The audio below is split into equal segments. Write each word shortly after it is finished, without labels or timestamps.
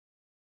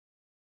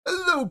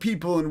Hello,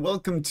 people, and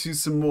welcome to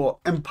some more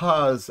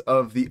Empires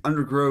of the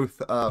Undergrowth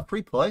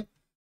free play.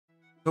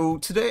 So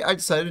today I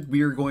decided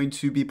we are going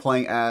to be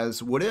playing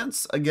as Wood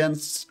Ants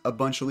against a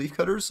bunch of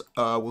Leafcutters.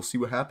 We'll see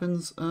what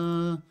happens.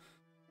 I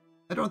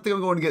don't think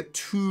I'm going to get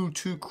too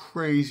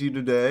crazy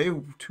today,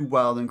 too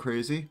wild and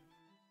crazy.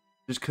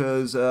 Just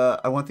because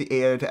I want the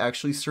AI to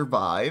actually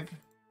survive,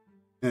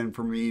 and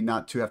for me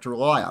not to have to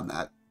rely on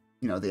that.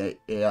 You know, the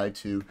AI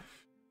to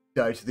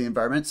die to the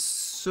environment.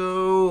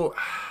 So...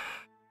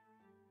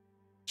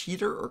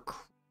 cheater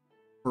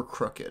or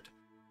crooked?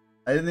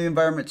 I did the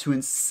environment too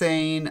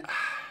insane.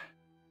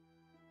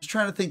 Just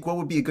trying to think what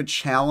would be a good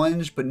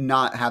challenge, but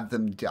not have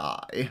them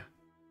die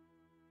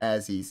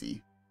as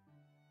easy.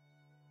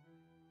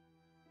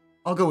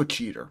 I'll go with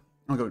cheater.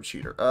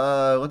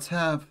 Let's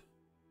have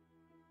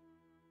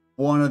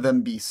one of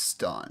them be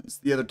stuns.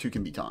 The other two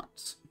can be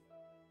taunts.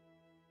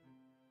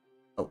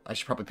 Oh, I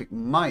should probably pick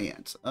my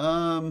ant.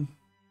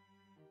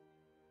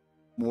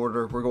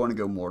 Mortar. We're going to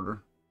go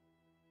mortar.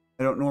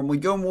 I don't normally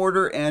go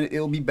mortar, and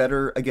it'll be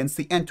better against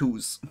the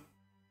Entus.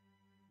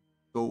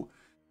 So,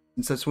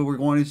 since that's what we're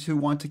going to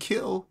want to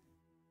kill,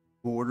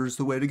 mortar's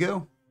the way to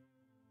go.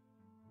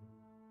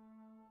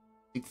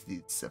 It's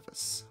the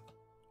surface.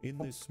 In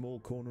this small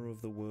corner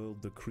of the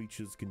world, the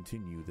creatures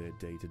continue their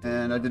day-to-day.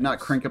 And I did not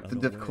crank up the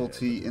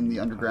difficulty in the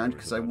underground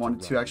because I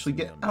wanted to actually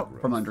get out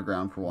from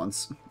underground for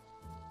once.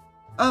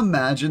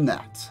 Imagine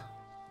that.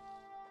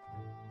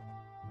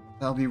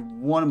 That'll be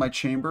one of my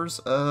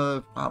chambers.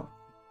 Wow.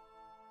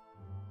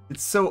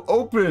 It's so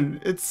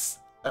open.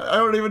 I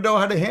don't even know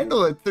how to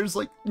handle it. There's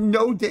like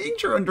no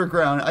danger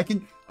underground. I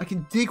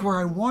can dig where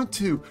I want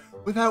to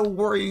without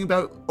worrying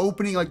about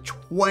opening like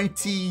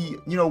 20,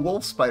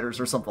 wolf spiders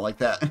or something like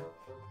that.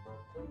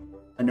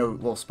 I know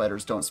wolf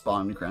spiders don't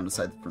spawn underground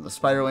aside from the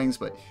spiderlings,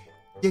 but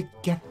you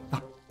get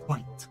the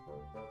point.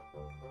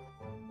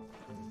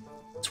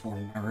 It's warm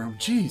in my room.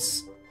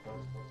 Jeez.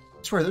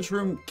 I swear this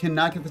room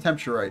cannot get the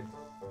temperature right.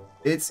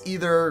 It's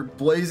either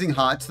blazing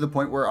hot to the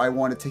point where I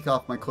want to take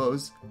off my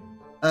clothes.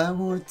 I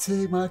want to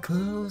take my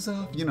clothes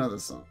off. You know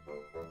this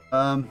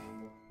song.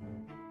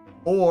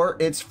 Or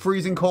it's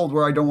freezing cold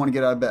where I don't want to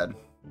get out of bed.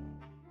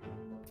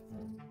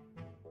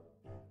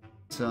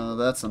 So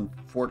that's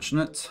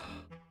unfortunate.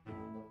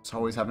 It's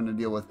always having to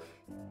deal with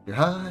you're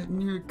hot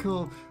and you're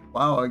cold.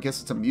 Wow, I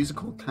guess it's a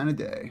musical kind of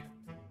day.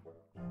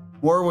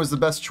 War was the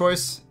best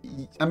choice.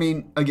 I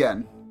mean,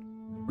 again,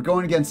 we're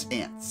going against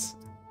ants.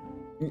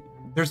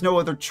 There's no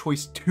other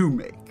choice to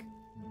make.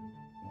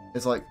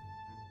 It's like,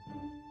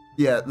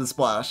 yeah, the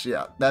splash.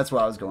 Yeah, that's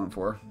what I was going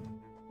for.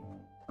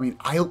 I mean,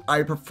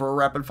 I prefer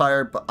rapid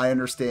fire, but I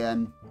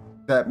understand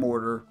that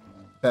mortar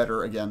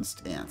better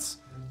against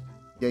ants.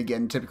 Yeah,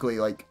 again, typically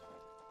like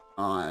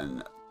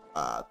on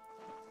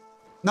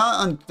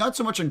not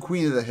so much on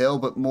Queen of the Hill,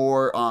 but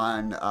more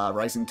on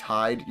Rising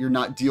Tide. You're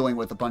not dealing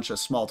with a bunch of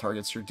small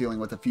targets. You're dealing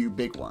with a few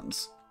big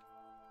ones.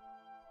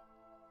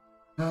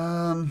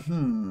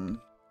 I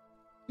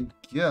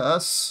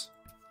guess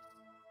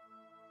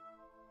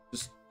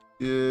just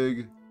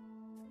dig.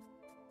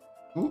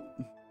 Ooh.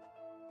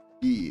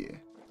 Yeah.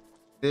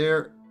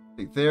 There.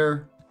 Dig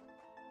there.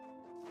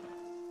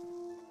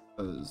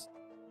 Because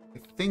I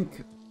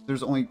think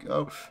there's only.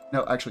 Oh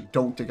no! Actually,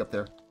 don't dig up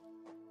there.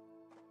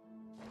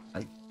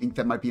 I think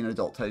that might be an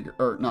adult tiger,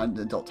 or not an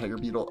adult tiger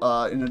beetle.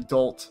 An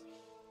adult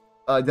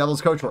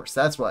devil's coach horse.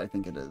 That's what I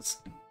think it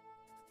is.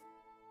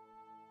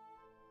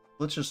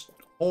 Let's just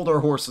hold our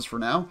horses for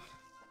now.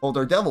 Hold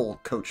our devil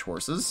coach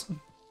horses.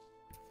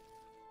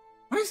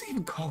 Why is it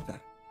even called that?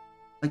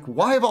 Like,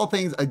 why of all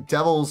things a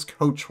devil's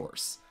coach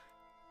horse?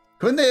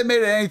 Couldn't they have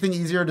made it anything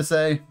easier to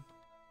say?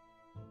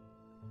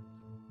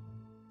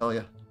 Tell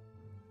ya.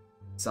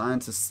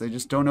 Scientists, they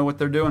just don't know what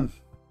they're doing.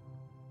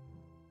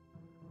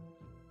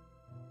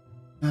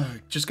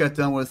 Just got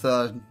done with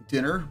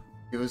dinner.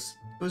 It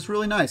was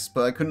really nice,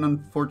 but I couldn't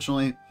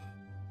unfortunately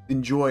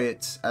enjoy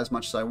it as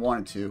much as I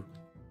wanted to.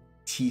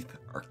 Teeth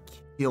are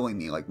killing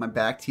me, like my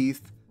back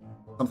teeth.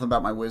 Something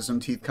about my wisdom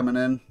teeth coming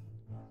in.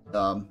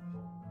 I've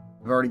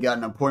already got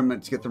an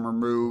appointment to get them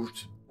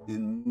removed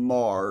in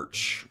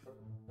March.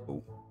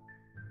 Oh,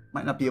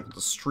 might not be able to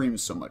stream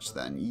so much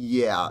then.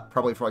 Yeah,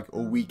 probably for like a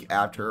week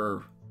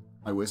after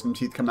my wisdom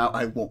teeth come out,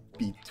 I won't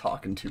be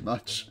talking too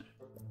much.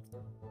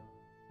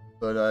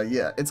 But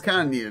yeah, it's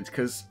kind of needed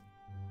because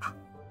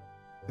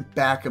the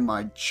back of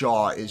my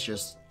jaw is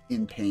just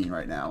in pain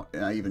right now.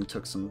 And I even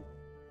took some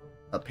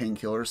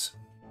painkillers.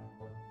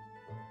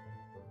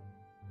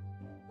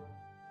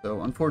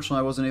 So, unfortunately,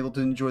 I wasn't able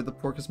to enjoy the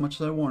pork as much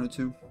as I wanted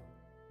to.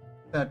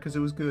 Sad, because it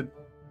was good.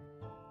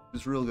 It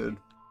was real good.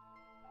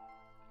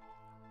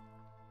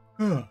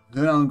 Then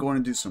I'm going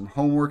to do some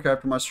homework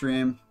after my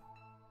stream.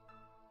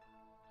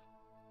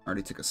 I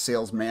already took a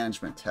sales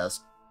management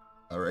test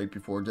right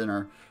before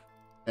dinner.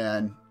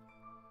 And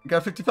I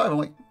got 55. I'm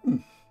like,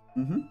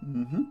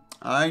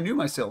 I knew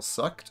my sales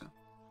sucked.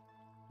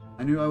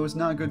 I knew I was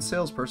not a good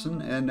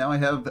salesperson, and now I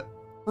have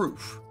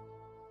proof.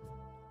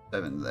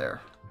 Dive in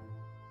there.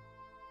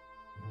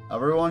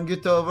 Everyone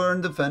get over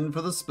and defend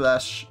for the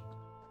splash.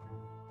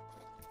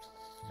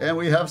 And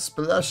we have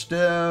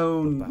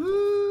splashdown. The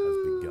battle has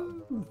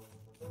begun.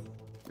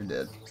 You're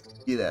dead.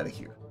 Get out of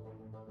here.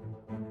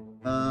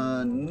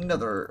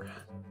 Another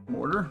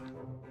mortar.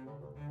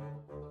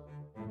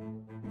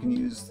 You can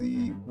use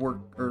the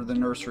the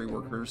nursery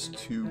workers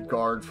to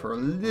guard for a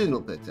little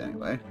bit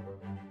anyway.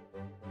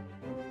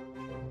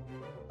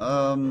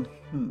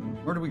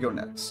 Where do we go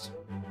next?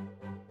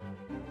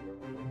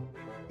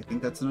 I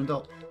think that's an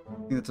adult. I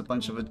think that's a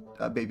bunch of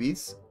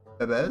babies.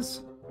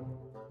 Bebes.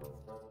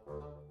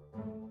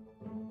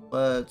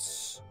 I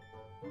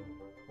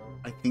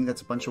think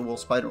that's a bunch of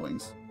wolf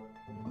spiderlings.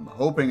 I'm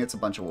hoping it's a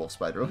bunch of wolf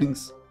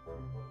spiderlings.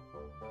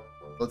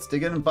 Let's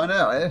dig in and find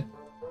out, eh?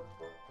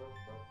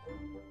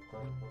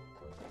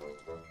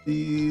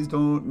 Please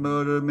don't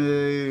murder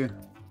me.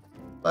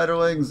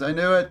 Spiderlings, I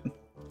knew it.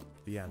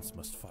 The ants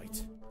must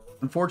fight.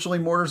 Unfortunately,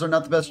 mortars are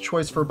not the best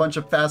choice for a bunch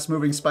of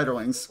fast-moving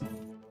spiderlings.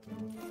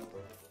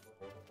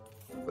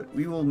 But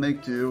we will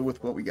make do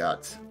with what we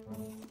got.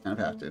 Kind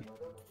of have to.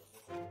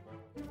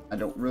 I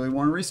don't really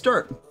want to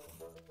restart.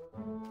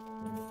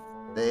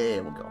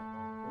 There we go.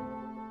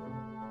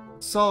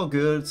 It's all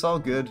good. It's all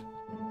good.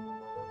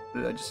 What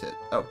did I just hit?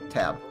 Oh,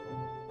 tab.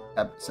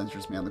 Tab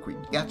centers me on the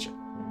queen. Gotcha.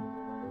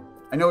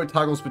 I know it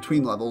toggles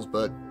between levels,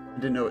 but I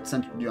didn't know it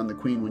centered you on the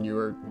queen when you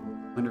were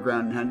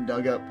underground and had to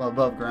dug up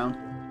above ground.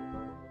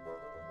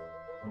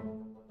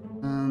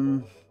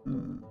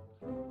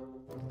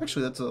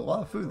 Actually, that's a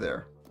lot of food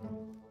there.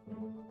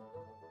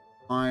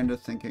 Kinda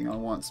thinking I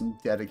want some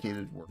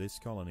dedicated work. This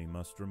colony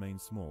must remain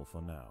small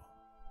for now.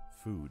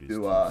 Food is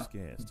Do too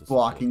scarce to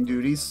blocking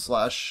support duties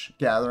 /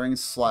 gathering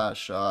 /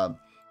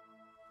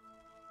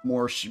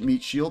 more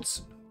meat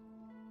shields.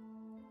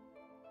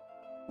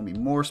 There'll be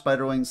more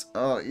spiderlings.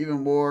 Oh,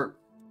 even more.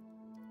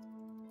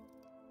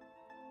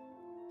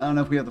 I don't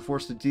know if we have the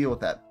force to deal with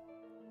that,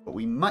 but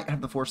we might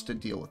have the force to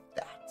deal with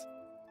that.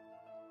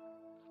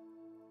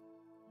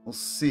 We'll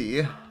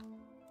see.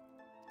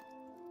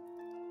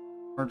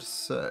 Hard to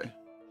say.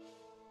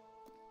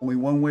 Only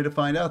one way to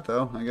find out,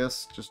 though. I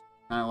guess just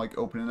kind of like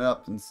open it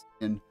up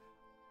and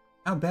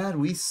how bad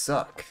we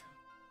suck.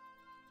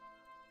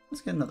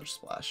 Let's get another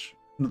splash.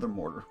 Another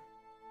mortar.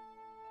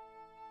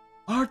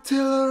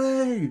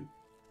 Artillery!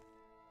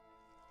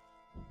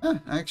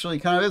 Actually,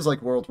 kind of is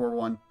like World War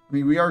I. I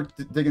mean, we are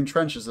digging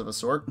trenches of a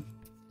sort.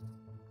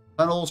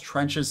 Tunnels,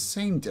 trenches,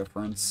 same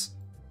difference.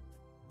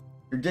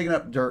 You're digging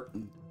up dirt.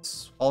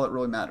 That's all that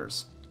really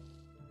matters.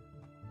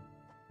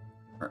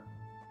 Alright.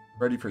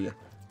 Ready for you.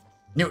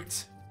 Knew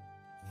it.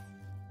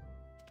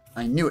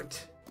 I knew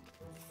it.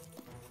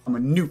 I'm a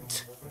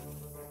newt.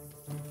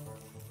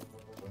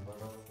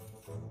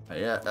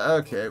 Yeah,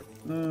 okay.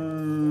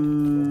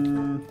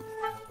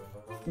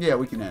 Yeah,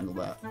 we can handle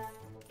that.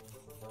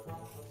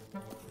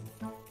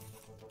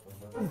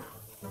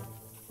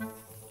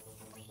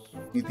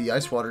 Need the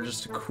ice water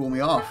just to cool me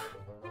off.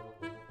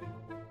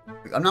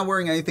 I'm not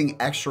wearing anything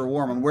extra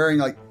warm. I'm wearing,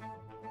 like,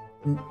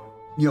 you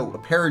know, a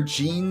pair of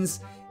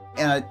jeans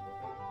and a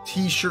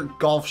t-shirt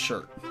golf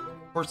shirt.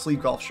 Short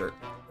sleeve golf shirt.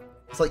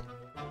 It's like,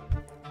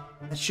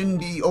 that shouldn't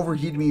be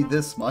overheating me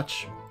this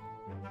much.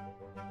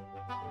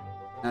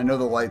 And I know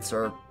the lights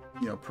are,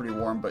 you know, pretty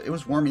warm, but it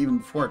was warm even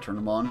before I turned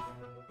them on.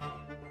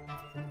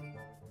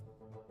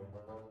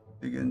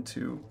 Dig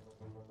into...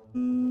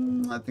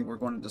 I think we're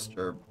going to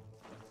disturb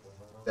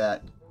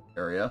that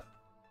area.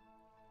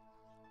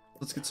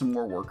 Let's get some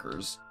more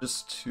workers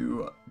just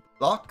to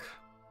block.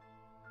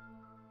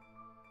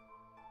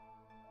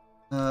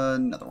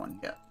 Another one,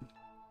 yeah.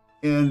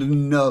 And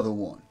another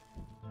one.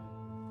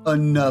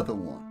 Another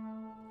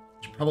one.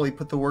 Should probably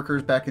put the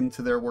workers back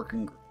into their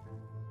working group.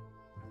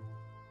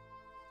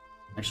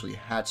 Actually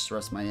hatch the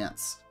rest of my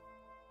ants.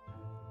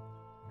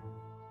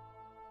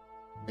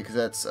 Because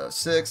that's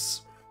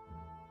 6,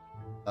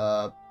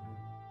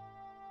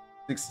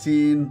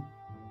 16,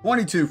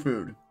 22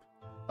 food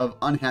of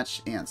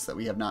unhatched ants that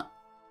we have not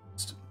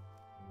used.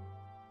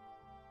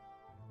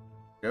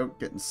 Go,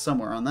 getting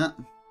somewhere on that.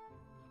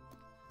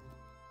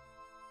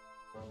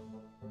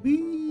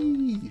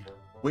 Whee!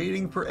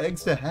 Waiting for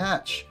eggs to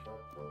hatch.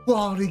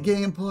 Quality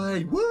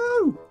gameplay.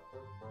 Woo!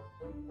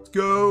 Let's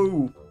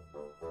go.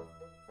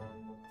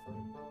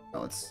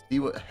 Now let's see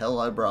what hell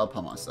I brought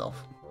upon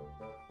myself.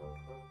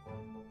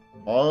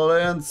 All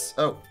ants.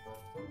 Oh.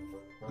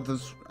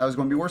 I was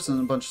going to be worse than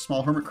a bunch of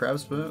small hermit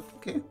crabs, but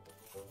okay.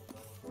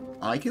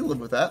 I can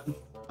live with that.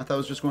 I thought it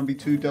was just going to be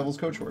 2 Devil's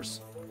Coach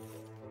Horse.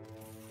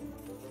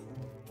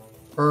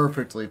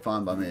 Perfectly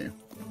fine by me.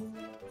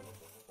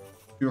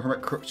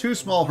 2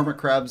 small hermit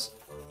crabs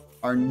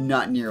are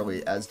not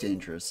nearly as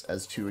dangerous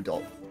as 2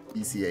 adult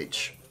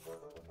ECH.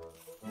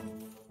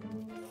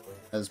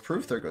 As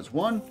proof, there goes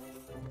 1.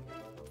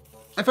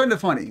 I find it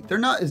funny. They're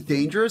not as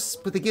dangerous,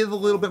 but they give a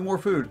little bit more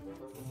food.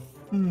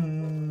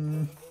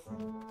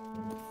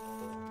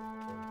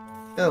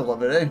 Gotta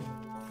love it, eh?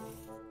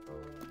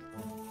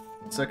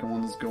 Second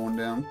one's going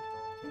down.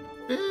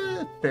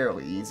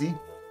 Fairly easy.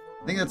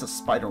 I think that's a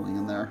spiderling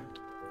in there.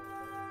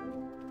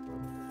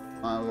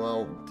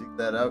 Well, dig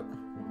that out.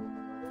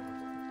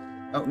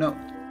 Oh, no.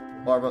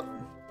 Larva.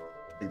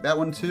 Take that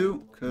one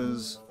too,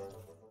 because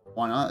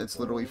why not? It's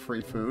literally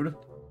free food.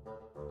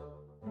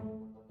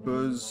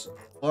 Because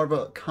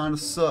larvae kind of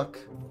suck.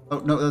 Oh,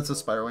 no, that's a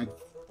spiderling.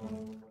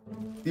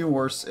 Even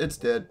worse, it's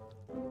dead.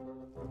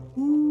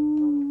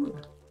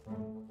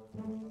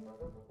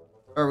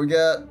 Alright, we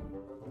got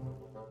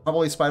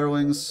probably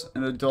spiderlings,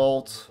 an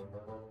adult,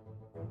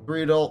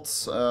 3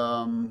 adults, 3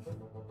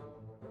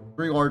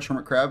 large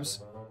hermit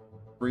crabs,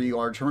 3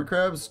 large hermit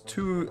crabs,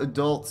 2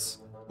 adults,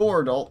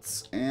 4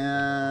 adults,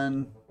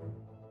 and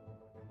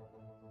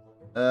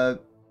an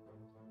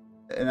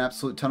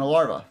absolute ton of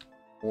larvae,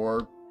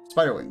 or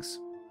spiderlings,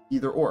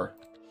 either or.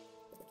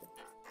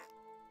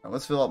 Right,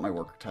 let's fill out my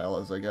worker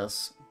tiles, I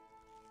guess.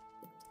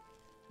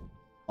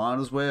 Might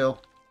as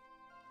well.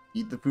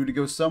 Eat the food to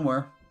go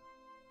somewhere.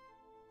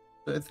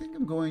 But I think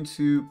I'm going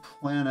to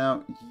plan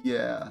out,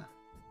 yeah,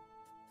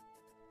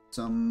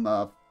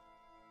 some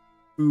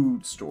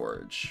food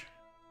storage.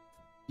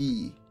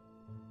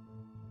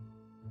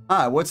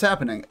 What's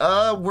happening?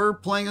 We're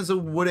playing as a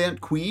wood ant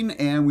queen,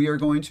 and we are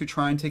going to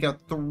try and take out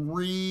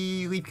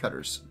 3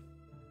 leafcutters.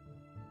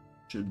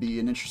 Should be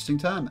an interesting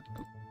time.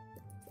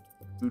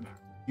 Food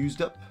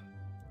used up.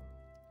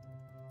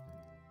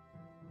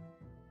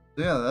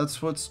 So yeah,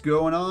 that's what's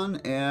going on,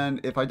 and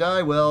if I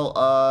die, well,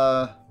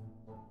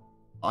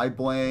 I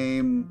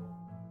blame,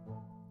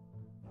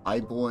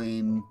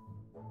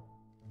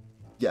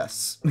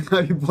 yes.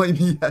 I blame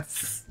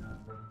yes.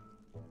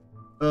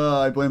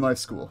 I blame my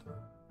school.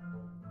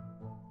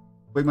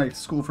 Blame my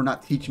school for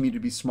not teaching me to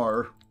be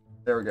smarter.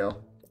 There we go.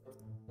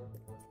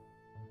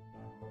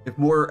 If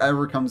more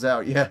ever comes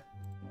out, yeah.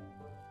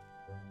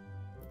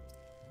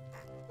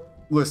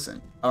 Listen,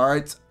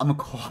 alright, I'm a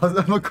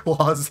closet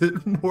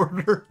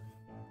mortar.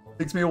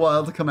 Takes me a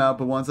while to come out,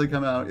 but once I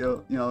come out,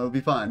 it'll be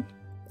fine.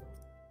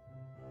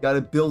 Gotta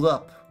build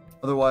up.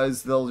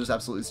 Otherwise, they'll just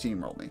absolutely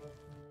steamroll me.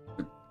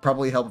 It'd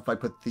probably help if I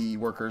put the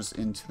workers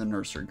into the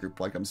nursery group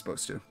like I'm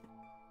supposed to.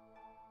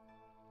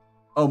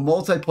 Oh,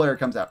 multiplayer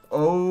comes out.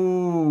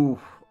 Oh.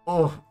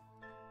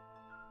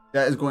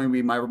 That is going to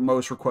be my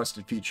most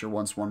requested feature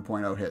once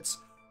 1.0 hits.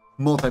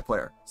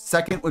 Multiplayer.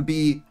 Second would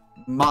be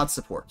mod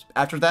support.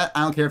 After that,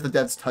 I don't care if the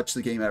devs touch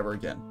the game ever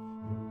again.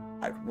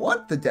 I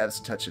want the devs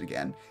to touch it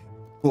again,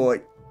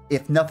 but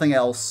if nothing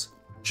else,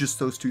 just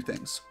those 2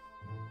 things.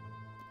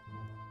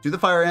 Do the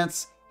fire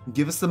ants,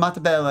 give us the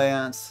Matabele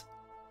ants,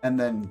 and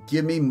then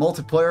give me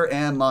multiplayer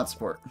and mod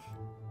support.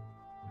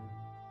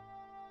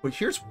 But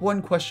here's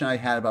one question I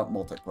had about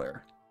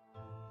multiplayer.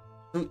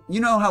 You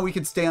know how we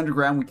could stay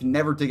underground, we can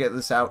never dig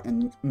this out,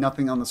 and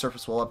nothing on the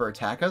surface will ever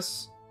attack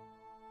us?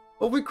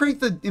 Well, if we crank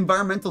the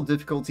environmental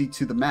difficulty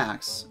to the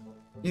max,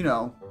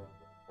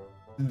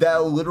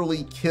 that'll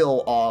literally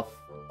kill off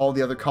all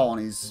the other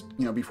colonies,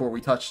 before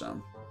we touch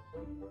them.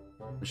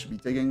 We should be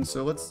digging,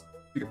 so let's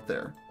dig up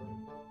there.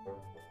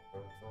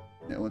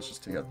 Yeah, let's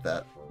just take out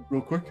that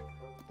real quick.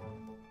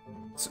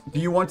 So,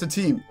 do you want a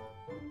team?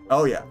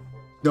 Oh, yeah.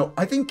 No,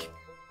 I think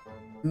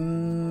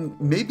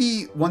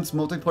maybe once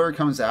multiplayer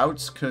comes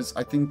out, because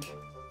I think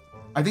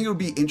it would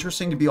be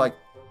interesting to be like,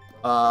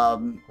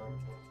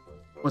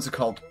 what's it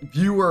called?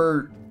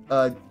 Viewer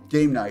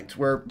game night,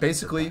 where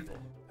basically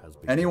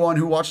anyone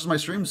who watches my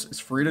streams is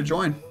free to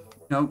join.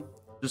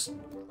 Just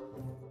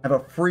have a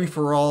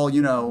free-for-all,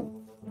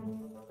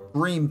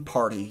 dream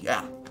party.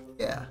 Yeah.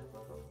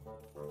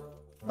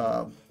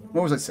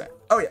 What was I saying?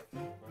 Oh, yeah.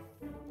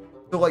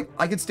 So, like,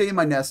 I could stay in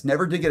my nest,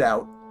 never dig it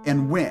out,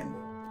 and win.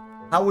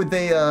 How would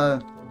they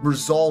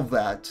resolve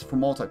that for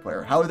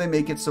multiplayer? How would they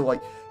make it so,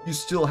 like, you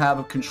still have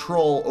a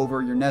control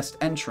over your nest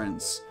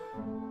entrance,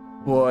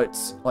 but,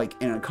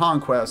 like, in a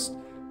conquest,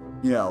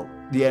 the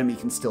enemy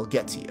can still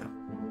get to you?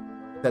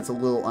 That's a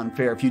little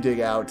unfair if you dig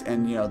out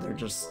and, they're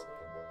just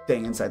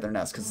staying inside their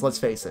nest. Because, let's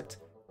face it,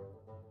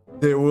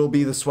 there will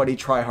be the sweaty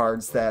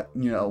tryhards that,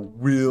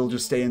 will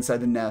just stay inside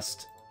the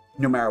nest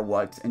no matter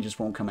what, and just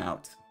won't come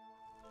out.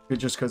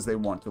 Just because they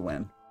want to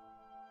win.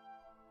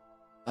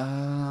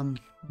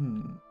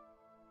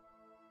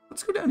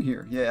 Let's go down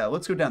here. Yeah,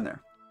 let's go down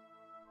there.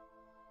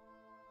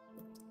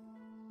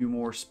 A few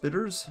more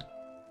spitters.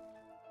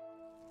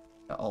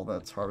 Got all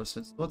that's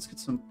harvested. So let's get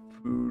some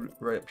food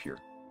right up here.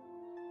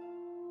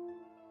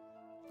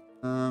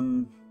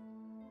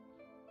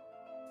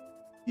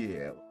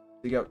 Yeah,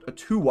 dig out a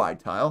 2 wide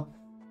tile.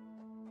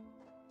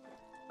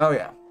 Oh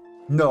yeah.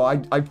 No, I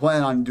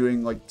plan on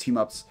doing, like,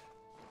 team-ups.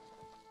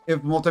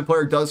 If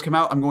multiplayer does come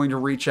out, I'm going to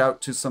reach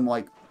out to some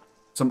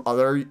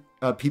other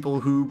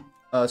people who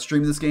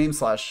stream this game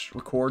 /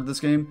 record this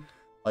game.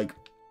 Like,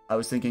 I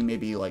was thinking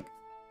maybe, like,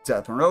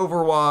 Death or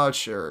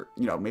Overwatch, or,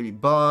 maybe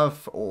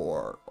Buff,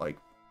 or, like,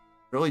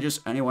 really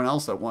just anyone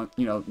else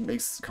that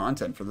makes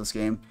content for this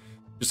game.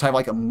 Just have,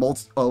 like, a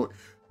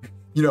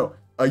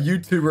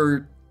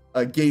YouTuber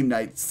game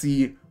night,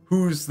 see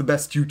who's the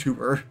best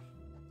YouTuber.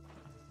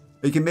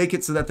 They can make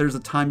it so that there's a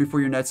time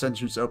before your nest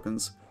entrance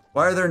opens.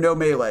 Why are there no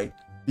melee?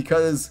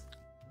 Because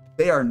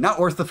they are not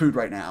worth the food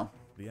right now.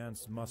 The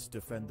ants must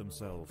defend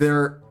themselves.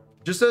 They're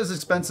just as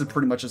expensive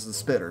pretty much as the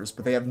spitters,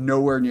 but they have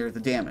nowhere near the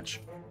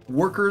damage.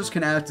 Workers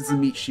can act as a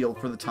meat shield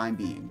for the time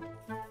being.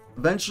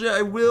 Eventually,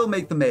 I will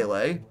make the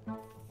melee.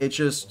 It's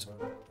just,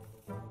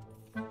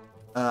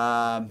 you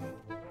know,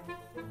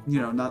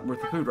 not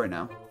worth the food right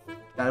now.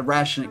 Gotta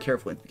ration it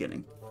carefully at the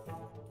beginning.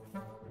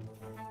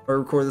 If I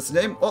record this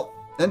today, well,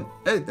 then,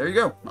 hey, there you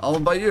go. I'll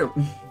invite you.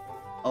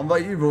 I'll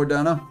invite you,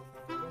 Vordana.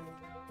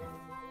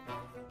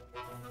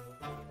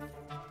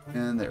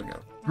 And there we go.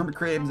 Hermit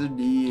crabs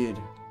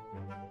indeed.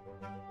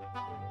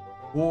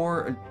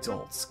 4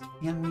 adults.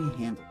 Can we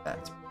handle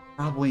that?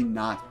 Probably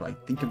not, but I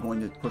think I'm going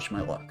to push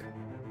my luck.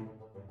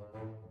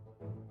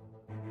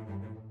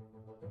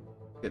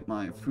 Get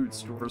my food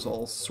stores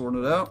all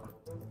sorted out.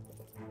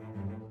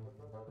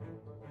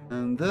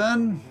 And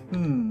then,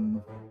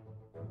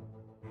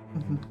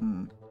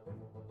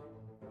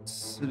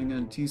 sitting in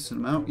a decent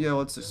amount. Yeah,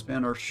 let's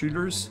expand our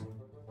shooters.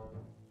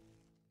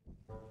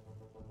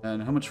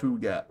 And how much food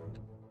we got?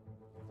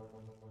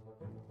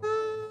 A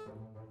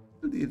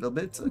little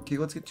bit. Okay,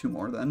 let's get 2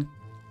 more then.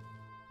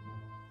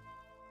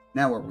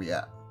 Now where are we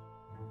at?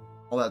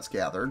 All that's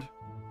gathered.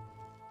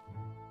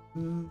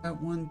 About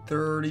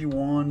 130,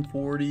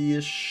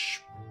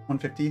 140-ish,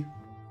 150,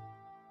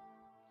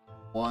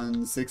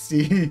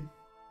 160.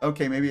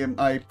 Okay, maybe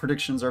my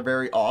predictions are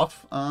very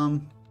off.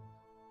 Alright,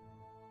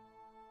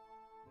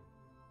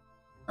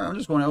 I'm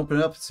just going to open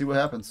it up and see what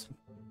happens.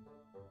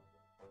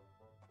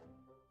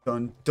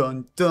 Dun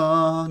dun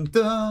dun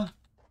dun.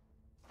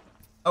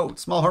 Oh,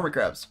 small hermit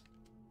crabs.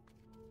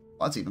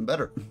 Well, that's even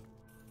better.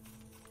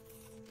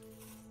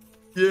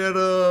 Get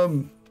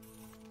them!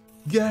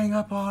 Gang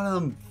up on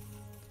them!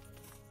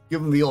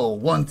 Give them the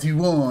old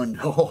 1-2-1.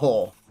 Ho ho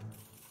ho.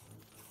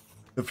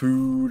 The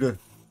food.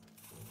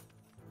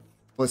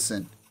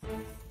 Listen.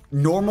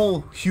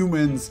 Normal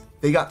humans,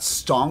 they got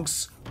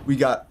stonks. We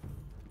got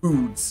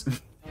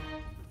foods.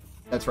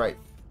 That's right.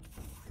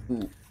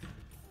 Ooh.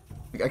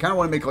 I kind of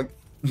want to make like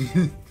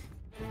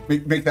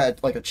make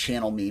that like a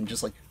channel meme,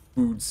 just like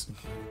foods.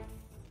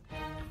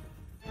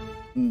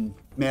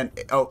 Man,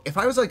 oh, if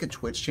I was like a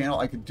Twitch channel,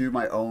 I could do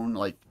my own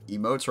like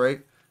emotes,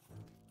 right?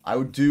 I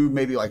would do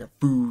maybe like a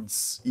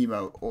foods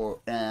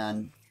emote,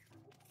 and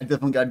I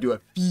definitely got to do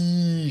a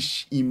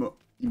fish emote.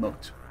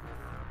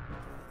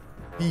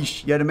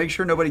 Fish. Yeah, to make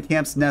sure nobody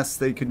camps nests,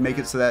 they could make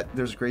it so that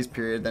there's a grace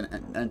period, then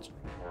and it's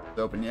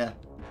open. Yeah,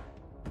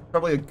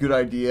 probably a good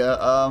idea.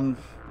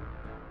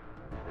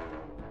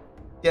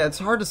 Yeah, it's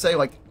hard to say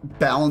like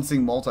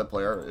balancing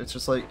multiplayer. It's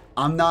just like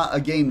I'm not a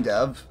game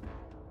dev,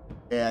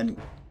 and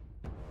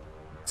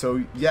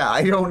so yeah,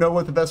 I don't know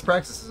what the best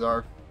practices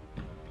are.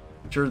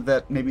 Sure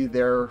that maybe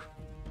they're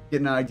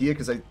getting an idea,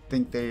 because I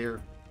think they're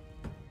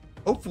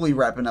hopefully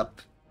wrapping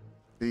up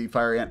the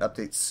Fire Ant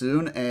update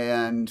soon,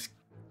 and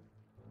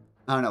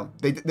I don't know,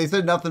 they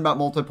said nothing about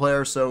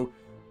multiplayer, so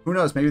who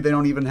knows, maybe they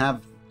don't even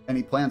have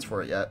any plans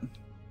for it yet.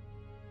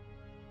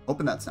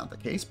 Hoping that's not the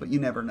case, but you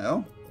never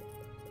know.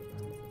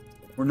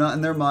 We're not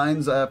in their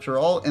minds after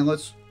all,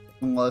 unless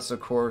of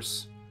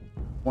course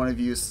one of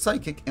you is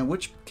psychic, in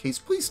which case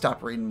please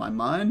stop reading my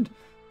mind.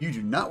 You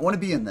do not want to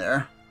be in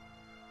there.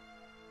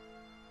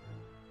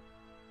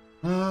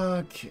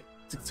 Okay,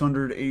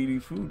 680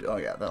 food. Oh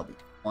yeah, that'll be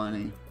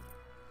plenty.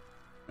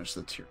 Finish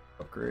the tier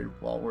upgrade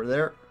while we're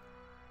there.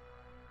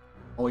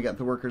 Well, we got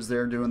the workers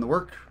there doing the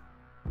work.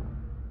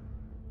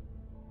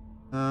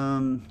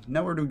 Now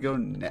where do we go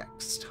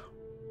next?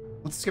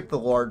 Let's skip the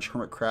large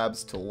hermit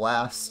crabs to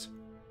last.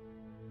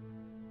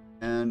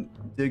 And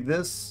dig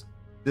this,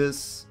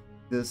 this,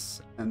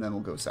 and then we'll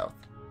go south.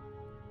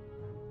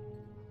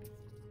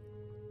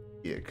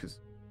 Yeah, because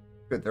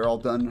good, they're all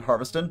done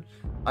harvesting.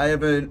 I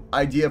have an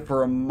idea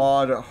for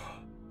a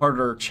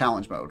harder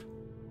challenge mode.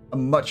 A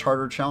much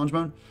harder challenge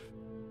mode.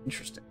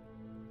 Interesting.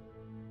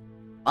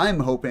 I'm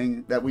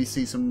hoping that we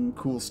see some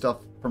cool stuff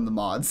from the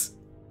mods.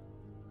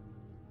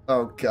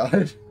 Oh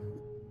god.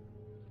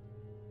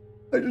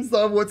 I just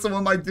thought of what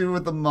someone might do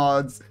with the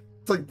mods.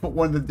 It's like put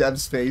one of the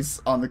devs'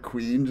 face on the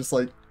queen, just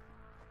like,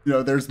 you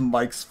know, there's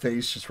Mike's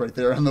face just right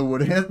there on the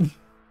wood hand.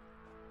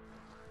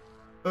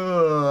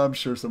 I'm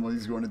sure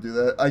somebody's going to do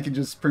that. I can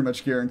just pretty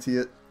much guarantee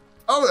it.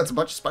 Oh, that's a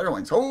bunch of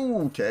spiderlings.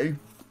 Oh, okay.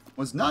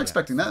 Was not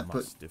expecting that,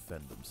 but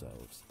defend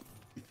themselves.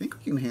 I think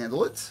we can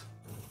handle it.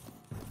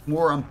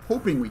 More, I'm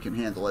hoping we can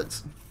handle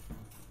it.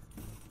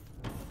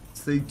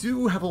 So they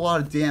do have a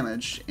lot of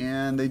damage,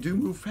 and they do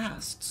move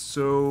fast,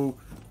 so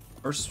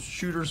our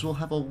shooters will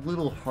have a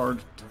little hard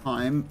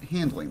time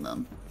handling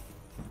them.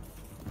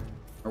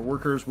 Our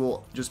workers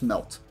will just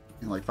melt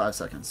in like 5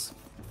 seconds.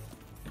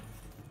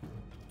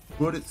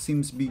 But it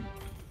seems to be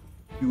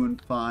doing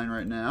fine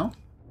right now.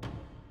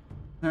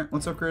 Alright,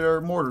 let's upgrade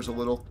our mortars a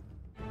little.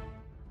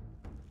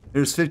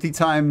 There's 50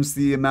 times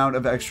the amount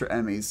of extra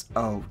enemies.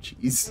 Oh,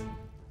 jeez.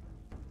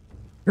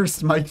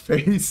 Here's my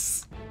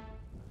face.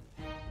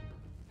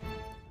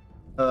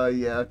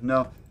 Yeah,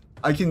 no.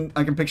 I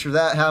can picture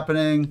that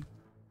happening.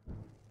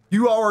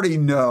 You already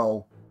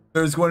know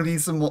there's going to be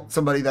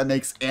somebody that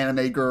makes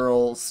anime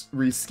girls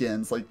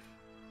reskins. Like,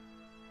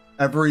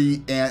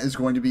 every ant is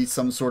going to be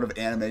some sort of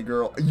anime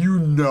girl. You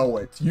know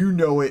it. You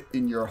know it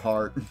in your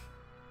heart.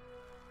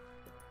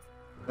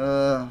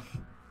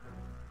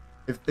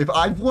 If If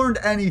I've learned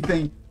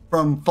anything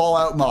from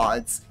Fallout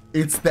mods,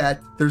 it's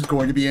that there's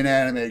going to be an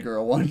anime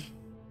girl one.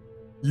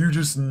 You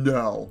just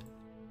know.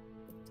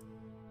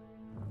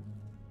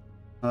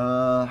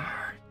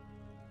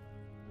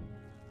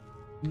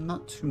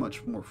 Not too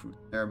much more food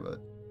there, but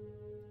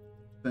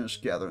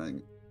finish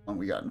gathering one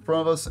we got in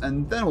front of us,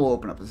 and then we'll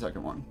open up the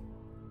second one.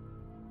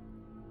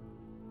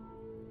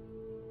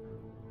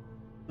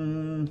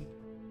 I'm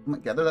gonna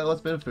gather that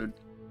last bit of food,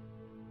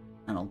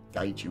 and I'll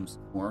guide you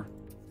some more.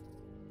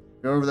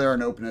 Go over there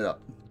and open it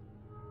up.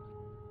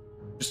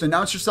 Just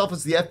announce yourself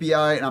as the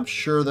FBI, and I'm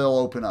sure they'll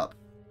open up.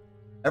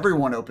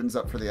 Everyone opens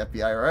up for the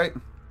FBI, right?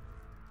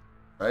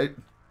 Right?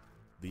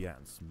 The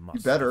ants must.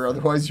 You better,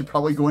 otherwise you're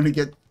probably going to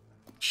get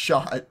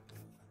shot.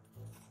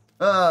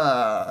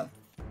 I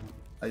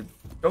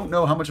don't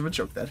know how much of a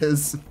joke that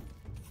is.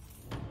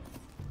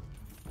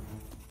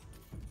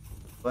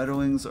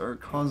 Vitalings are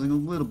causing a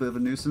little bit of a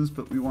nuisance,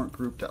 but we weren't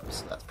grouped up,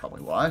 so that's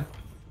probably why.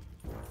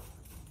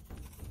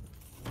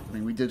 I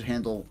mean, we did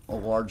handle a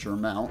larger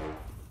amount.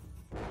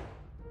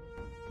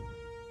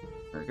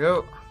 There we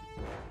go.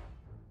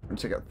 I'm gonna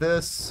take out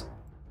this,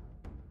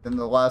 then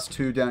the last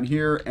two down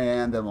here,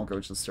 and then we'll go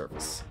to the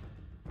surface.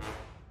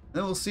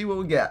 Then we'll see what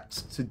we got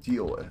to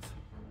deal with.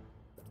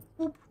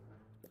 Boop.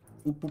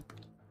 Boop, boop.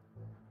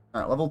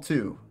 Alright, level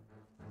 2.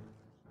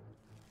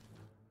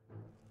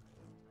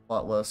 A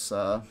lot less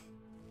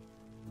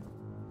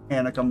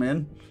panic I'm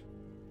in.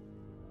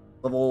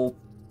 Level...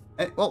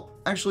 Well,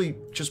 actually,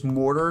 just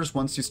mortars,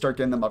 once you start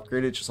getting them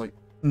upgraded, it's just like,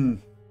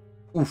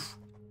 oof.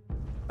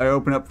 I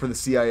open up for the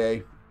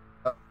CIA.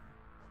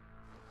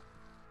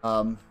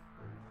 Alrighty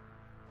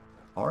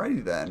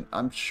then.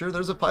 I'm sure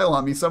there's a pile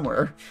on me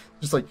somewhere.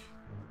 Just like,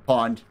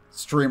 pond,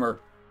 streamer,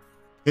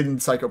 hidden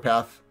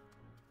psychopath.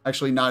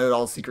 Actually, not at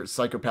all secret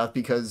psychopath,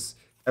 because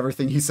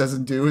everything he says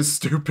and do is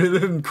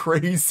stupid and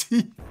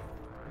crazy.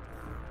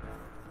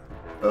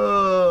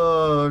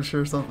 Oh, I'm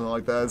sure something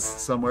like that is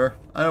somewhere.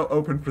 I don't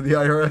open for the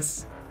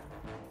IRS.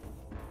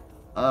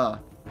 Ah.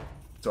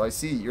 So I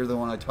see you're the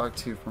one I talked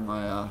to for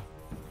my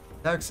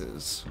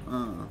taxes.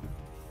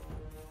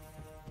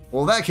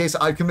 Well, in that case,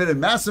 I committed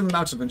massive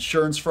amounts of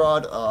insurance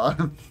fraud.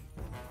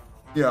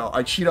 You know,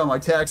 I cheat on my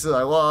taxes,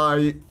 I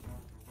lie.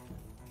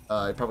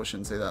 I probably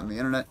shouldn't say that on the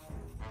internet.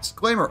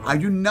 Disclaimer, I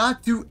do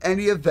not do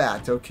any of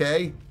that,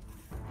 okay?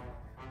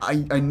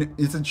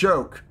 It's a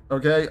joke,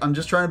 okay? I'm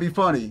just trying to be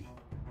funny.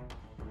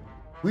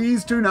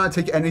 Please do not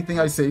take anything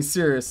I say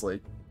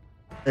seriously.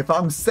 If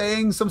I'm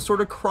saying some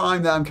sort of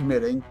crime that I'm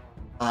committing,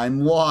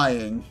 I'm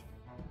lying.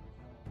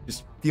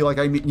 Just feel like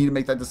I need to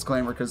make that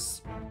disclaimer,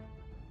 because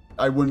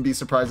I wouldn't be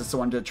surprised if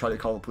someone did try to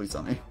call the police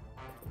on me.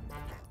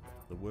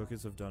 The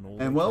workers have done all.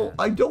 And well,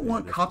 I don't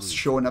want cops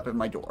showing up at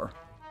my door.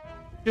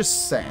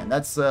 Just saying,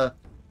 that's a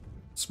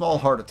small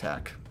heart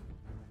attack.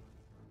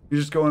 You're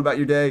just going about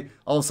your day,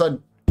 all of a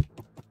sudden,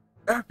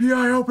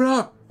 FBI, open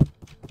up!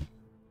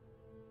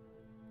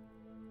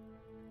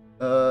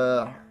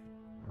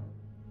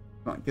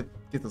 Come on, get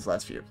this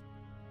last few.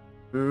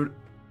 Food.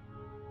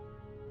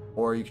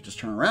 Or you could just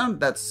turn around,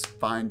 that's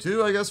fine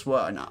too, I guess.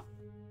 Why not?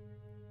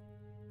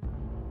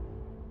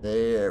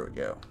 There we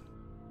go.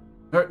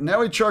 Alright,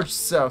 now we charge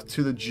south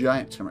to the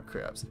giant termite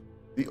crabs.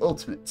 The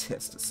ultimate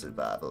test of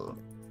survival.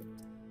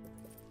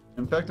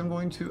 In fact, I'm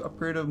going to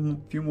upgrade a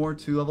few more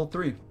to level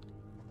 3.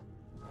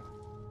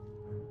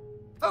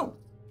 Oh!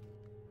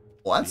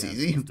 Well, that's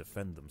easy.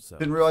 Defend themselves.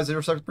 Didn't realize they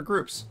were separate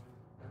groups.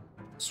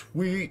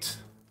 Sweet.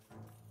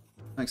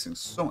 Makes things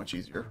so much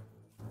easier.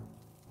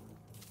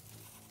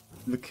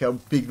 Look how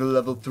big the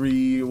level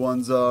 3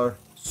 ones are.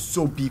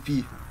 So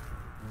beefy.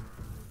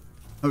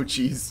 Oh,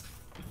 jeez.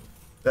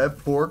 That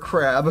poor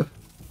crab.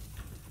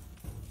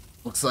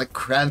 Looks like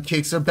crab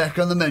cakes are back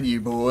on the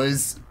menu,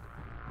 boys.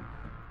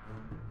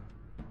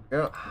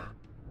 Yeah.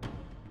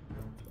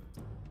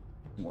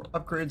 More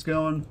upgrades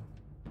going.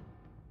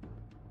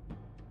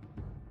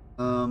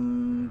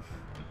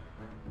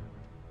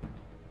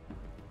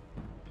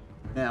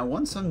 Now,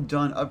 once I'm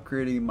done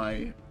upgrading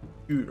my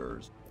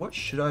shooters, what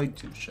should I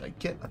do? Should I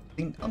get a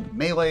thing of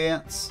melee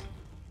ants?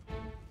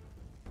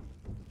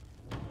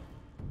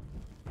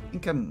 I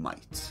think I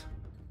might.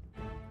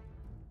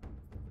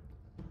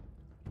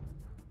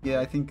 Yeah,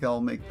 I think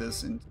I'll make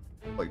this into,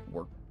 like,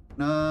 work.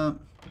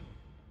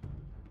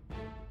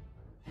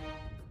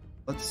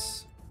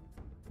 Let's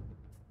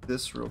do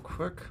this real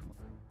quick.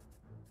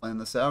 Plan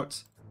this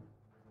out.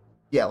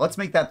 Yeah, let's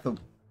make that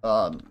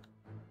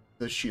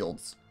the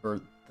shields,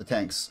 or the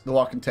tanks, the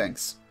walking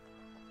tanks.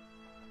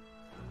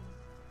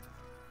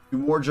 2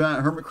 more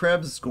giant hermit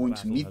crabs is going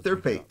to meet their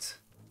fate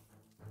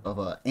of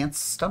an ant's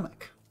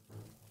stomach.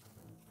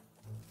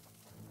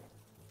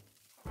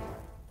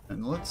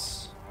 And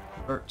let's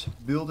start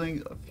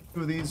building a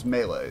few of these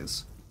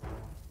melees.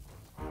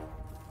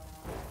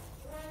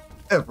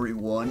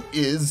 Everyone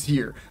is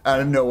here.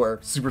 Out of nowhere,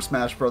 Super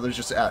Smash Brothers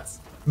just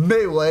adds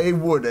melee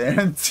wood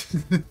ant.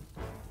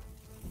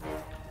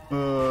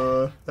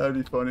 That'd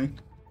be funny.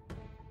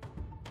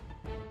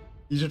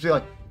 You just be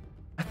like,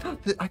 I thought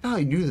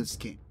I knew this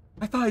game.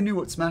 I thought I knew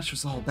what Smash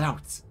was all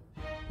about.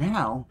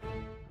 Now,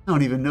 I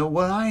don't even know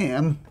what I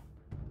am.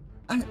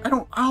 I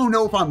don't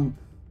know if I'm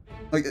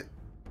like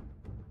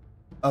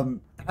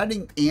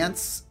adding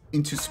ants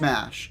into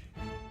Smash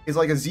is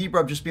like a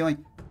zebra just being like,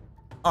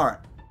 all right,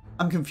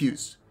 I'm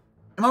confused.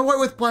 Am I white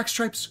with black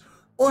stripes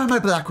or am I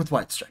black with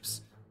white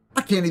stripes?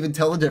 I can't even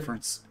tell the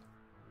difference.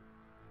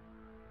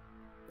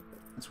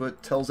 That's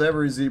what tells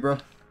every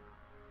zebra.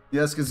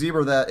 You ask a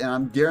zebra that, and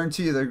I'm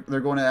guarantee you they're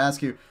going to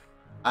ask you,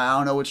 I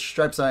don't know which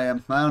stripes I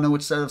am. I don't know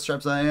which set of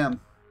stripes I am.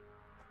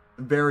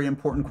 A very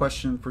important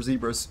question for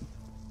zebras.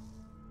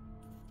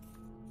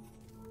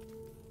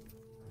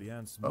 The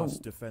ants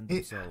must defend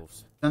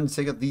themselves. Time to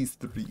take out these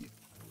 3.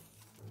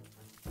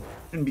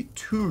 Shouldn't be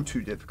too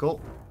difficult.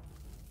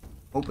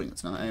 Hoping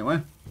it's not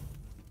anyway.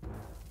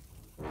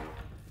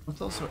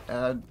 Let's also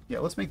add, yeah,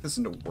 let's make this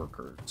into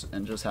workers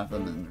and just have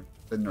them in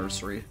the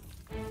nursery.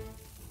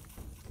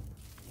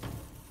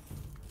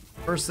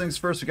 First things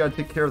first, we gotta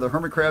take care of the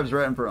hermit crabs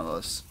right in front of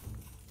us.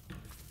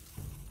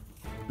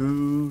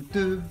 You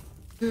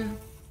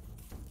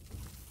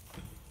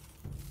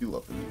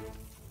love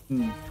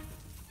them.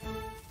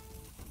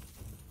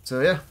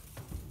 So yeah.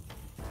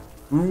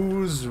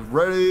 Who's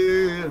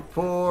ready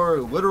for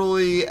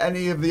literally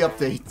any of the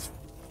updates?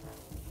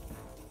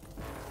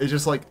 It's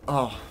just like,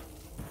 oh.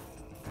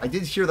 I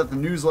did hear that the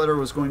newsletter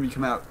was going to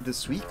come out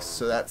this week,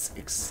 so that's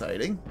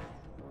exciting.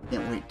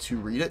 Can't wait to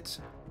read it.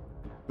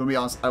 To be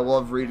honest, I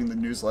love reading the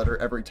newsletter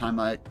every time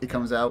it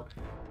comes out.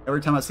 Every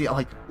time I see it, I'm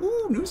like,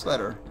 ooh,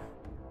 newsletter.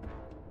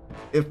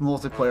 If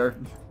multiplayer.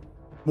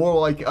 More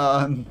like,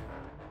 yeah,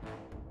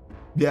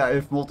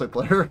 if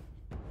multiplayer.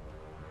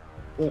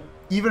 Well,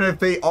 even if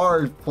they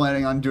are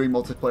planning on doing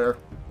multiplayer,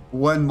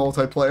 when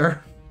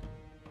multiplayer.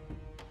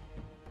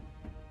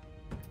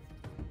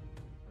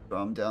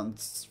 From down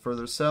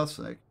further south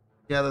so they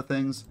gather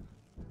things.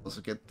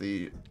 Also get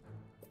the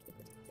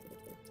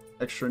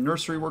extra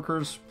nursery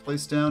workers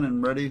placed down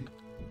and ready.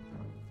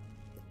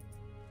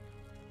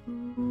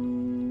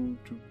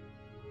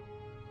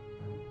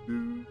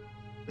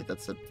 Wait,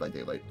 that's Dead by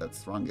Daylight.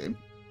 That's the wrong game.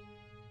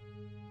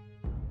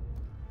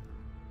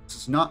 This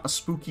is not a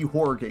spooky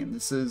horror game.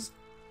 This is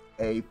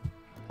a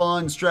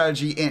fun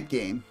strategy ant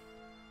game.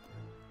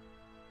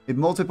 If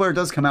multiplayer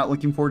does come out,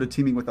 looking forward to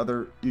teaming with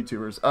other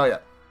YouTubers. Oh yeah.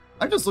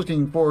 I'm just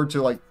looking forward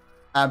to like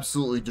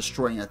absolutely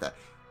destroying at that.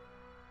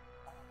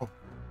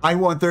 I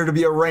want there to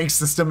be a rank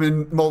system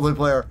in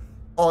multiplayer.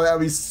 Oh, that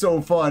would be so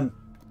fun.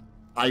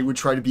 I would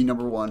try to be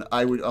number 1.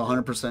 I would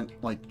 100%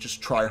 like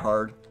just try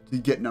hard to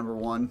get number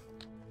 1.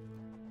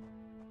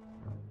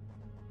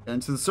 And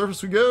to the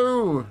surface we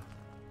go.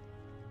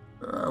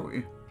 Where are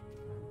we?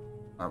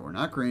 Alright, we're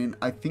not green.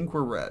 I think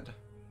we're red.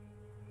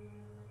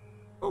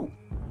 Oh.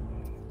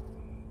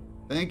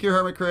 Thank you,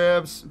 hermit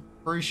crabs.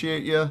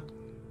 Appreciate you.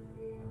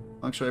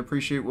 Actually, I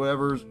appreciate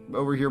whatever's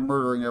over here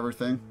murdering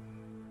everything.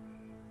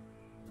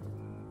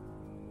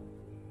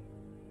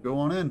 Go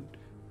on in.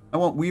 I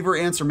want weaver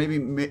ants or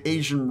maybe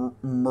Asian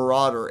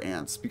marauder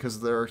ants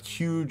because they're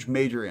huge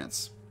major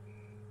ants.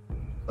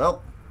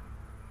 Well,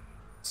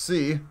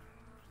 see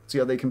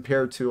how they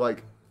compare to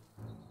like,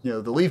 you know,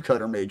 the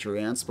leafcutter major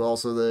ants, but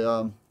also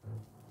the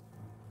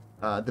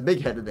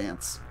big-headed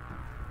ants.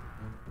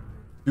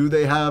 Do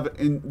they have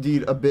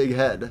indeed a big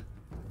head?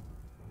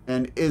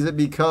 And is it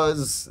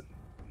because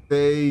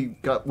they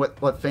got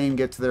what fame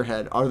get to their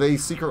head? Are they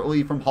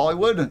secretly from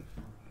Hollywood?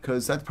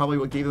 Because that's probably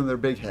what gave them their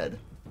big head.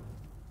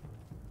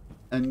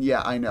 And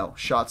yeah, I know.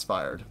 Shots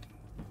fired.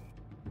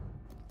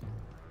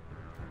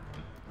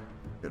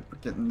 Good for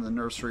getting the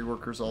nursery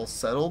workers all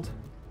settled.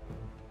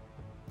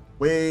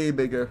 Way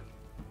bigger.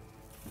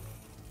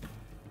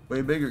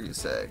 Way bigger, you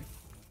say?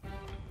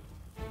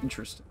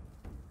 Interesting.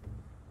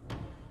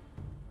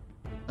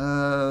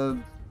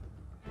 Funnel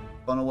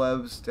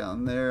webs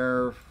down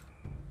there.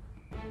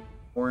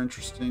 More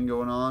interesting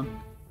going on.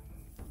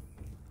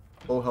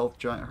 Low health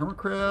giant hermit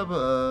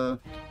crab.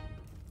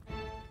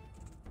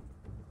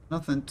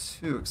 Nothing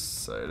too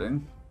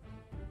exciting.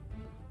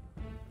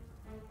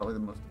 Probably the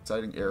most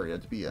exciting area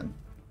to be in.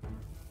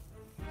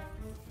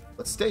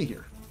 Let's stay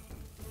here.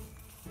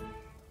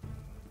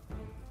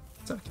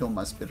 Stop killing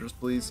my spitters,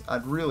 please.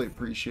 I'd really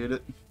appreciate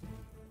it.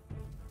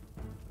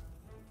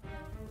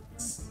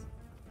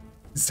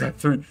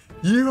 Zephyr,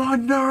 you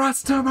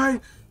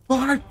underestimate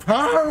my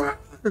power!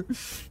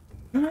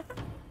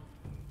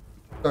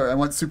 Sorry, I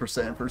went Super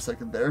Saiyan for a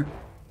second there.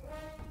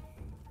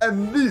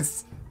 And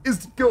this is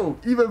to go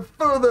even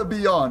further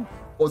beyond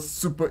what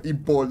Super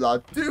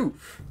Ebola do.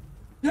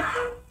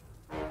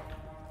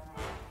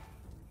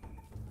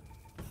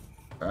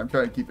 I'm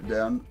trying to keep it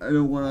down. I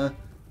don't want to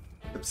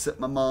upset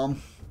my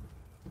mom.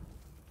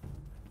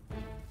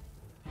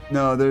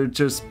 No, they're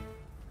just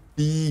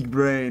big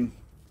brain.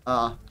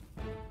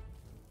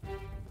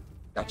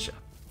 Gotcha.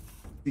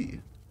 See.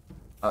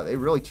 They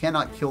really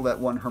cannot kill that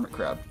one hermit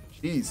crab.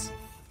 Jeez.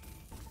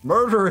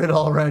 Murder it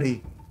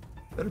already.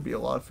 Better be a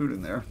lot of food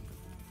in there.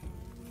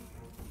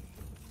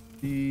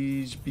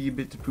 Please be a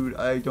bit of food.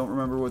 I don't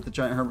remember what the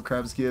giant hermit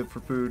crabs give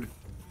for food.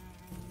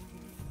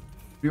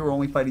 We were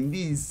only fighting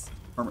these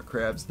hermit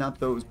crabs, not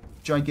those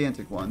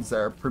gigantic ones that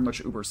are pretty much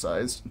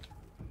uber-sized.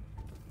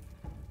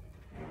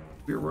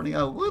 We were running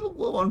out a little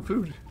low on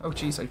food. Oh,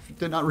 jeez, I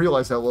did not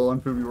realize how low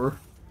on food we were.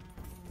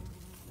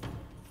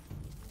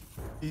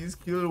 Please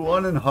kill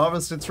one and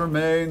harvest its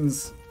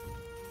remains.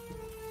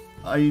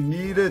 I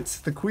need it.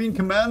 The queen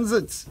commands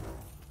it.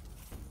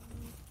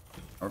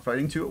 We're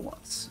fighting two at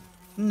once.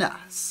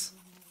 Nice.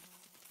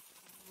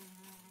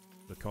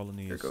 The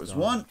colony There is goes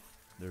starved. one.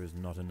 There is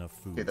not enough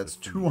food. Okay, that's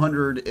to feed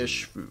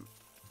 200-ish food.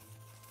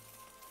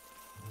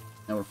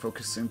 Now we're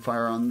focusing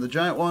fire on the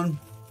giant one.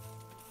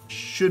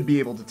 Should be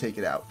able to take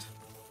it out.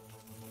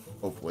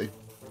 Hopefully.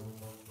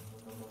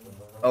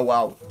 Oh,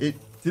 wow. Did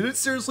it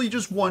seriously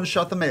just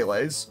one-shot the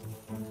melees?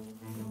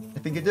 I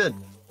think it did.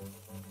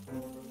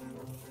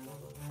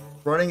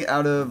 Running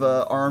out of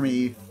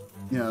army,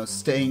 you know,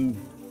 staying...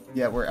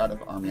 Yeah, we're out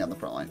of army on the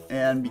front line.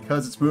 And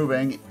because it's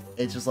moving,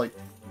 it's just like,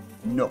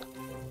 no.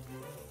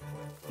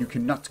 You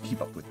cannot keep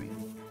up with me.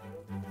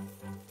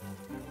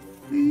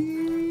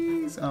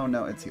 Please. Oh,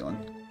 no, it's healing.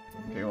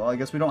 Okay, well, I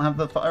guess we don't have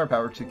the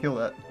firepower to kill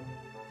that.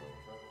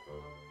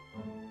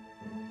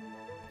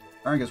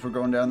 Alright, I guess we're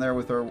going down there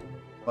with our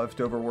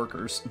leftover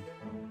workers.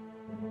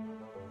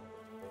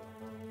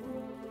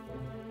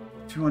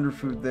 200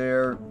 food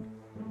there.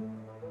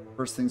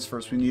 First things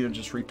first, we need to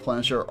just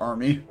replenish our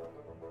army.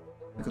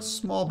 Like a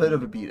small bit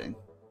of a beating.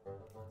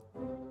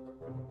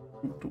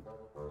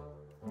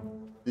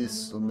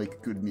 This will make a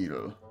good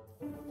meal.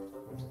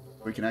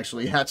 We can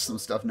actually hatch some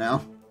stuff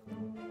now.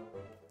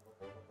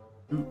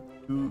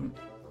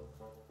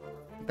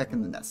 Back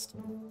in the nest.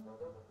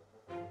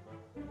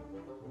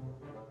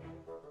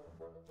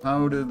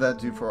 How did that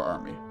do for our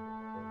army?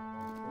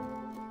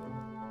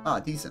 Ah,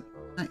 decent.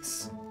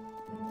 Nice.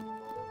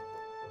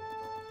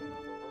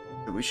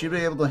 We should be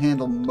able to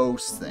handle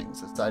most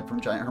things, aside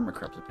from giant hermit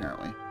crabs,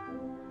 apparently.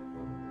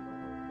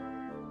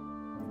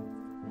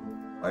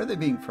 Why are they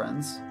being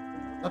friends?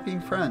 Stop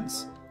being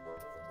friends.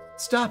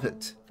 Stop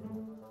it!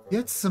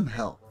 Get some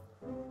help.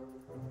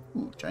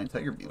 Ooh, giant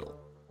tiger beetle.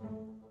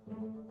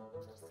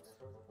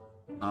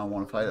 I don't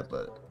want to fight it,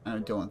 but I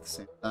don't at the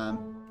same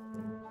time.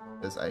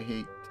 Because I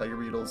hate tiger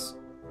beetles.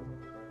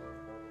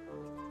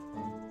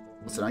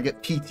 Listen, I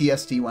get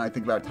PTSD when I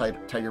think about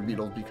tiger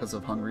beetles because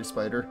of Hungry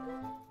Spider.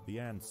 The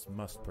ants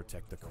must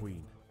protect the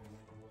queen.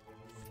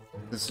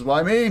 This is what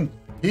I mean!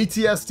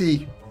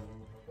 PTSD!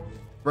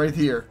 Right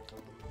here.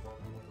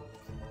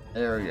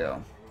 There we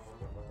go.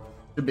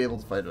 Should be able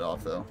to fight it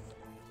off, though.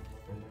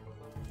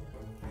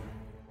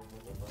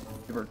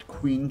 Give our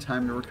queen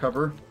time to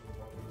recover.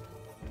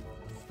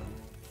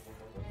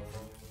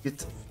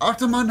 Get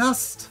out of my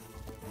nest!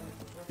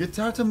 Get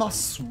out of my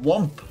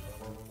swamp!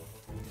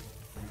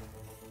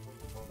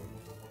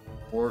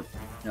 Or,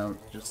 you know,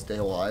 just stay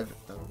alive,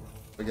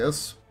 I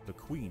guess. The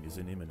queen is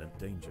in imminent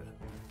danger.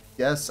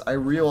 Yes, I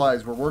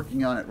realize we're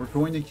working on it. We're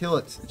going to kill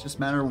it. It's just a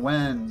matter of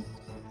when.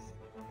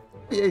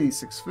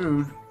 86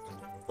 food.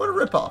 What a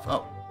ripoff.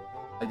 Oh,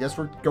 I guess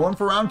we're going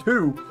for round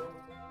 2.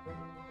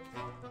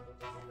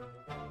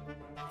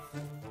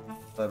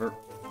 Whatever.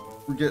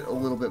 We get a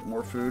little bit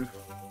more food.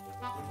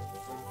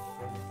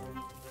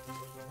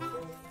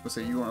 Let's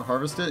say you want to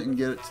harvest it and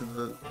get it to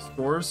the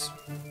stores.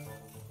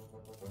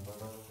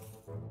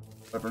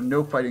 Whatever,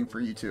 no fighting for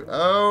you two.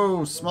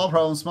 Oh, small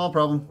problem, small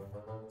problem.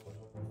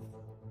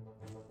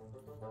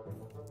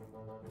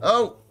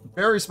 Oh,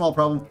 very small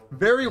problem.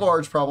 Very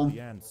large problem.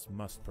 The ants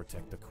must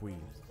protect the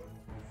queen.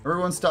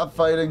 Everyone stop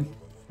fighting.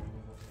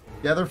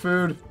 Gather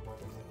food.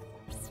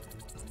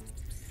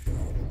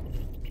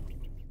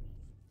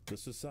 The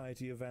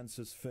society of ants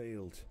has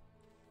failed.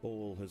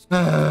 All has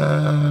come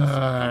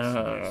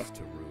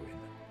to ruin.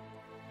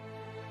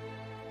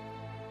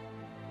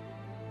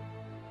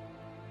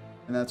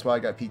 And that's why I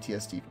got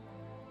PTSD.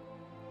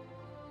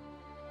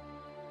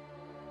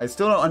 I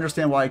still don't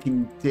understand why I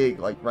can dig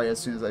like right as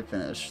soon as I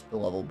finish the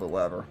level, but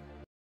whatever.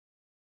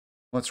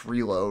 Let's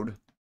reload.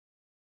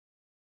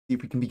 See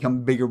if we can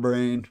become bigger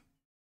brain.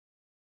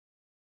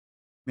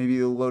 Maybe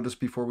it'll load us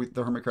before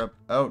the hermit crab.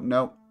 Oh,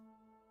 no.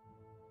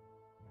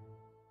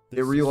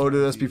 It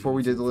reloaded us before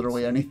we did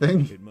literally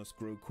anything. It must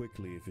grow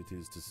quickly if it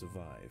is to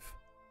survive.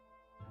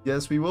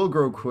 Yes, we will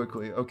grow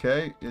quickly,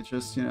 okay? It's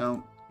just, you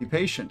know, be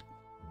patient.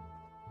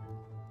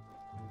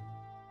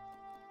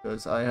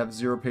 Because I have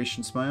 0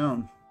 patience of my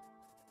own.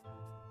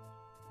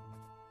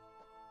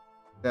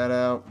 That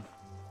out.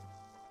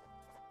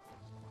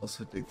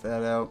 Also dig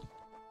that out.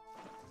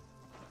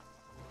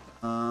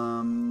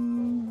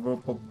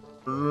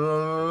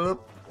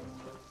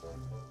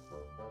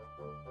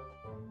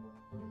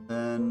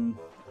 Then,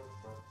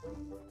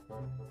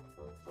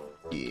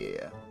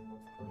 yeah,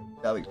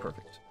 that'll be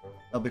perfect.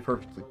 That'll be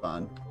perfectly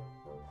fine.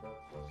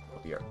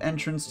 That'll be our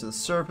entrance to the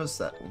surface.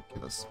 That will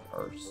give us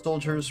our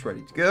soldiers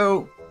ready to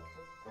go.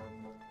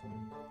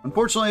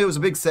 Unfortunately, it was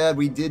a big sad.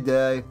 We did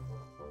die.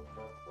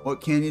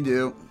 What can you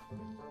do?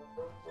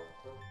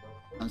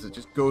 Sometimes it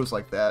just goes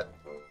like that.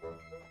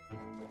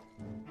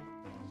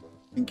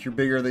 Think you're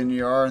bigger than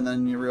you are, and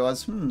then you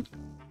realize,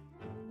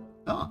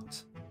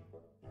 not.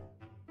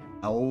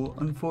 How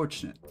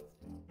unfortunate.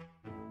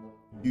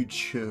 You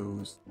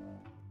chose.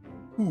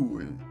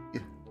 Ooh.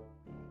 Yeah.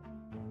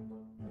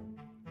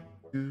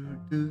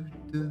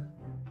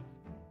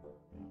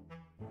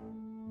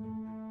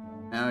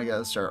 Now I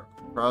gotta start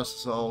the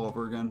process all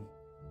over again.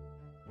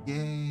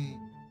 Yay.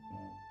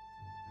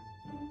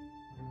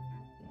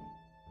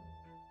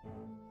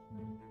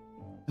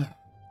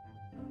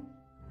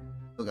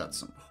 Still got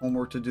some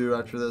homework to do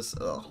after this.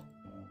 Ugh.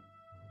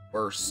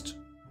 Worst.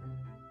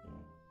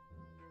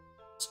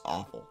 It's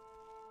awful.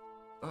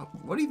 Oh,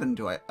 what even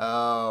do I...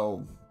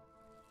 Oh.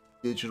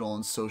 Digital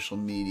and social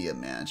media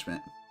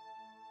management.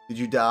 Did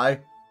you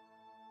die?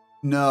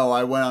 No,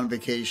 I went on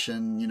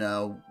vacation, you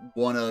know,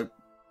 won a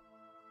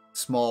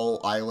small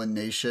island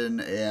nation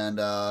and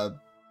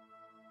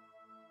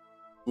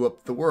blew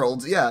up the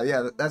world.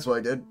 Yeah, that's what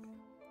I did.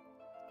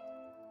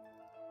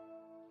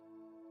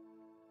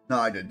 No,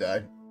 I did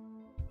die.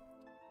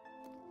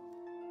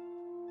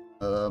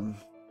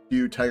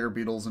 Few tiger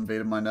beetles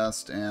invaded my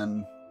nest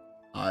and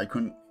I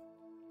couldn't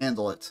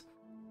handle it.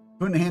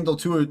 Couldn't handle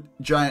two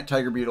giant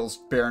tiger beetles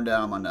bearing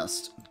down on my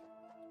nest.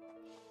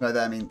 By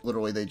that I mean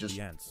literally they just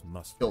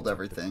killed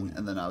everything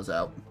and then I was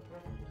out.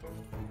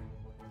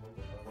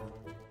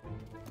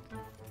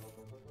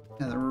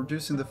 Yeah, they're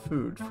reducing the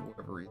food for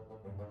whatever reason.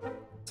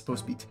 It's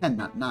supposed to be 10,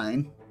 not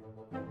 9.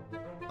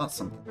 Thought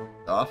something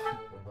off.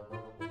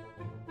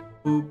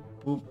 Boop,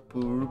 boop,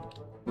 boop,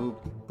 boop,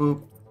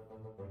 boop.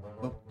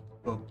 Boop,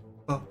 boop,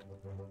 boop.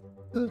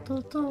 Da, da,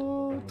 da,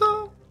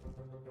 da.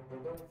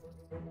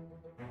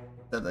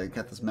 That I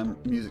got this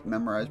music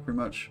memorized pretty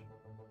much.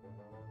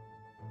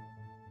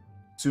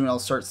 Soon I'll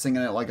start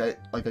singing it like I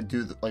would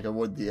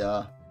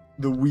the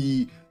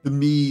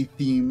me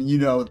theme. You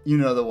know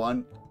the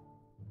one.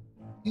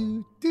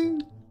 Do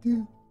do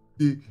do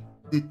do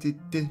do do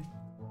do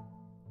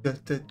da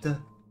da da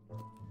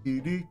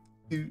do do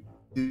do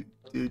do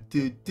do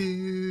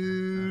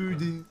do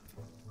do.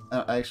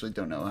 I actually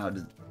don't know how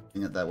to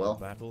sing it that well.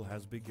 Battle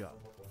has begun.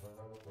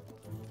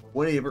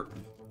 Whatever.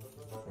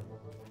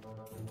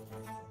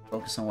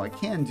 Focus on what I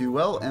can do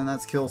well, and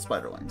that's kill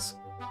spiderlings.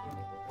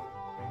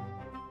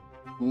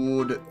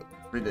 Good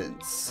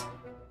riddance.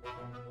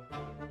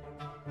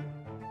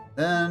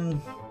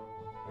 Then...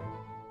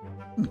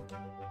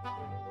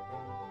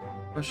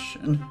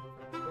 Question.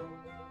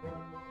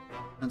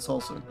 That's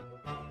also good.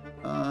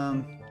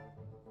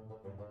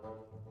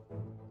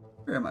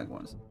 Where am I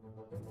going?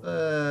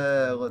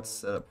 Let's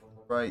set up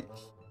right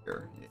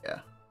here.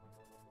 Yeah.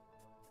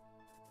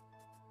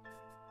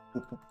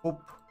 Boop, boop, boop.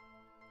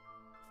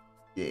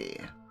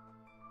 Yeah.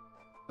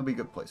 That'll be a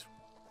good place,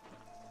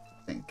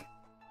 I think.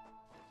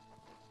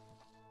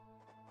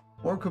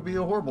 Or it could be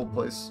a horrible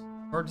place.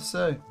 Hard to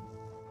say.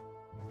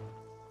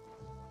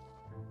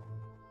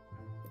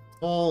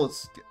 Oh,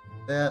 let's get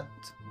that.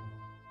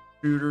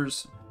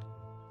 Shooters.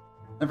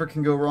 Never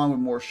can go wrong with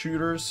more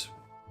shooters.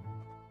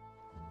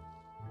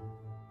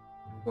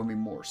 Going to be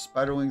more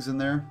spiderlings in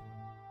there.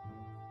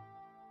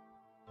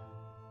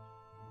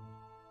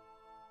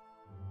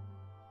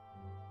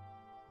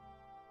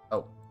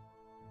 Oh.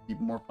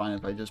 Even more fun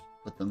if I just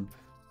put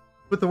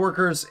the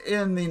workers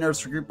in the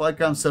nursery group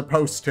like I'm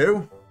supposed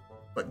to.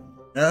 But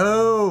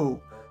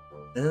no.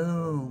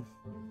 No.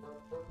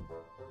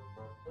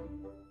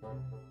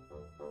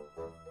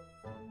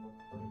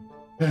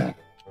 Alright.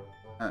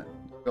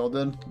 We all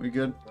done? We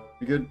good?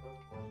 We good?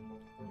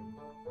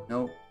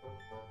 No.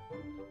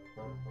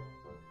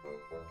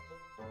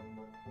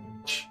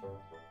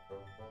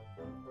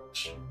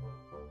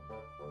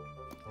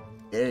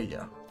 There you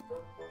go.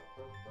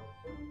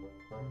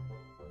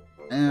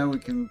 And we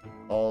can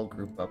all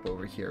group up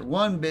over here.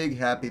 One big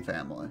happy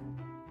family.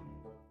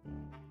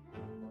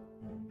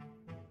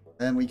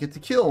 Then we get to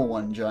kill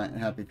one giant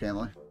happy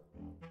family.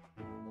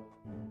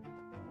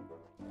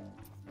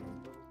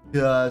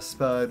 Yeah,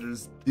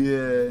 spiders.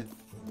 Yeah.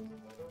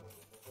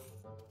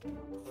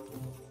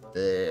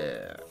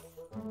 There.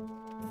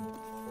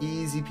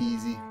 Easy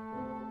peasy.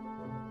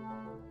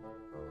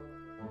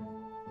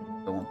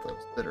 I don't want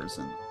those bitters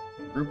in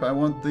the group. I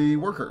want the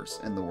workers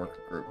in the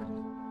worker group.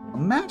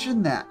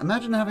 Imagine that.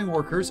 Imagine having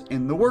workers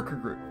in the worker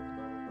group.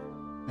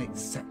 Makes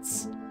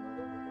sense.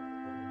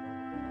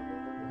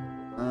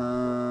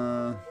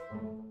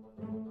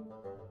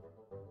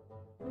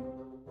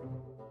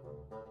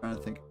 Trying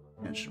to think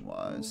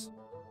expansion-wise.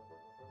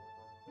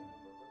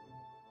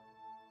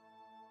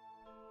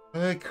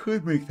 I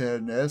could make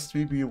that a nest.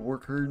 Maybe a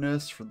worker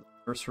nest for the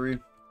nursery.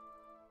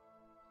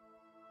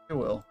 I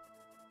will.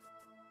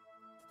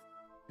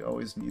 You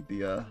always need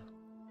the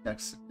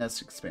next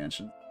nest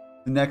expansion.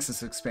 The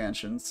Nexus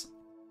expansions.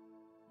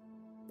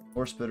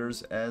 More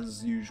spitters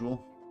as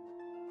usual.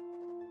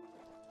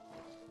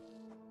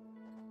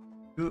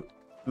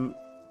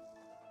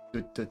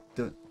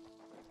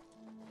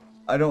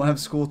 I don't have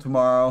school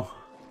tomorrow.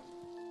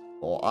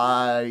 Well,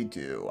 I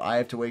do. I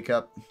have to wake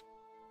up.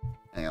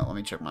 Hang on, let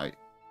me check my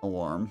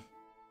alarm.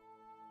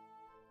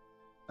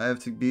 I have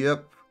to be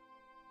up.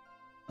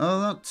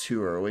 Oh, not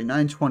too early.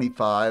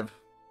 9:25.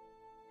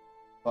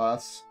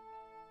 Class.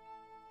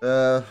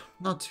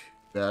 Not too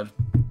bad.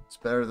 It's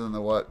better than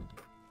the what?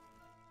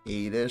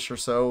 8-ish or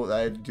so that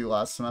I had to do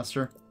last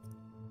semester.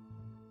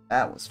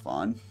 That was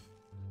fun.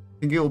 I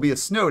think it will be a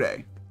snow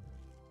day.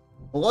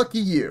 Well, lucky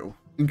you.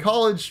 In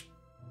college,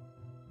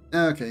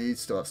 okay, you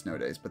still have snow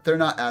days, but they're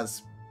not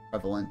as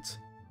prevalent.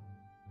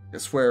 I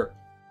swear,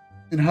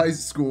 in high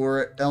school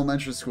or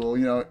elementary school,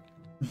 you know,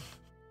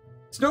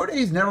 snow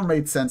days never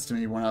made sense to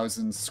me when I was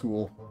in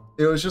school.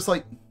 It was just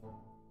like,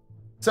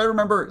 so I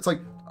remember, it's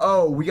like,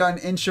 oh, we got an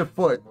inch of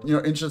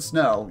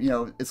snow. You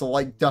know, it's a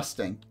light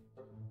dusting.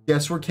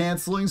 Guess we're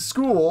canceling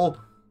school.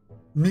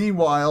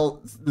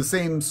 Meanwhile, the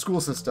same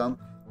school system,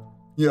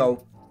 you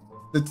know,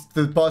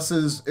 the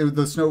buses,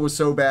 the snow was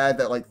so bad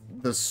that like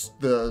the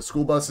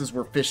school buses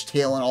were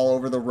fishtailing all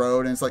over the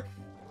road, and it's like,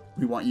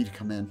 we want you to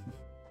come in.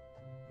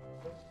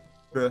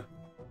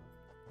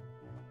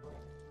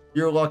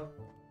 Your luck,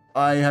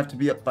 I have to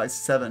be up by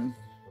 7.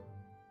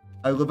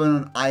 I live on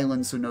an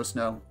island, so no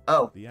snow.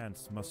 Oh. The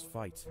ants must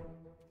fight.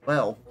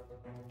 Well,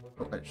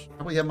 I should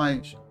probably have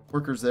my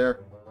workers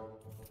there.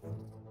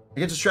 I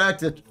get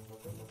distracted.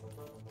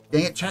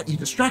 Dang it, chat, you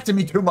distracted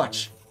me too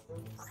much.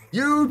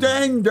 You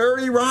dang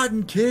dirty,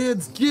 rotten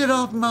kids, get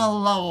off my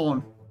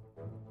lawn.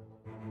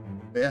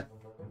 Yeah.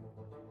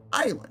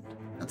 Island.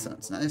 That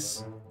sounds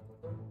nice.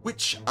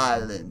 Which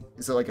island?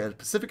 Is it like a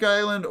Pacific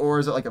island, or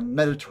is it like a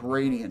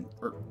Mediterranean?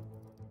 Or,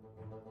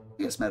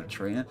 I guess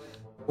Mediterranean.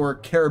 Or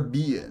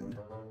Caribbean?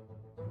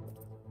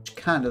 Which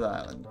kind of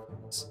island?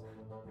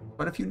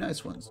 Quite a few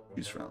nice ones to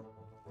choose from.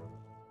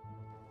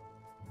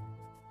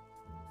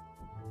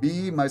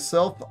 Me,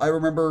 myself, I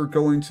remember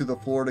going to the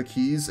Florida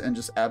Keys and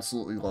just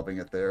absolutely loving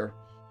it there.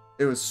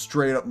 It was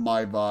straight up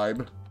my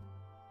vibe.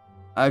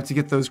 I have to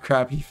get those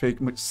crappy fake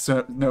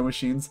snow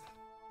machines.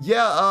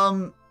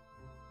 Yeah,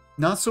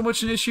 not so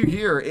much an issue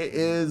here. It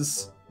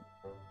is...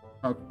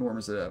 How warm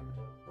is it at?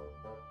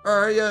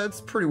 Alright, yeah,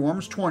 it's pretty warm.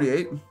 It's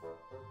 28.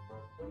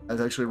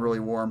 That's actually really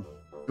warm.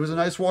 It was a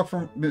nice walk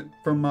from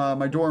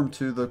my dorm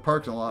to the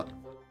parking lot.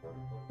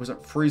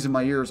 Wasn't freezing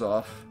my ears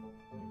off.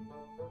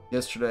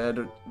 Yesterday I had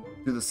to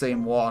do the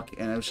same walk,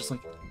 and I was just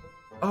like,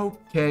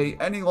 okay,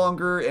 any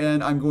longer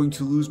and I'm going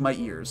to lose my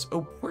ears.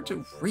 Oh,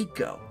 Puerto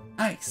Rico.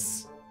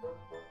 Nice.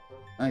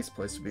 Nice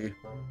place to be.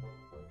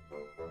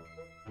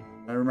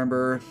 I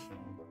remember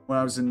when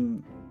I was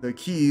in the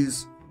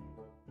Keys,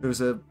 there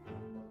was a,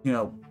 you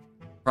know,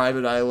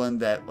 private island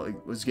that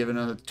like was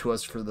given to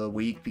us for the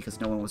week because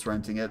no one was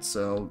renting it.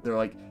 So they're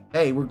like,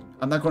 hey,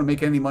 I'm not going to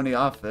make any money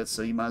off it,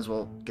 so you might as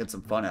well get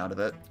some fun out of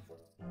it.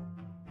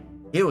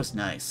 It was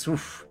nice.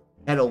 Oof.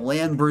 Had a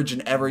land bridge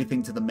and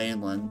everything to the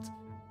mainland.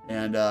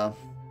 And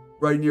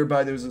right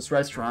nearby there was this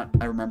restaurant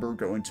I remember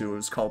going to. It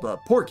was called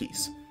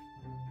Porky's.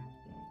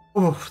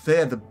 Oof, they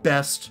had the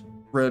best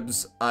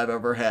ribs I've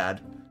ever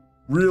had.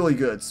 Really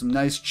good. Some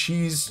nice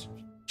cheese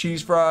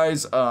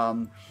fries.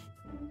 And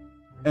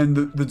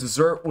the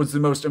dessert was the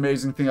most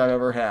amazing thing I've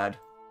ever had.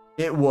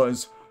 It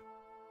was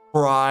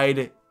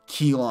fried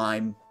key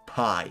lime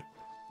pie.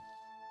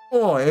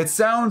 Oh, it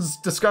sounds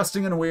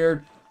disgusting and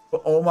weird,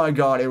 but oh my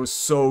god, it was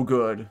so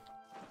good.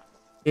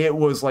 It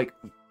was like...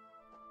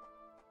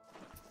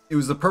 It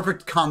was the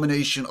perfect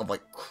combination of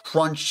like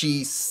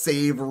crunchy,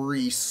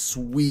 savory,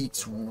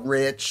 sweet,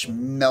 rich,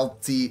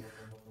 melty.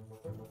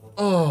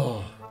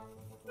 Oh,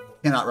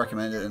 cannot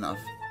recommend it enough.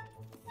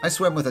 I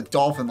swam with a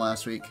dolphin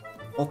last week.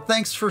 Well,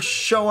 thanks for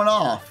showing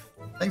off.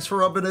 Thanks for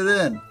rubbing it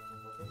in.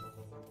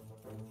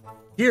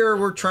 Here,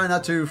 we're trying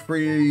not to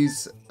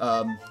freeze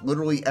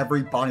literally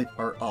every body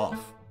part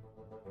off.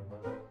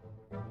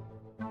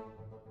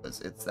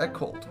 Because it's that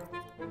cold.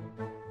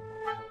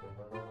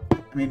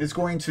 I mean, it's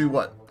going to,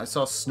 what? I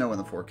saw snow in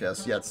the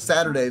forecast. Yeah, it's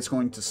Saturday, it's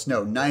going to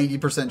snow.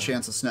 90%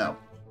 chance of snow.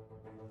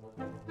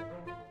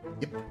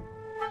 Yep.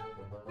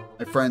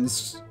 My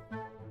friends,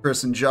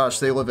 Chris and Josh,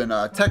 they live in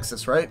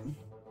Texas, right?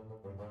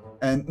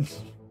 And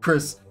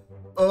Chris,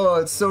 oh,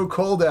 it's so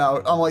cold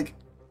out. I'm like,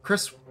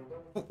 Chris,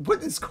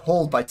 what is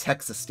cold by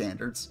Texas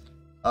standards?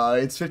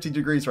 It's 50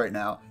 degrees right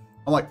now.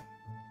 I'm like,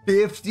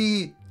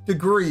 50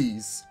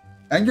 degrees.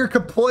 And you're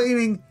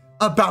complaining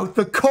about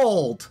the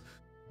cold.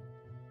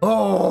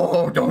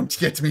 Oh, don't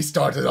get me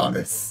started on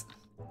this.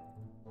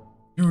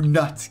 Do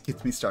not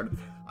get me started.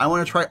 I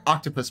want to try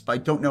octopus, but I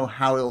don't know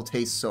how it'll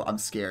taste, so I'm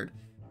scared.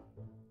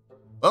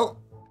 Well,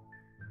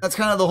 that's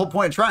kind of the whole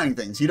point of trying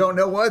things. You don't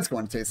know what it's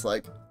going to taste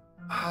like.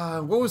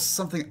 What was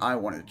something I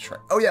wanted to try?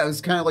 Oh yeah, it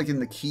was kind of like in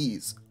the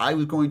Keys. I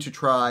was going to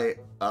try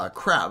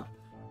crab.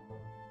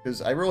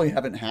 Because I really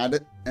haven't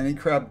had any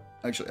crab.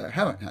 Actually, I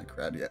haven't had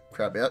crab yet.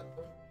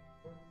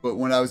 But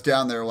when I was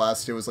down there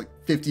last, it was like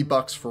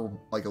 $50 for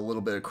like a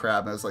little bit of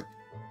crab. And I was like,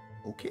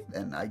 okay,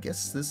 then I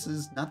guess this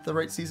is not the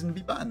right season to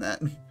be buying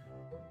that.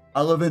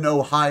 I live in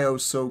Ohio,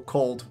 so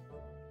cold.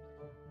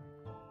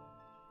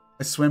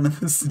 I swam in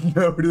the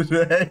snow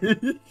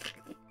today.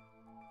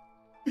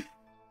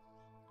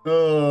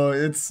 Oh,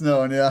 it's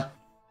snowing, yeah.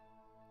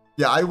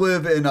 Yeah, I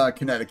live in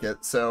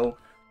Connecticut, so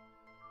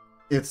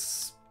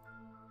it's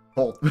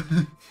cold.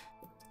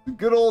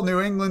 Good old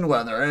New England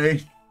weather, eh?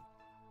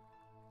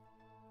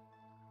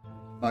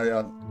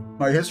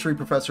 My history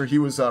professor, he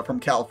was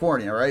from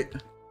California, right?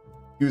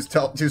 he was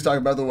talking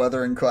about the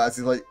weather in class.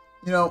 He's like,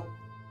 you know,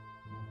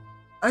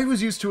 I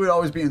was used to it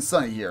always being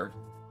sunny here.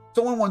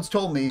 Someone once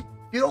told me, if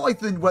you don't like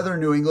the weather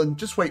in New England,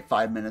 just wait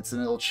 5 minutes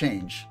and it'll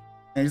change.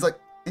 And he's like,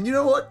 and you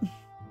know what?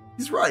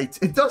 He's right.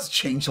 It does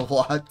change a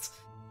lot.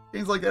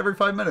 It's like every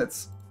 5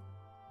 minutes.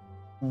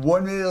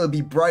 1 minute it'll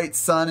be bright,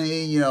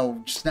 sunny, you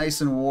know, just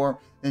nice and warm.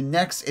 And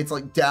next, it's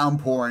like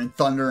downpouring,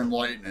 thunder and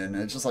lightning. And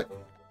it's just like,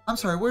 I'm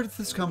sorry, where did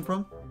this come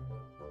from?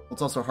 Well,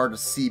 it's also hard to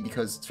see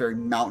because it's very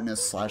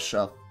mountainous slash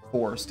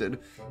forested.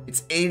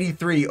 It's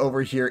 83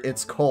 over here.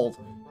 It's cold.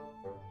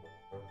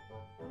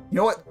 You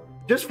know what?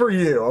 Just for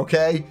you,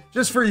 okay?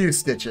 Just for you,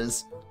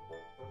 Stitches.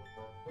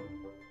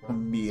 For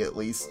me, at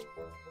least.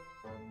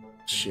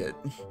 Shit.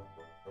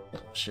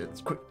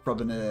 Shit, quit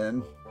rubbing it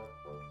in.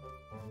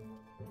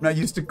 I'm not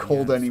used to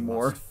cold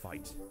anymore. I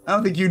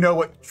don't think you know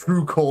what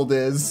true cold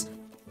is.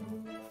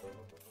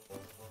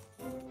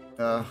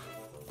 I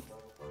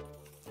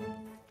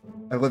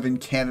live in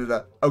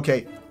Canada.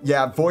 Okay,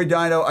 yeah, Void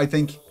Dino, I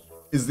think,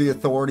 is the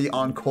authority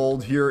on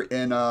cold here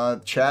in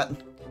chat.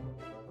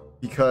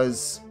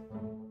 Because,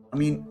 I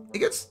mean, it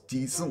gets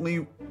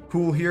decently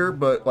cool here,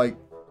 but, like,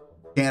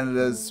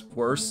 Canada's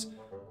worse.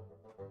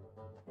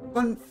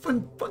 Fun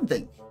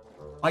thing.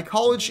 My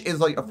college is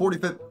like a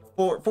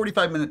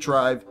 45-minute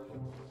drive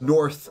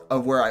north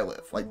of where I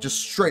live. Like, just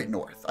straight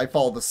north. I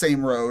follow the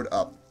same road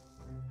up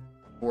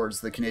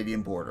towards the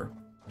Canadian border.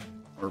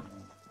 Or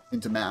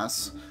into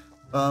Mass.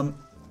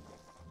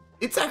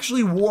 It's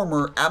actually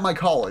warmer at my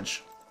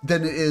college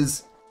than it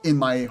is in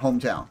my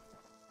hometown.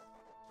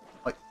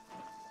 Like,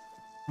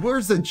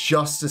 where's the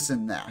justice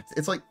in that?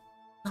 It's like,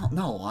 not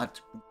a lot.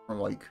 Or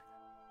like,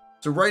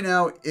 so right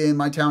now in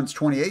my town it's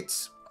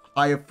 28,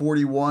 high of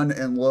 41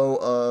 and low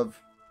of,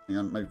 hang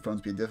on, my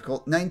phone's being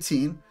difficult,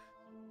 19.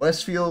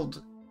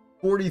 Westfield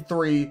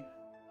 43,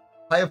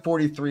 high of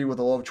 43 with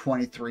a low of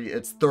 23.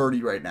 It's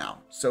 30 right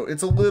now, so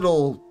it's a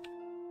little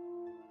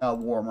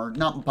warmer,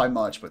 not by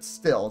much, but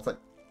still, it's like,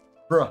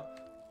 bruh.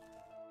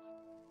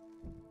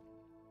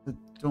 I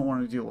don't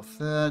want to deal with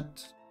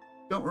that.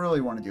 Don't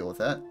really want to deal with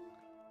that.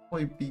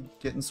 Probably be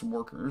getting some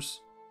workers.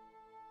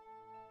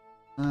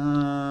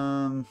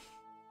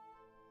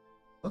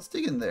 Let's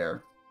dig in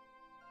there.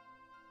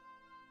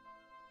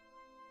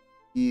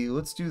 Yeah,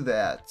 let's do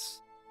that.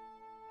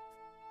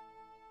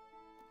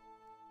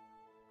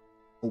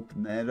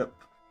 Open that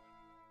up.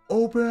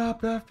 Open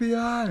up,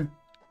 FBI!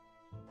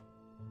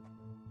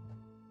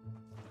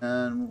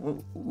 And,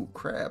 ooh,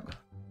 crab.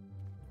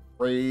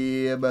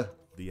 Crab.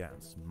 The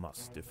ants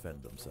must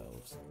defend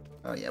themselves.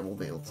 Oh yeah, we'll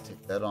be able to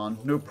take that on.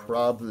 No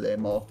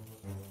problemo.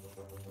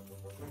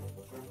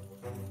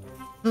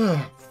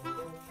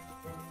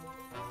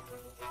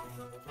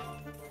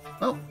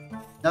 Well,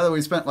 now that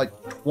we spent like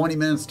 20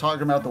 minutes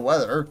talking about the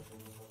weather,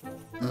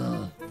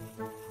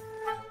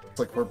 it's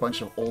like we're a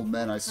bunch of old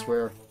men, I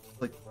swear.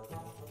 Like,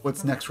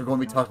 what's next? We're going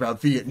to be talking about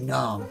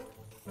Vietnam.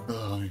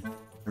 Oh, I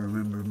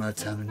remember my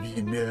time in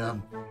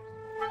Vietnam.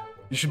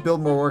 You should build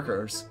more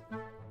workers.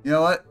 You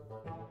know what?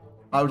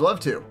 I would love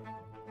to,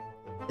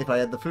 if I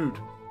had the food.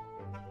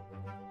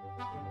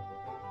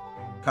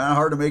 Kind of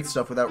hard to make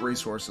stuff without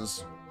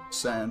resources.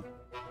 Just saying.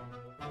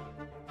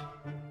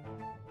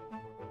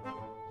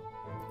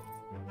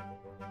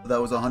 That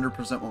was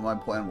 100% what my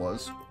plan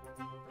was.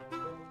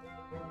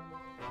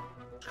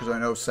 Because I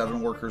know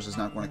 7 workers is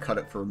not going to cut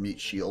it for a meat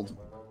shield.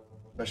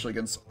 Especially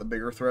against the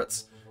bigger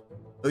threats.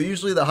 So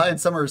usually the high in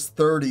summer is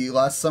 30.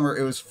 Last summer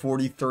it was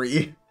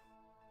 43.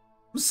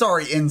 I'm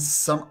sorry, in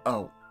summer...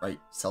 Oh, right.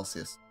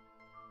 Celsius.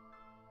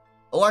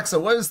 Alexa,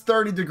 what is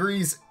 30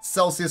 degrees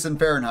Celsius in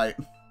Fahrenheit?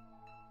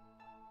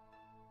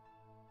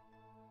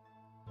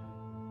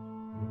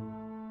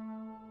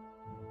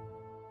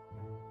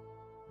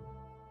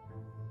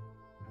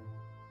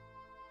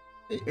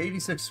 Hey,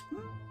 86.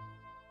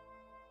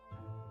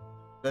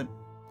 Good.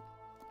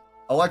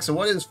 Alexa,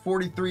 what is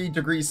 43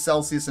 degrees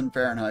Celsius in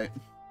Fahrenheit?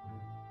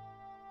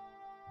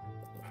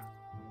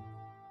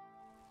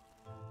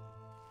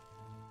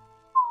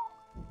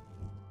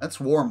 That's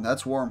warm.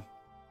 That's warm.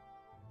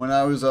 When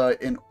I was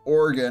in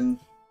Oregon,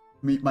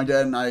 my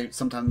dad and I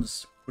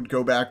sometimes would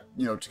go back,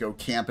 you know, to go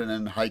camping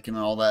and hiking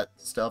and all that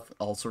stuff,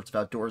 all sorts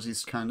of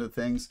outdoorsy kind of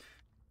things.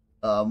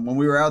 When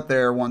we were out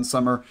there one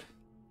summer,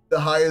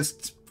 the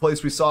highest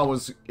place we saw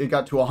was, it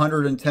got to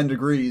 110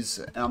 degrees,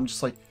 and I'm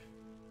just like,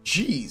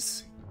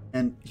 geez.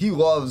 And he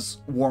loves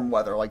warm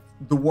weather. Like,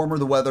 the warmer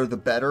the weather, the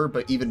better.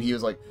 But even he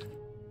was like,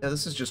 yeah,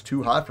 this is just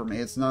too hot for me.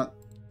 It's not,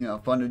 you know,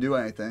 fun to do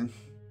anything.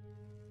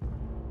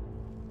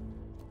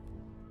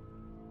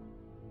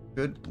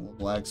 Good. A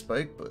little lag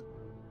spike, but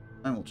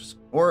I will just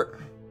ignore it.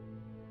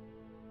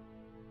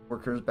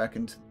 Workers back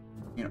into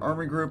the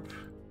army group.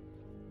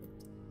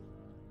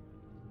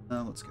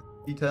 Let's get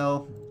the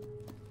detail.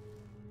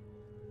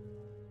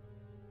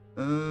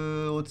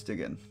 Let's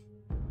dig in.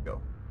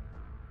 Go.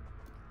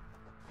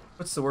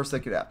 What's the worst that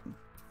could happen?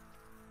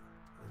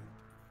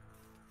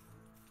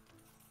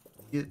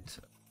 Get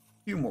a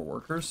few more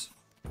workers.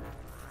 Come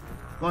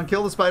on,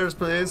 kill the spiders,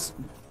 please.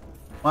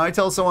 When I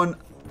tell someone,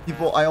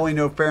 people, I only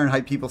know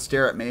Fahrenheit, people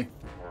stare at me.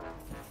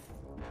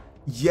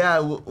 Yeah,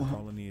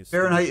 Colony is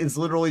Fahrenheit finished. is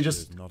literally There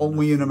just is not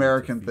only enough an food to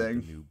American feed the thing.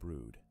 new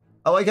brood.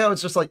 I like how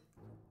it's just like,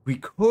 we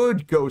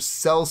could go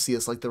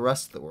Celsius like the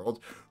rest of the world,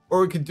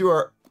 or we could do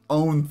our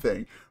own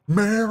thing.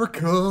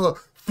 America!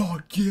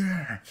 Fuck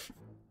yeah!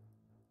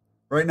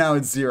 Right now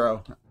it's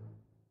 0.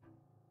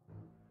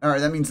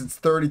 Alright, that means it's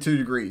 32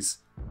 degrees.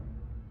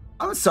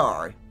 I'm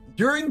sorry.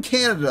 You're in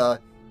Canada,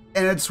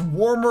 and it's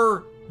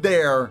warmer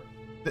there.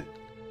 This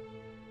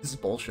is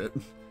bullshit.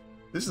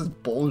 This is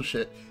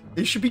bullshit.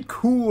 It should be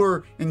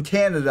cooler in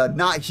Canada,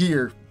 not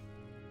here.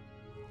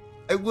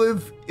 I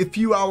live a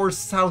few hours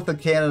south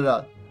of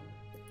Canada.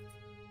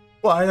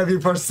 Why have you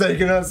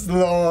forsaken us,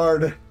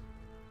 Lord?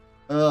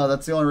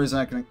 That's the only reason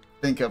I can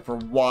think of for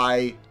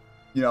why,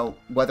 you know,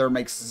 weather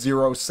makes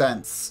 0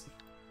 sense.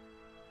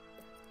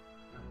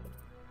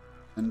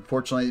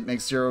 Unfortunately, it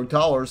makes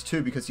 $0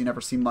 too, because you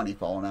never see money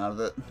falling out of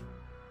it.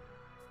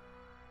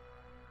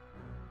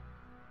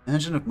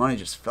 Imagine if money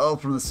just fell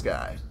from the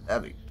sky.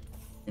 That'd be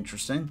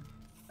interesting.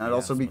 I'd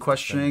also be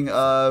questioning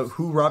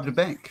who robbed a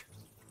bank.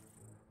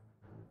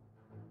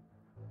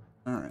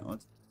 Alright,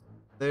 let's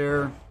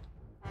there.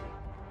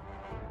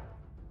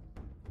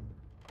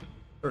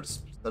 Start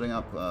setting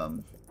up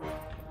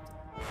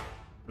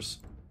just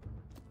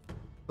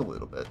a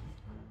little bit.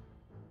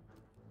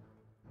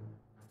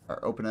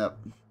 Alright, open up.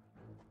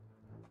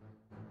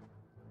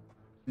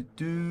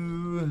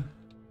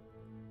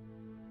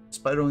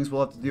 Spiderlings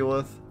we'll have to deal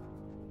with.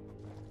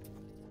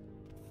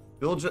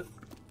 Village.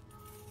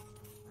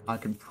 I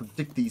can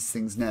predict these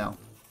things now.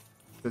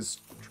 Because,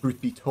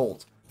 truth be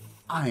told,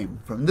 I'm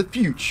from the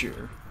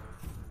future.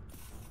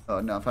 Oh,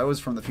 no, if I was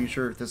from the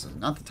future, this is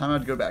not the time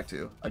I'd go back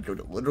to. I'd go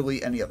to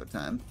literally any other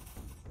time.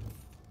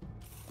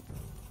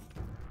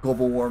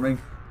 Global warming.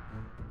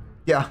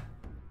 Yeah.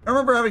 I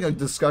remember having a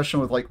discussion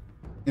with, like,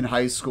 in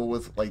high school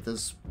with, like,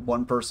 this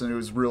one person who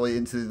was really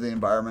into the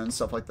environment and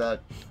stuff like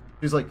that.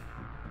 He's like,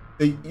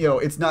 you know,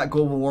 it's not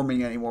global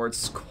warming anymore,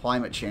 it's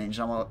climate change.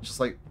 And I'm just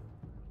like,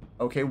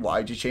 okay,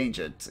 why'd you change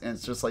it? And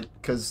it's just like,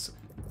 because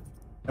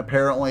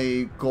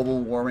apparently global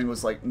warming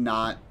was like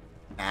not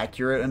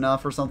accurate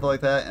enough or something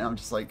like that. And I'm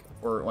just like,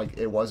 or like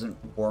it wasn't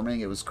warming,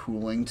 it was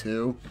cooling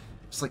too.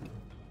 Just like,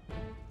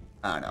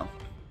 I don't know.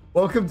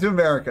 Welcome to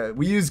America.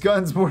 We use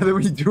guns more than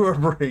we do our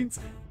brains.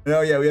 And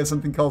oh yeah, we have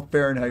something called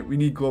Fahrenheit. We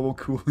need global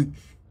cooling.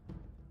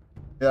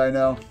 Yeah, I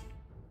know.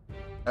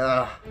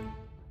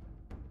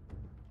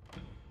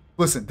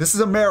 Listen, this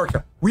is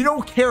America. We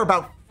don't care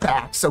about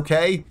facts,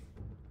 okay?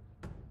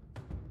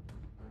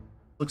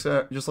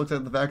 Just looked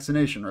at the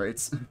vaccination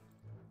rates.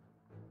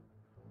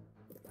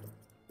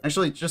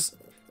 Actually, just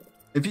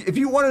if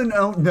you want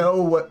to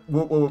know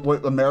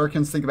what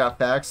Americans think about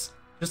facts,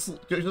 just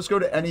go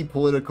to any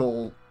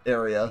political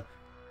area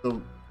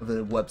of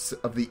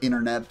the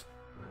internet.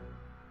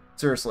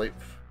 Seriously,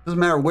 doesn't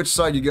matter which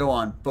side you go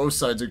on. Both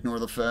sides ignore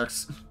the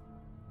facts.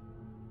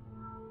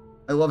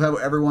 I love how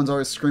everyone's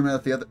always screaming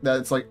at the other. That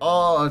it's like,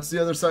 oh, it's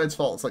the other side's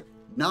fault. It's like,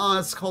 nah,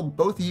 it's called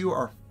both of you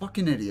are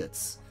fucking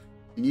idiots.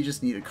 And you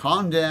just need to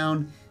calm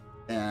down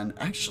and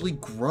actually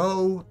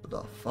grow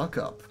the fuck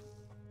up.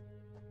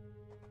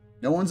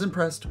 No one's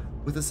impressed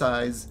with the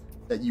size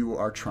that you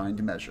are trying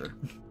to measure.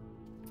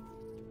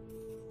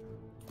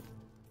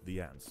 The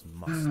ants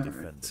must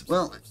defend themselves.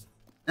 Well,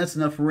 that's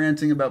enough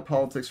ranting about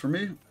politics for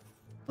me.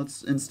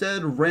 Let's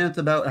instead rant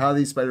about how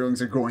these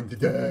spiderlings are going to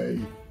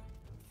die.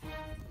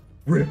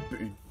 Rip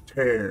and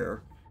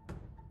tear.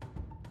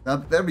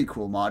 That'd be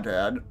cool, mod to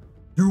add.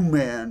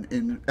 Doom-Man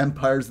in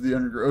Empires of the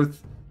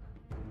Undergrowth.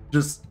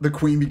 Just the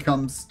queen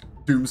becomes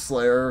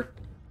Doomslayer.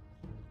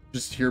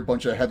 Just hear a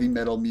bunch of heavy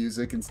metal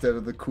music instead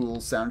of the cool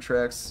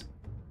soundtracks.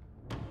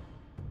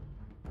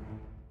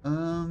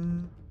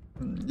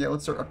 Yeah,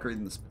 let's start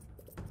upgrading this.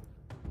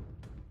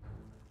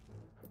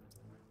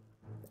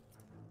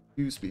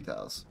 2 speed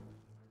tiles.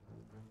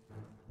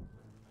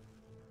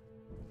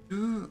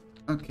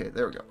 Okay,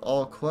 there we go.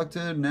 All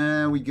collected.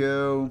 Now we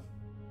go.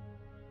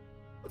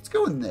 Let's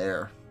go in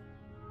there.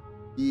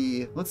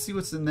 Yeah, let's see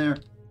what's in there.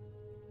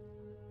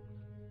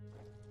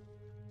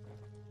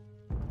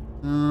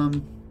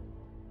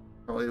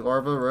 Probably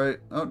larva, right?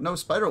 Oh, no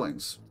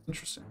spiderlings.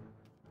 Interesting.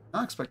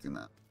 Not expecting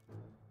that.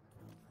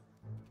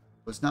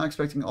 Was not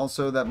expecting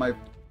also that my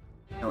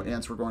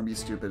ants were going to be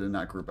stupid and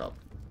not group up.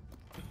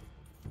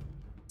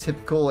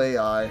 Typical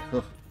AI.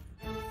 Ugh.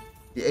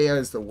 The AI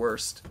is the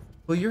worst.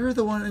 Well, you're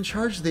the one in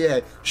charge of the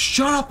AI.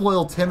 Shut up,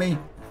 little Timmy!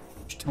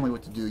 Just tell me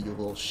what to do, you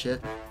little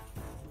shit.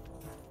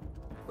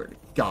 Swear to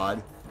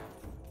God.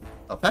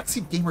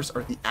 Backseat gamers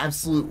are the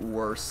absolute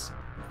worst.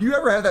 Do you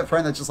ever have that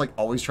friend that's just like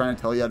always trying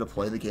to tell you how to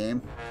play the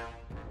game?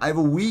 I have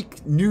a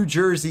weak New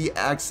Jersey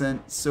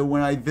accent, so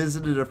when I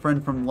visited a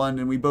friend from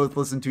London, we both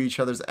listened to each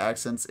other's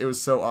accents. It was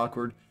so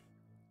awkward.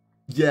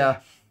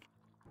 Yeah.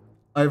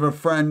 I have a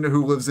friend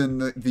who lives in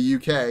the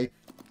UK,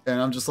 and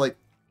I'm just like,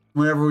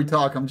 whenever we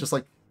talk, I'm just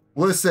like,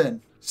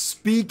 listen,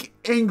 speak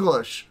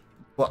English.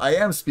 Well, I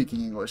am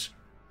speaking English.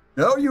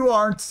 No, you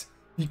aren't,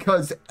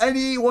 because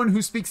anyone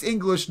who speaks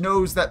English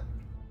knows that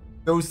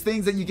those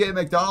things that you get at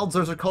McDonald's,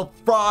 those are called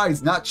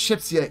fries, not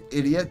chips, you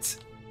idiot.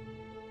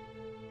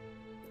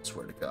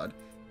 God.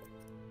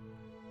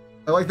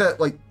 I like that,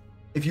 like,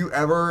 if you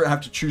ever have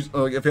to choose,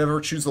 like, if you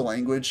ever choose a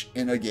language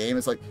in a game,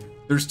 it's like,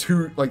 there's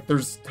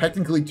there's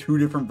technically two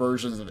different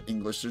versions of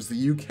English. There's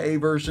the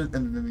UK version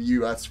and then the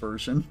US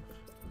version.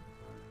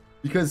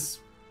 Because,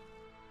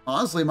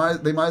 honestly,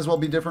 they might as well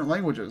be different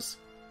languages.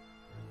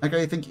 Like,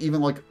 I think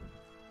even, like,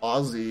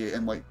 Aussie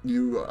and, like,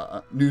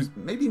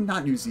 maybe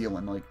not New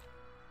Zealand, like,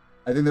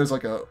 I think there's,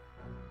 like, a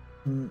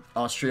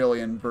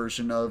Australian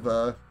version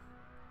of,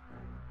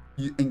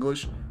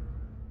 English.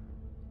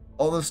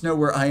 All the snow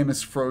where I am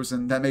is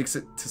frozen. That makes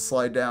it to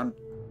slide down.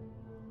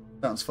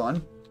 Sounds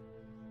fun.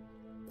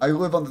 I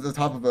live on the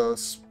top of a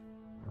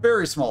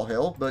very small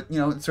hill, but, you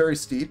know, it's very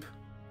steep.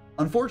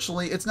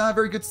 Unfortunately, it's not a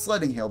very good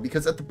sledding hill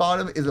because at the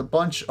bottom is a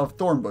bunch of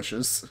thorn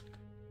bushes.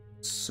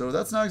 So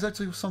that's not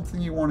exactly something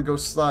you want to go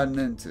sliding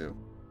into.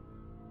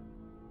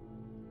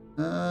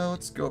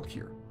 Let's go up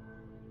here.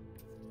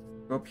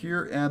 Go up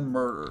here and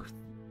murder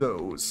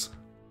those.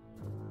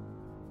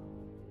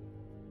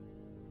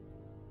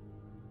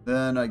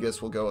 Then I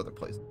guess we'll go other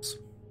places.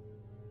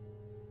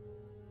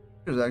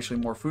 There's actually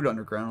more food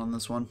underground on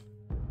this one.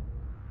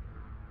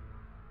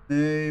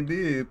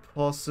 Maybe,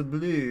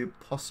 possibly,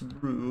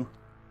 possible.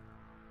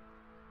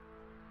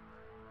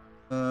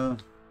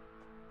 Want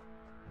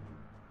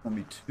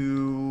me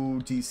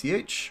to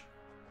DCH.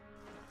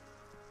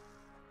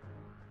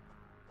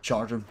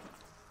 Charge him.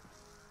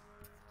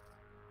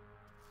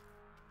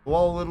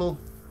 Well, little.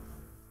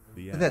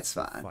 That's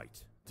fine.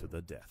 Fight to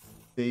the death.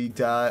 They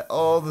die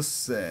all the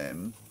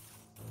same.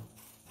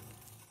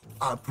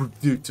 I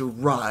predict a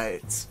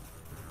riot.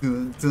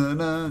 Dun, dun,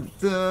 dun,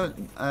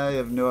 dun. I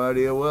have no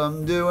idea what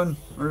I'm doing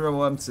or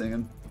what I'm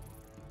singing.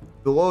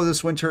 The low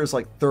this winter is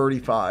like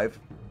 35.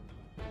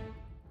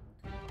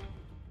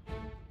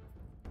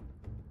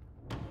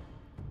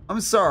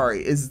 I'm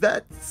sorry, is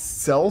that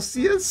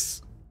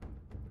Celsius?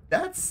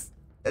 That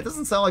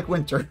doesn't sound like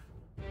winter.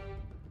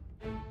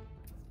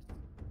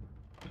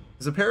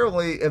 Because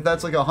apparently, if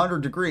that's like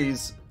 100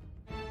 degrees,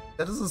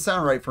 that doesn't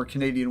sound right for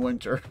Canadian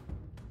winter.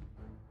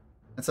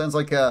 It sounds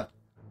like a,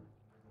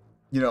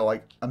 you know,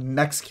 like a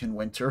Mexican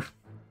winter.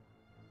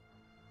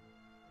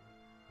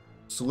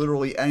 So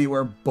literally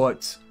anywhere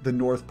but the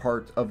north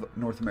part of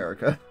North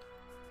America.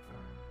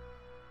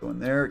 Go in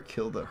there,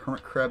 kill the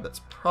hermit crab that's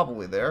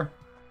probably there.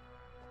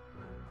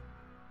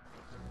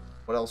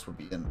 What else would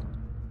be in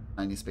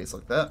tiny space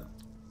like that?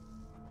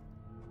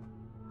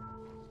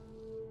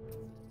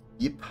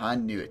 Yep, I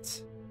knew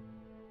it.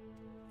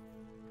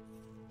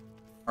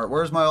 Alright,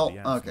 where's my ult?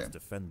 Okay.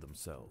 Defend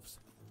themselves.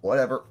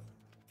 Whatever.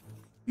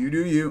 You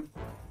do you.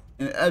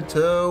 In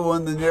Eto,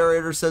 when the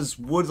narrator says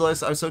wood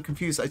lice, I was so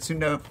confused. I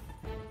soon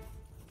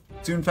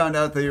found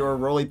out they were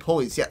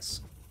roly-polies.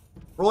 Yes.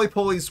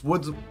 Roly-polies,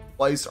 wood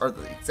lice are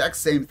the exact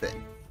same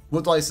thing.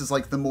 Wood lice is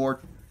like the more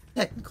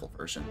technical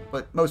version,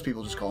 but most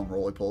people just call them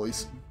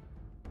roly-polies.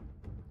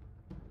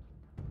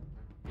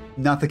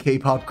 Not the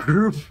K-pop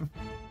group.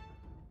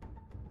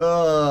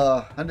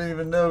 I don't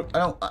even know.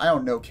 I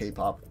don't know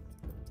K-pop.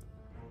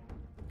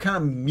 What kind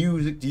of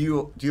music do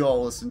you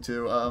all listen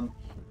to?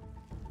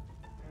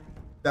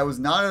 That was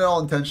not at all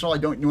intentional. I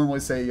don't normally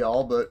say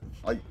y'all, but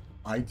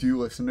I do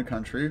listen to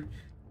country.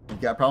 You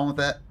got a problem with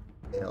that?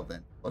 Hell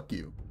then, fuck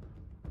you.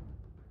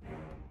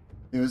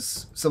 It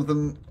was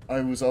something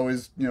I was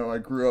always, you know, I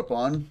grew up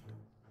on.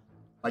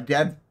 My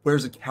dad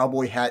wears a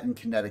cowboy hat in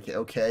Connecticut,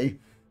 okay?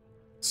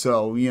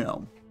 So, you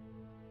know.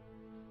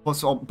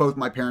 Plus, both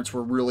my parents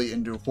were really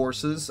into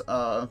horses.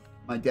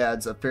 My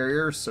dad's a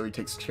farrier, so he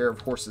takes care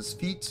of horses'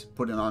 feet,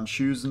 putting on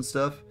shoes and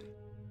stuff.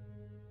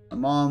 My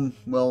mom,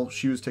 well,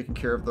 she was taking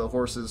care of the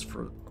horses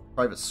for a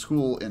private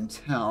school in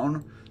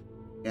town,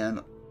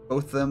 and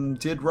both of them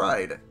did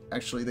ride.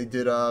 Actually, they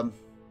did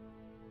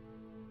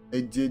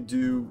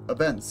do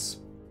event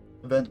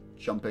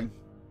jumping.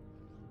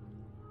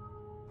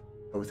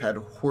 Both had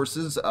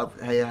horses.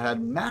 I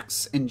had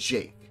Max and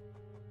Jake.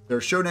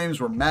 Their show names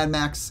were Mad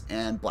Max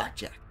and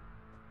Blackjack.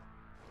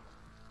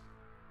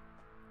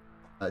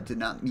 I did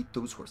not meet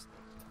those horses.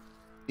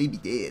 Maybe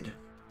dead.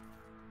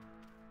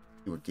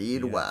 They were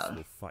dead a while.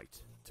 Will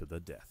fight to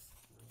the death.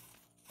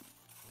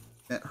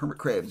 That hermit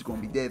crab is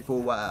going to be dead for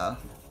a while.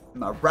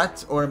 Am I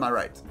right or am I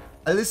right?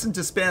 I listen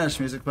to Spanish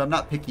music, but I'm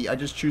not picky. I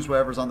just choose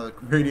whatever's on the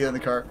radio in the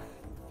car.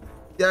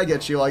 Yeah, I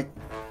get you. Like,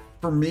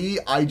 for me,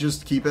 I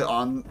just keep it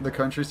on the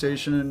country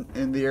station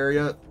in the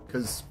area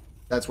because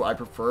that's what I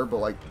prefer. But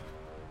like,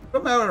 if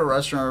I'm out at a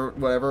restaurant or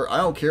whatever, I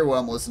don't care what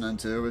I'm listening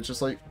to. It's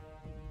just like,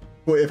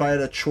 well, if I had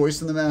a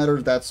choice in the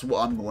matter, that's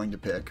what I'm going to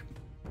pick.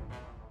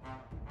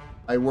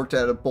 I worked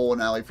at a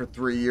bowling alley for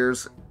 3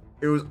 years.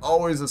 It was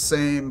always the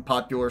same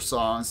popular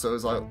songs, so it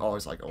was like,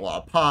 always like a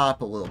lot of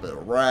pop, a little bit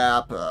of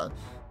rap,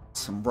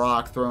 some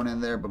rock thrown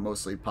in there, but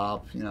mostly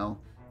pop, you know.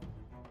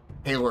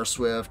 Taylor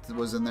Swift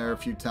was in there a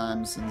few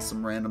times, and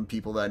some random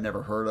people that I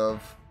never heard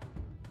of.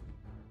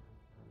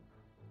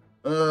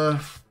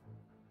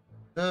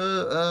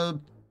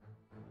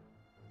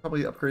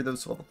 Probably upgrade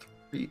those to level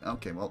 3.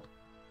 Okay, well,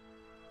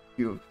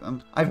 few of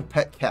them. I have a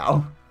pet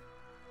cow.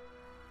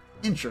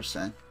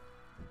 Interesting.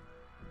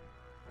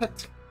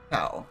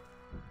 Cow.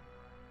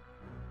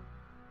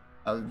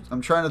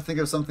 I'm trying to think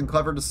of something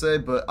clever to say,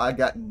 but I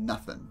got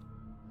nothing.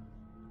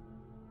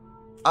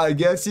 I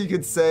guess you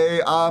could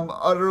say I'm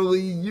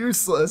utterly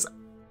useless.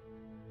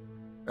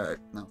 Alright,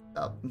 no,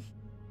 stop.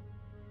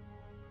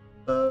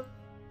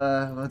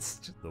 Let's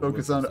just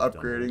focus on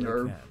upgrading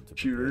our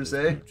shooters,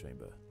 eh?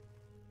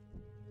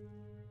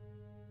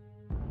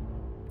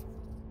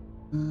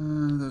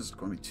 There's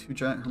going to be 2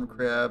 giant hermit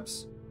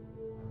crabs.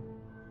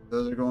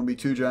 Those are going to be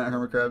 2 giant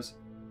hermit crabs.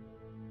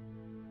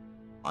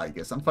 I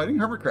guess I'm fighting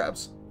hermit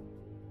crabs.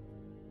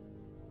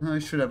 I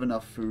should have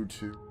enough food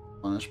to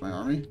replenish my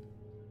army.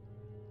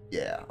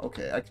 Yeah,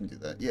 okay, I can do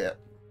that. Yeah.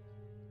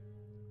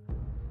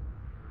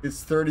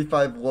 It's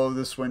 35 low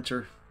this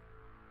winter.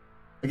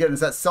 Again,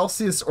 is that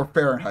Celsius or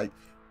Fahrenheit?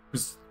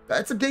 Because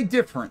that's a big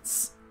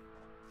difference.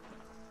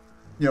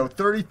 You know,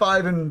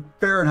 35 in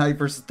Fahrenheit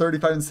versus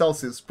 35 in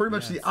Celsius. Pretty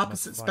much the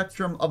opposite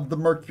spectrum of the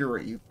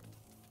mercury.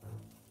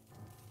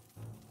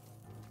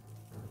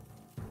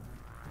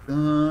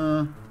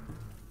 Fun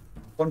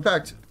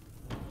fact.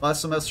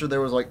 Last semester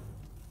there was like...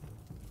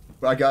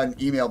 I got an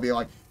email being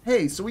like,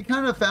 hey, so we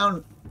kind of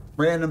found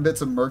random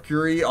bits of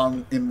mercury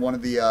in one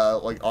of the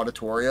like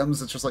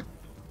auditoriums. It's just like,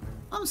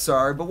 I'm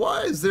sorry, but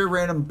why is there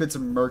random bits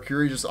of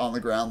mercury just on the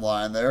ground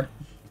lying there?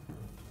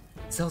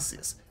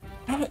 Celsius.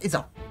 That is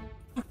a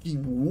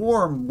fucking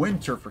warm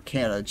winter for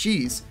Canada.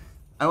 Jeez.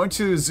 I went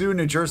to a zoo in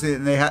New Jersey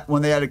and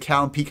when they had a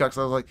cow and peacocks,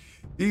 I was like,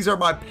 these are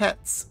my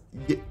pets.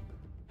 You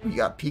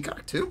got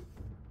peacock too?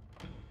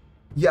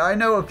 Yeah, I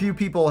know a few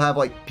people have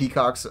like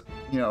peacocks,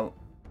 you know,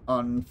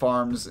 on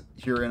farms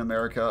here in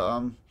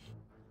America.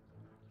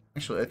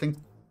 Actually, I think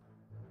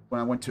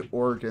when I went to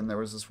Oregon, there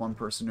was this one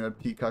person who had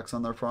peacocks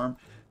on their farm.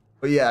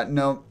 But yeah,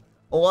 no,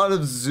 a lot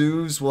of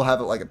zoos will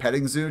have it like a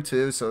petting zoo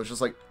too, so it's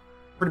just like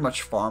pretty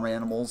much farm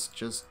animals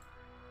just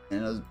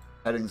in a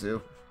petting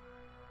zoo.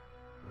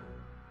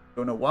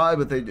 Don't know why,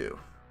 but they do.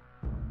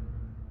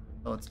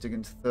 So let's dig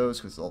into those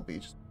because they'll be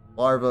just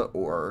larvae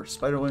or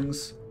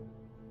spiderlings.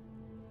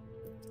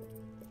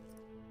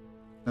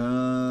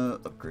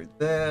 Upgrade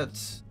that.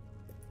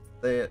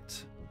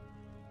 That.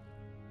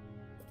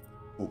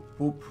 Boop,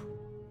 boop.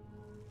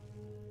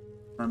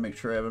 Trying to make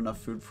sure I have enough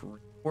food for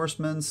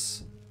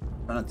reinforcements.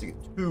 Try not to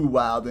get too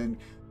wild and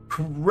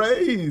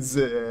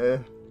crazy.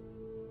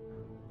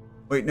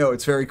 Wait, no,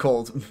 it's very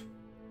cold.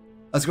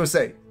 I was gonna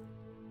say.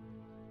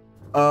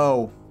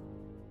 Oh.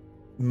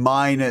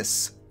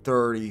 Minus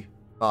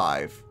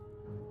 35.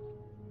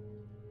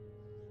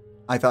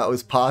 I thought it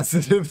was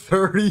positive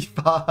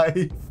 35.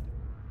 I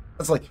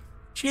was like,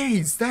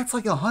 jeez, that's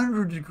like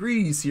 100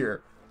 degrees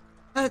here.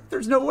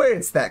 There's no way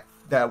it's that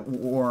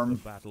warm.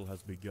 The battle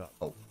has begun.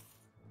 Oh.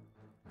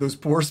 Those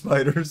poor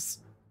spiders.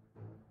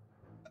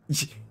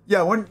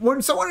 Yeah,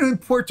 when someone in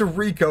Puerto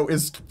Rico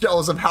is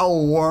jealous of how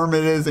warm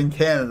it is in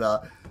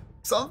Canada,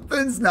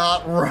 something's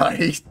not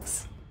right.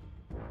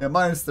 Yeah,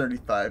 minus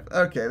 35.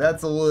 Okay,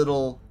 that's a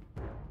little...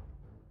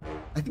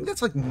 I think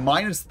that's like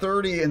minus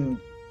 30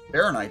 in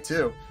Fahrenheit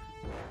too.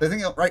 I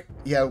think right,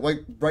 yeah,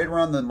 like right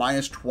around the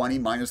minus 20,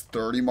 minus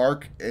 30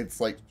 mark, it's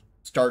like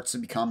starts to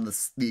become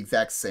the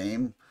exact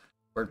same,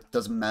 where it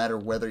doesn't matter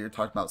whether you're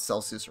talking about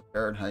Celsius or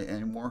Fahrenheit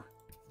anymore.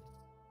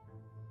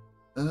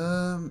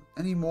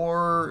 Any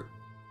more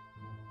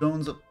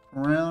zones up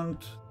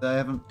around that I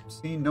haven't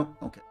seen? Nope.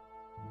 Okay.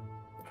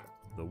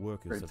 The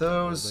workers upgrade have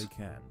done all those. they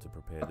can to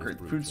prepare Upgrade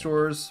this food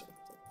stores.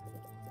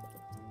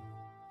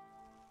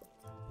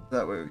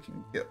 That way we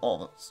can get all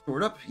the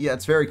stored up. Yeah,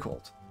 it's very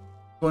cold.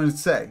 I'm going to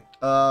say,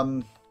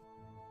 that's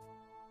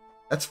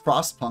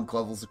Frostpunk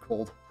levels of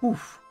cold. Whew.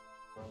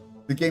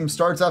 The game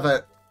starts off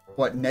at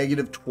what,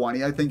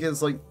 -20, I think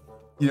is like,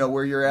 you know,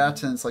 where you're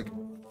at, and it's like,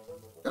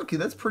 okay,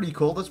 that's pretty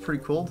cold. That's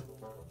pretty cold.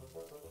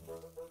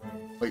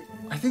 Wait,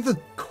 I think the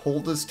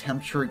coldest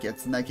temperature it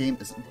gets in that game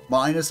is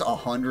minus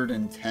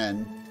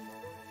 110.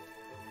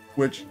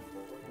 Which,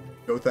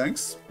 no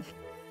thanks.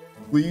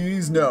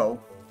 Please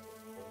no.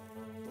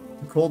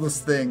 The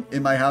coldest thing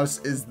in my house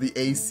is the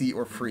AC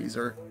or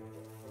freezer.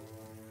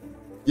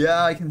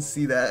 Yeah, I can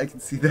see that. I can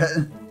see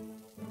that.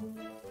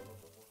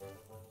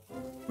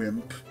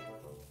 Wimp.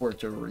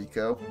 Puerto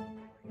Rico.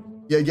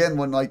 Yeah, again,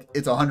 when like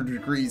it's 100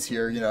 degrees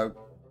here, you know,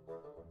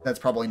 that's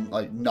probably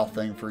like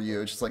nothing for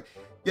you. It's just like,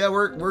 yeah,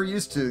 we're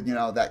used to, you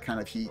know, that kind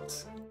of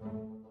heat.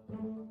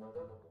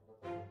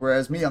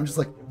 Whereas me, I'm just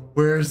like,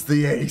 where's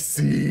the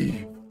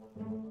AC?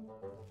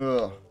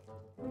 Ugh.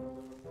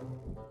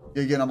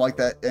 Yeah, again, I'm like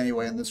that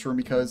anyway in this room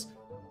because,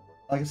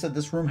 like I said,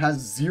 this room has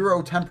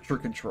 0 temperature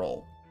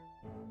control.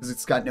 Because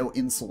it's got no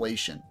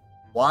insulation.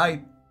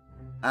 Why?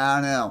 I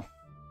don't know.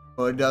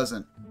 But it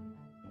doesn't.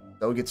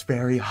 So it gets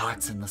very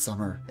hot in the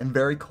summer and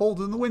very cold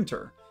in the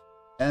winter.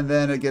 And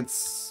then it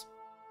gets,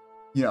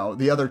 you know,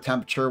 the other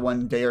temperature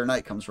when day or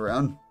night comes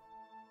around.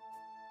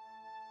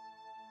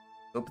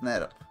 Open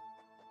that up.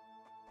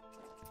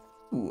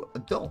 Ooh,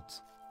 adult.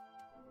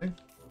 Okay.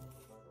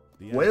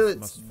 Well,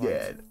 it's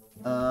dead.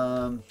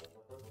 Yeah,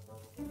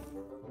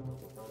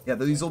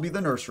 these will be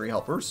the nursery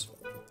helpers.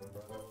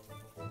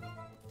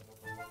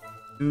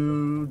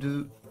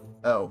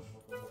 Oh.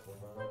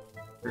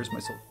 Here's my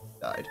soul.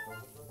 Died.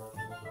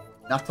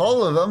 Not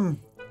all of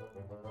them.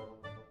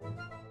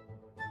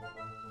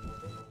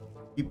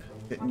 Keep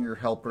getting your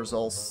helpers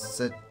all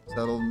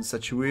settled and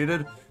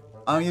situated.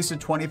 I'm used to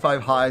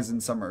 25 highs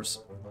in summers.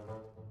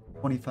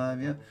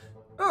 25, yeah.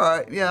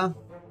 Alright, yeah.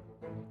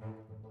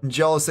 I'm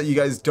jealous that you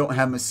guys don't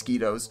have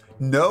mosquitoes.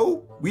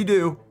 No, we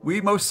do.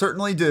 We most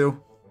certainly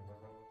do.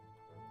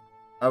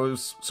 I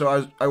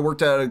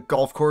worked at a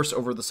golf course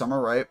over the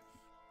summer, right?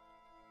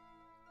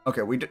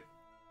 Okay, we did.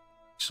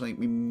 Actually,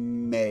 we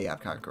may have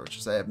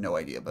cockroaches. I have no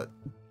idea, but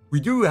we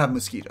do have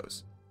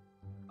mosquitoes.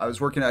 I was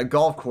working at a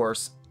golf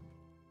course.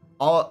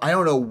 I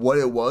don't know what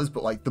it was,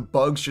 but like the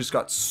bugs just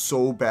got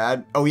so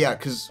bad. Oh yeah,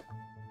 because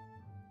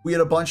we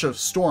had a bunch of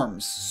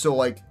storms. So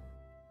like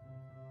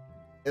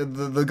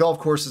the golf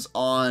course is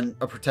on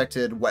a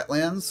protected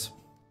wetlands.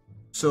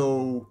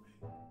 So,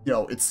 you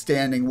know, it's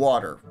standing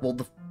water. Well,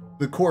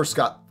 the course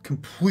got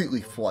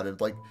completely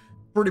flooded. Like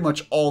pretty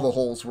much all the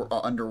holes were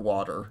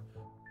underwater.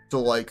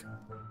 So like,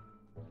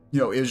 you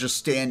know, it was just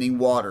standing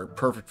water,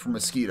 perfect for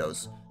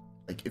mosquitoes.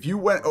 Like, if you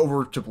went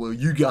over to Blue,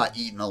 you got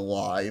eaten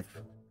alive.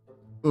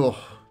 Ugh.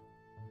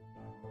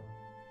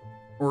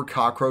 Or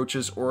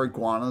cockroaches, or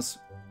iguanas.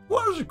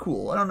 Iguanas are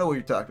cool. I don't know what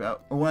you're talking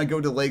about. Or when I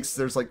go to lakes,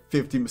 there's like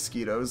 50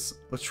 mosquitoes.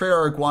 Let's trade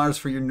our iguanas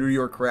for your New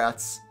York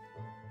rats.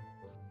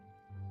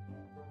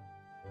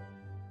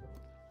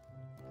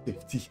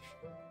 50.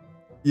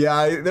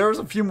 Yeah, there was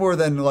a few more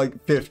than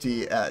like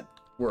 50 at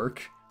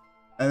work.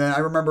 And then I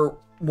remember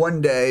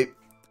one day,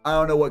 I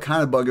don't know what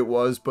kind of bug it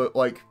was, but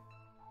like,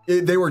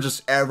 they were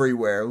just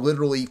everywhere,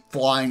 literally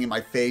flying in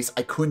my face.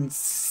 I couldn't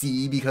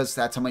see because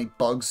that's how many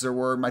bugs there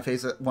were in my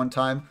face at one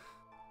time.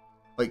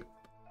 Like,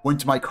 went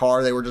to my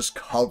car, they were just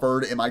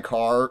covered in my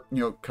car, you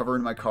know, covered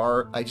in my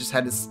car. I just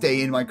had to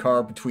stay in my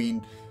car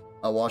between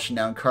washing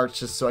down carts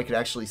just so I could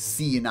actually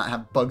see and not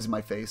have bugs in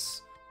my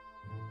face.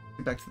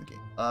 Get back to the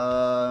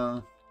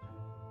game.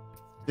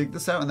 Dig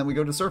this out and then we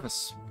go to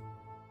surface.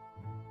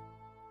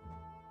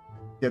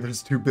 Yeah,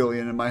 there's 2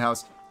 billion in my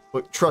house.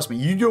 But trust me,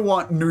 you don't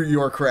want New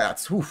York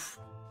rats. Oof.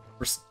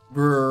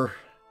 We're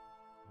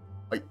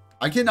like,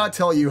 I cannot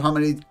tell you how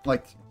many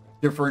like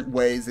different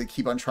ways they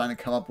keep on trying to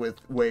come up with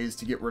ways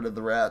to get rid of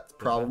the rat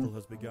problem. The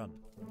battle has begun.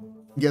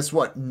 Guess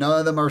what? None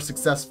of them are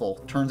successful.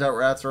 Turns out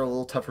rats are a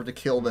little tougher to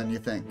kill than you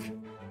think.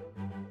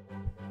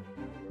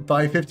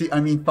 By 50, I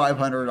mean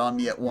 500 on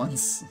me at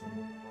once.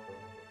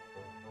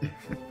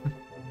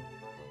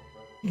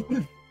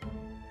 Yeah,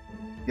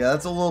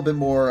 that's a little bit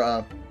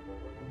more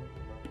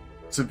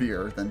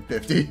severe than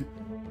 50.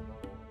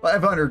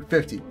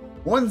 550.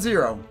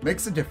 1-0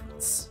 makes a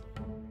difference.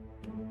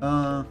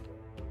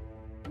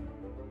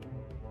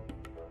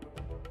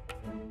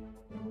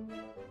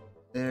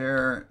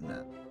 There.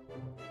 No.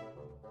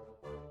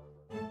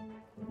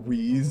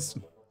 Wheeze.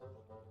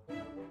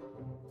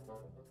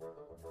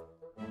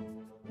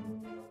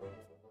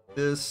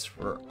 This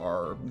for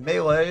our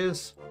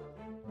melees.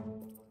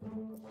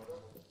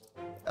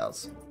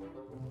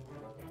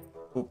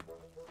 Oop.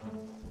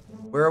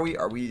 Where are we?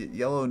 Are we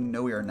yellow?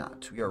 No, we are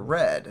not. We are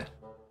red.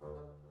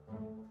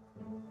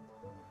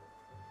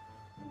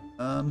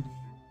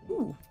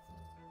 Ooh.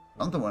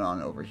 Something went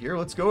on over here.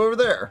 Let's go over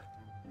there.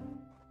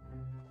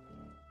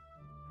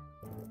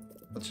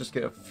 Let's just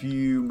get a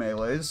few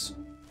melees.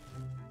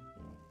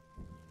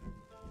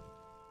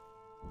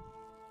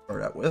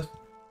 Start out with.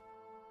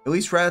 At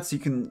least rats you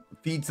can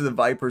feed to the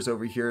vipers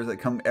over here that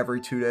come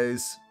every 2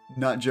 days.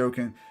 Not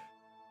joking.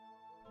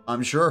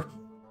 I'm sure.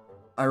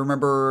 I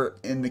remember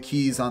in the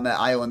Keys on that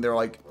island, they're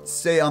like,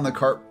 stay on the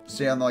cart,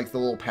 stay on like the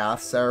little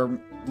paths that are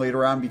laid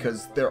around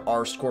because there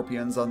are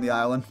scorpions on the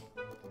island.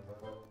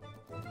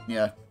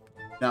 Yeah,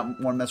 not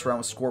want to mess around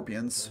with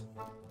scorpions.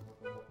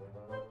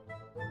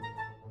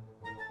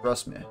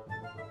 Trust me.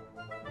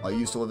 I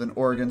used to live in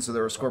Oregon, so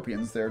there were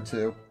scorpions there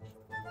too.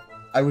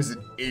 I was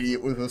an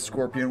idiot with a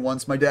scorpion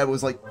once. My dad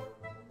was like,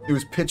 it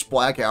was pitch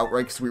black out,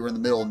 right? Because we were in the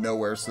middle of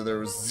nowhere, so there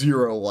was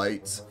zero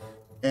lights.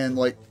 And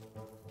like,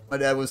 my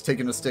dad was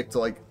taking a stick to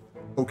like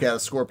poke at a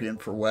scorpion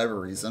for whatever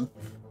reason.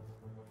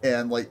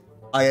 And like,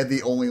 I had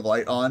the only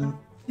light on,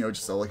 you know,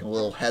 just like a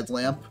little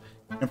headlamp.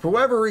 And for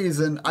whatever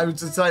reason, I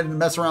decided to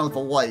mess around with the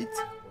light.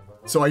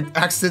 So I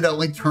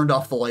accidentally turned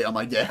off the light on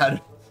my dad.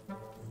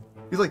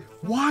 He's like,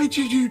 why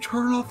did you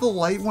turn off the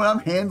light when I'm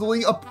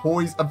handling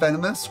a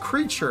venomous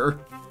creature?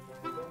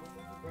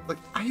 Like,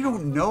 I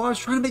don't know. I was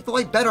trying to make the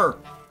light better.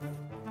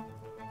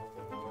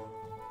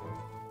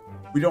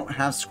 We don't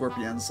have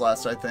scorpions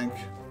last, I think.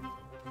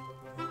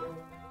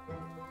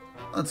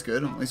 That's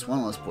good. At least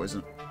one less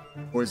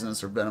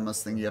poisonous or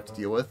venomous thing you have to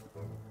deal with.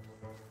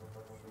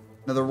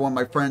 Another one of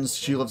my friends,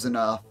 she lives in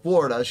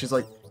Florida. She's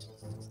like,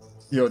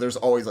 you know, there's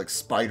always like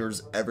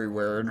spiders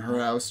everywhere in her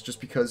house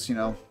just because, you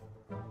know,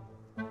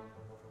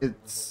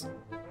 it's,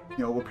 you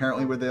know,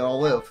 apparently where they all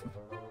live.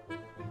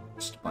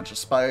 Just a bunch of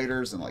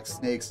spiders and like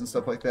snakes and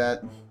stuff like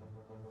that.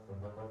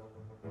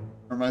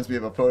 Reminds me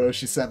of a photo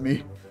she sent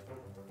me.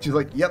 She's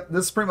like, yep,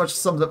 this pretty much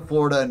sums up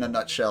Florida in a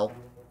nutshell.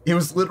 It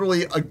was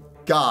literally a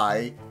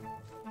guy,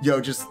 you know,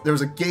 just, there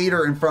was a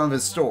gator in front of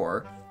his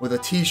store with a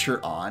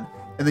t-shirt on,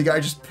 And the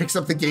guy just picks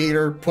up the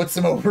gator, puts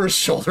him over his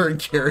shoulder, and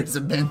carries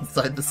him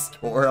inside the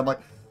store. I'm like,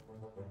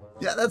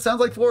 yeah, that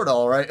sounds like Florida,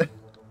 all right.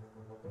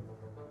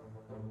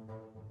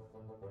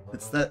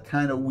 It's that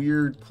kind of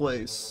weird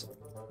place.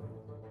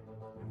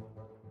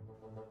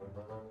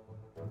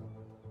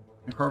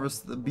 Can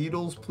harvest the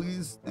beetles,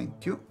 please?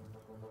 Thank you.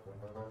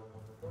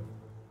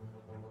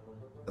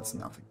 That's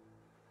nothing.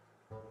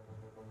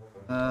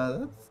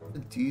 That's a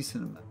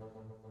decent amount.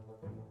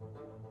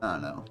 I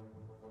don't know.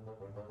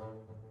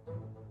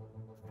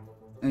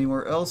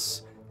 Anywhere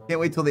else? Can't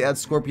wait till they add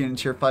scorpion in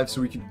tier 5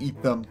 so we can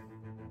eat them.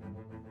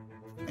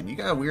 And you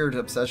got a weird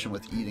obsession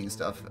with eating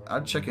stuff.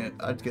 I'd check it.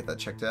 I'd get that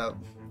checked out.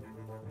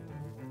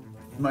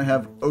 You might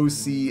have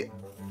OCE,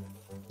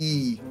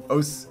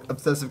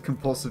 obsessive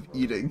compulsive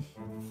eating.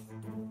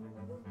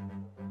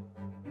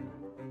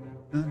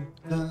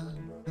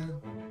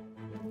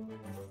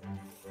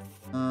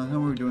 How are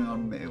we doing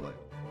on melee?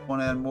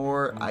 Want to add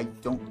more? I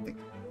don't think.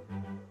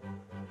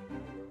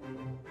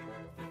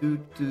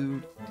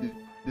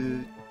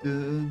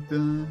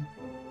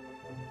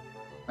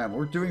 Man,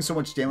 we're doing so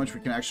much damage we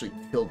can actually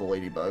kill the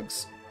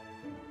ladybugs.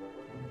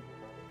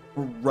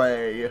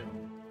 Hooray!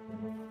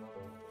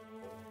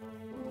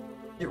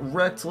 Get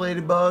wrecked,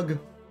 ladybug!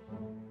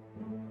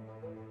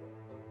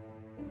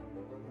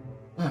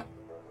 Ah.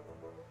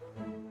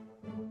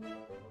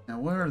 Now,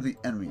 what are the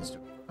enemies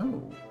doing?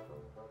 Oh.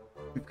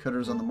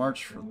 Leafcutters on the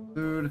march for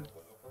food.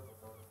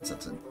 So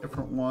that's a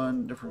different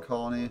one, different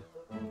colony.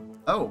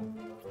 Oh!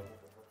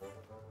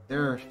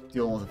 They're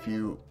dealing with a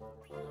few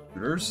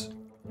shooters.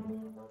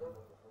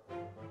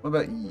 What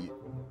about you?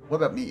 What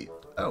about me?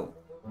 Oh.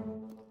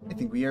 I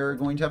think we are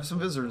going to have some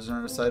visitors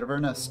on our side of our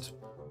nest.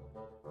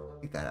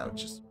 Take that out,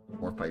 just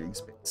more fighting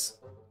space.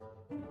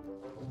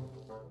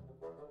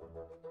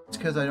 It's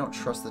because I don't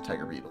trust the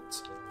tiger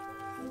beetles.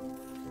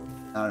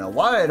 I don't know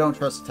why I don't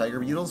trust the tiger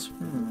beetles.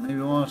 Maybe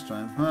last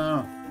time. I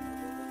don't know.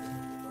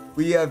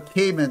 We have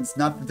caimans,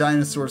 not the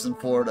dinosaurs in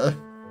Florida.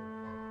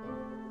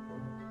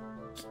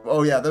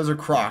 Oh yeah, those are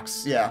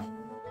crocs, yeah.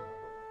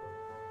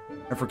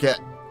 I forget,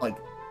 like,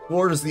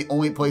 Florida's the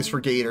only place for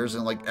gators,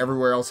 and like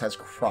everywhere else has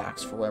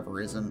crocs for whatever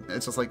reason.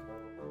 It's just like,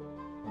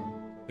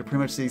 they're pretty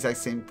much the exact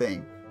same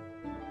thing.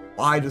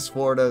 Why does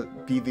Florida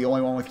be the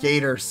only one with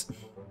gators?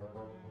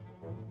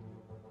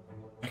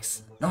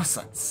 Makes no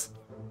sense.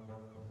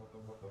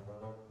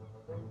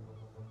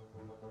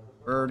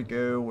 Where to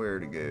go, where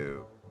to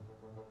go?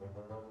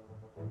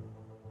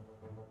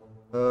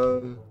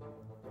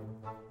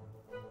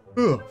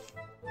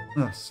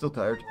 Still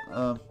tired.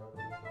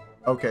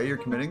 Okay, you're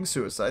committing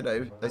suicide.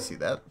 I see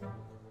that.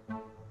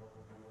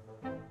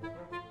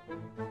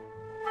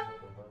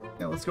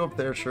 Yeah, let's go up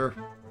there, sure.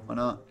 Why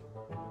not?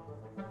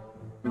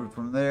 Move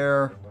from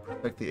there.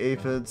 Protect the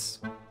aphids.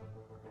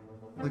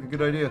 Like a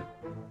good idea.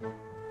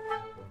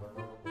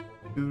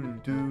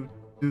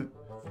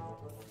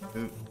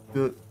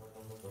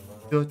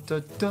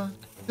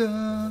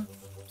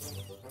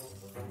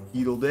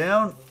 Beetle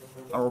down.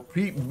 I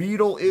repeat,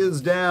 beetle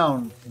is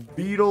down.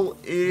 Beetle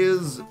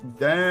is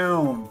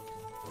down.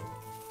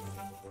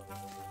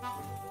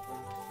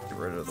 Get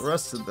rid of the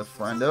rest of the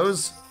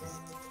friendos.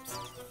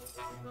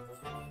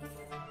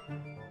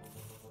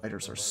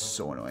 Spiders are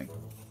so annoying.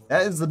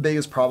 That is the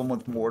biggest problem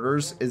with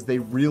mortars, is they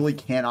really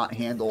cannot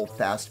handle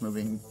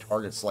fast-moving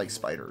targets like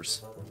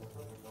spiders.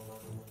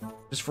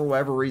 Just for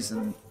whatever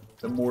reason,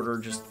 the mortar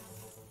just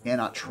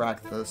cannot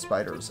track the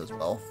spiders as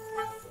well.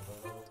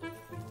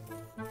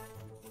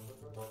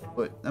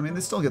 But, I mean,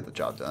 they still get the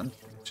job done.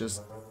 It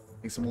just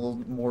takes them a little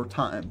more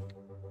time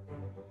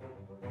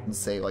than,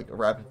 say, like a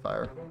rapid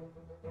fire.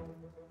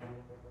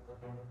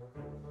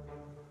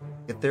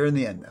 Get there in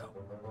the end, though.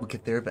 We'll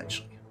get there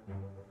eventually.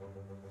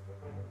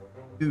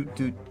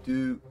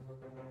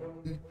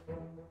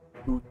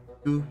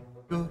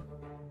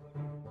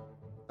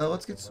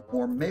 Let's get some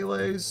more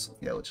melees.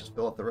 Yeah, let's just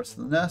fill up the rest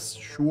of the nest.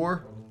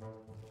 Sure.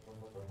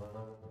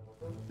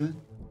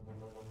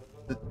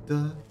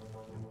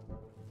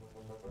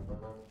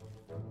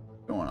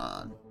 Going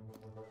on?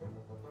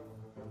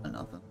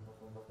 Nothing.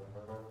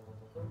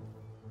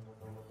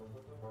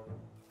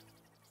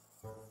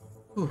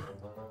 Whew.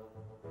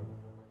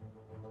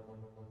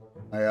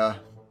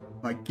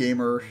 My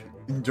gamer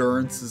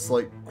endurance is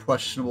like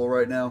questionable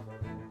right now.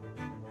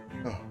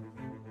 Oh.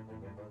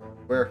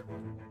 Where?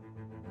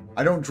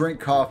 I don't drink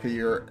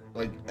coffee or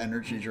like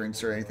energy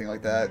drinks or anything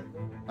like that.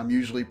 I'm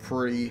usually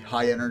pretty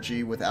high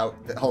energy without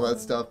all that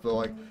stuff, but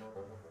like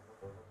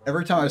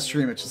every time I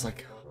stream, it's just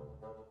like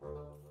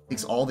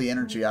takes all the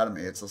energy out of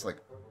me. It's just like,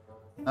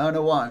 I don't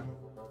know why.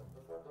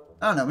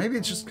 I don't know. Maybe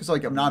it's just because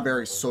like I'm not a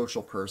very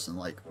social person.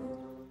 Like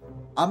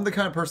I'm the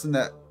kind of person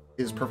that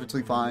is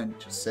perfectly fine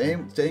just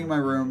staying in my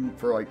room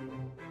for like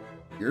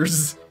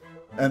years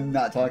and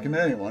not talking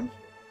to anyone.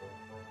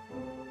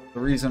 The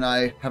reason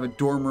I have a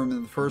dorm room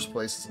in the first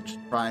place is to just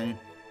try and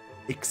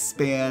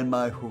expand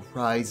my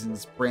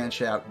horizons,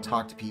 branch out, and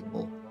talk to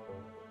people.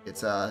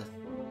 It's not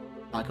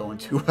going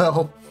too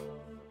well.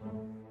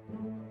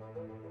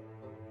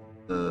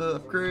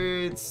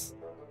 Upgrades.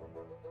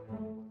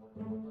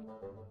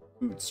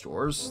 food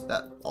stores.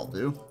 That I'll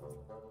do.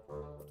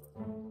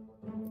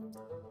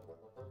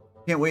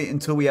 Can't wait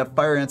until we have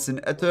fire ants in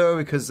Eto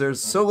because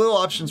there's so little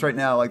options right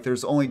now. Like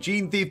there's only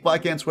Gene Thief,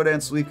 Black Ants, Wood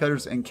Ants,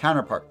 Leafcutters, and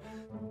Counterpart.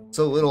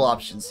 So little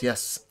options.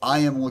 Yes, I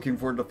am looking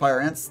forward to fire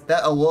ants.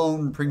 That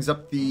alone brings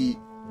up the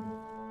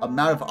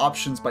amount of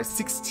options by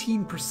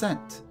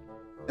 16%.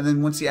 And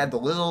then once you add the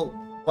little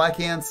black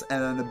ants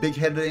and then the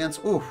big-headed ants,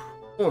 oof,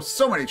 oh,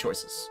 so many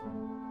choices.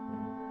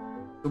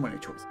 So many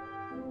choices.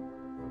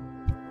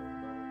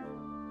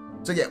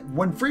 So yeah,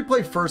 when free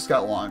play first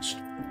got launched,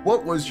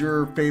 what was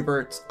your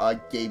favorite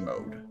game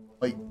mode?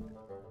 Like,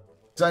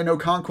 because I know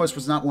Conquest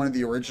was not one of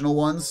the original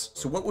ones.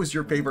 So what was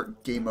your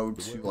favorite game mode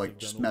to like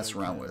just mess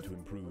around with?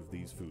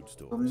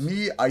 For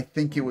me, I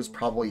think it was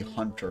probably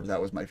Hunter. That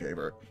was my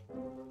favorite.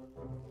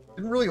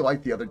 Didn't really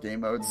like the other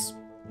game modes.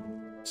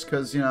 Just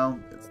because, you know,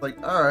 it's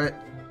like, alright,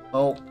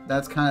 well,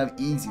 that's kind of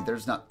easy.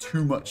 There's not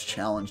too much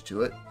challenge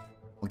to it.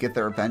 We'll get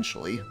there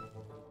eventually.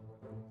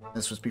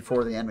 This was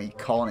before the enemy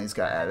colonies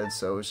got added,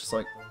 so it's just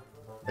like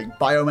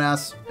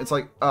biomass, it's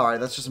like, alright,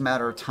 that's just a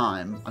matter of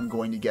time. I'm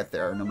going to get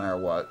there no matter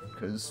what,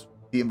 because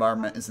the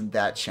environment isn't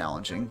that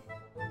challenging.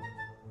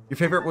 Your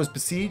favorite was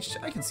Besieged?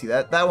 I can see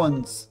that. That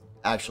one's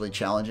actually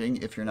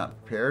challenging if you're not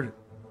prepared.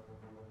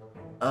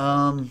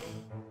 Let's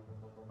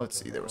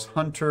see, there was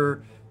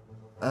Hunter,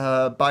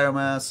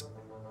 Biomass,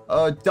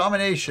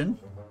 Domination.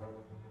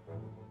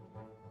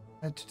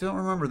 I don't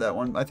remember that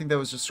one. I think that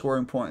was just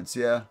scoring points,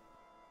 yeah.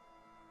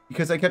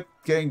 Because I kept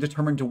getting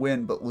determined to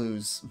win, but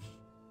lose.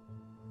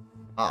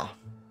 Ah,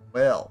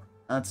 well,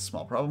 that's a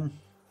small problem.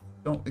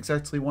 Don't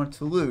exactly want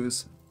to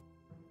lose.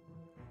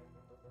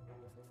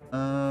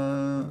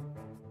 There'll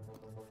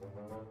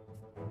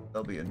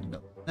be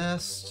another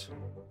nest.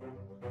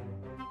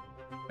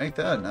 Make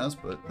that a nest,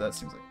 but that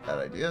seems like a bad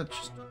idea.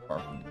 Just far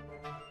from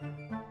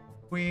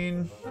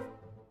queen.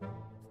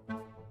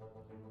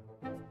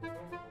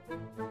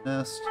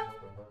 Nest.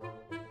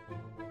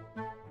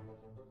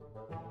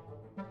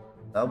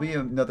 That'll be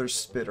another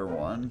spitter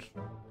one.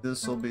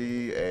 This will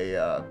be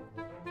a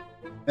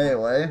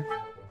melee.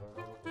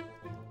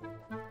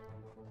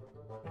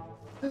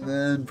 And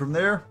then from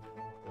there,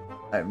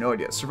 I have no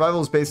idea. Survival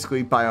is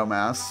basically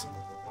biomass.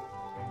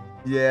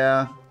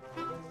 Yeah.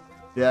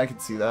 Yeah, I can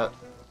see that.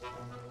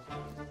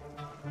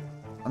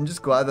 I'm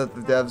just glad that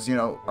the devs, you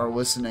know, are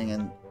listening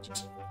and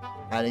just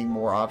adding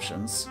more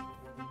options.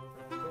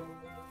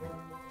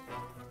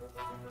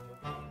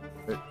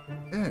 But,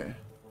 yeah.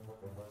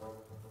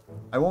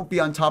 I won't be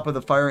on top of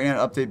the Fire Ant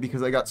update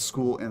because I got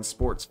school and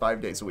sports 5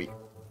 days a week.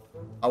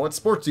 What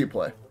sports do you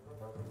play?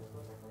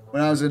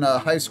 When I was in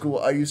high school,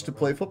 I used to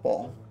play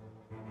football.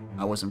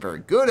 I wasn't very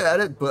good at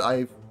it, but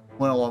I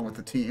went along with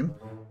the team.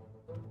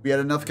 We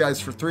had enough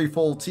guys for 3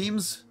 full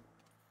teams,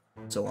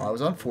 so I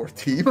was on 4th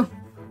team.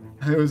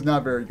 It was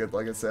not very good,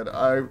 like I said.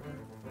 I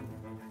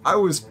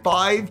was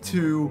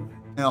 5'2"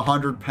 and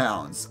 100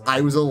 pounds.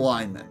 I was a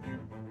lineman.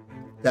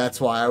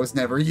 That's why I was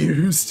never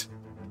used.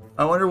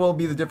 I wonder what will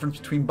be the difference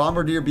between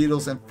bombardier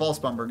beetles and false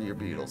bombardier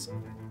beetles.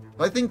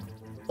 I think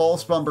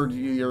false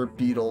bombardier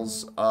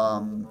beetles,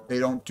 they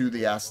don't do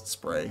the acid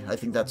spray. I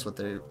think that's what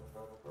they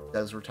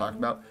guys were talking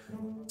about.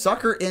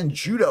 Soccer and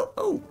judo.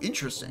 Oh,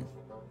 interesting.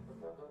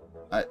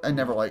 I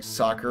never liked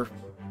soccer.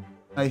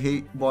 I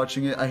hate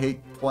watching it. I hate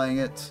playing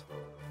it.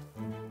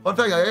 Fun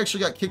fact, I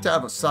actually got kicked out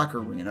of a soccer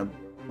arena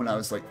when I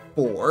was like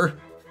 4.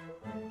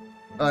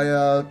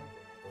 I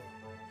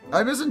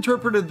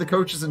misinterpreted the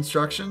coach's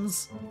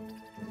instructions.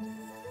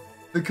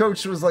 The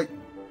coach was like,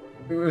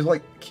 it was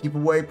like, keep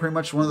away, pretty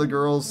much. One of the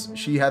girls,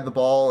 she had the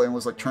ball and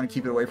was like trying to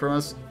keep it away from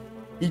us.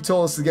 He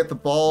told us to get the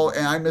ball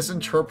and I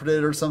misinterpreted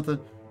it or something.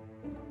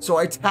 So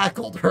I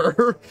tackled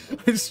her.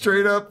 I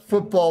straight up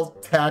football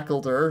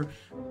tackled her.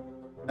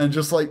 And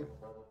just like, you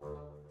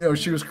know,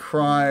 she was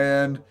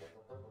crying.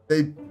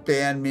 They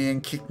banned me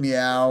and kicked me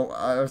out.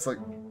 I was like,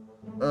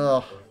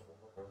 ugh.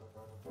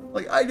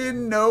 Like, I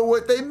didn't know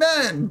what they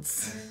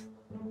meant.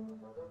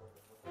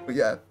 But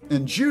yeah,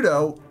 in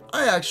judo,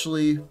 I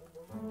actually,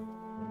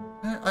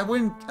 I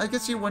wouldn't, I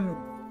guess you wouldn't,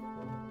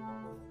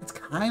 it's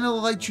kind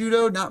of like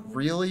judo, not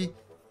really.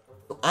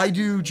 I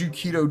do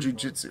Jukido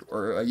Jiu-Jitsu,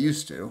 or I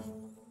used to.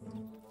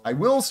 I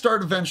will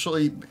start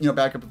eventually, you know,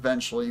 back up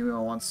eventually, you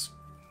know, once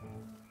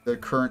the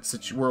current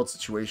world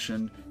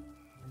situation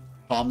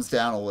calms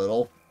down a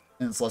little,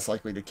 and it's less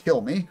likely to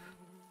kill me.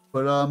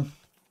 But,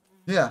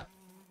 yeah.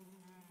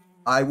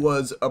 I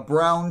was a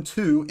brown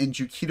 2 in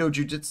Jukido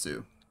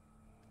Jiu-Jitsu.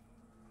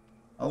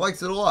 I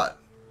liked it a lot.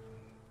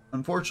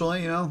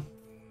 Unfortunately, you know,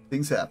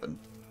 things happen.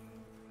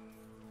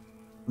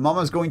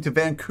 Mama's going to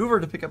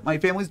Vancouver to pick up my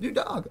family's new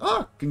dog.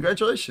 Oh,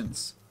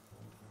 congratulations.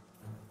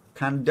 What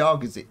kind of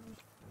dog is it?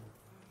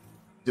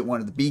 Is it one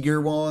of the bigger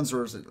ones,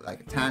 or is it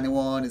like a tiny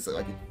one? Is it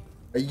like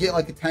are you getting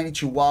like a tiny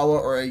Chihuahua,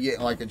 or are you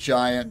getting like a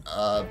giant,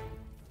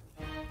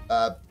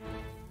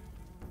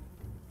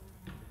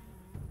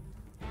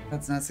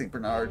 that's not St.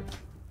 Bernard.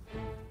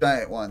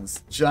 Giant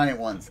ones. Giant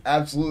ones.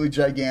 Absolutely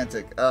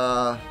gigantic.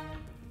 Why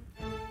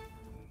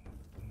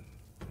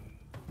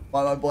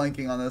am I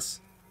blanking on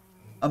this?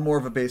 I'm more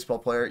of a baseball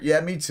player. Yeah,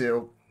 me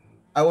too.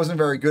 I wasn't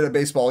very good at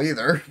baseball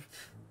either.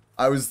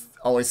 I was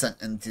always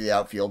sent into the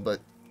outfield, but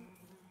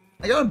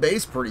I got on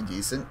base pretty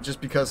decent just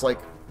because, like,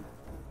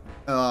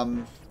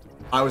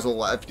 I was a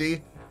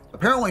lefty.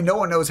 Apparently, no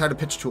one knows how to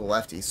pitch to a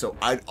lefty, so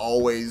I'd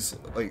always,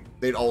 like,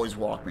 they'd always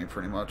walk me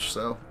pretty much,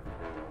 so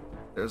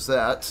there's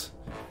that.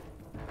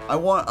 I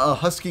want a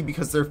husky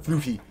because they're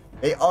floofy.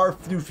 They are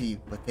floofy,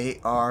 but they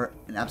are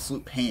an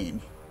absolute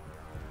pain.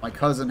 My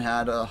cousin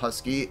had a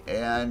husky,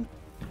 and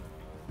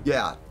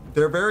yeah,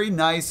 they're very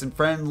nice and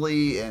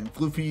friendly and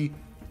floofy.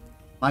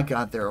 My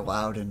God, they're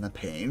loud and a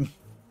pain.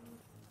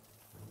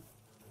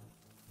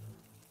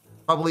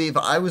 Probably if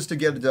I was to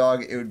get a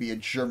dog, it would be a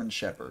German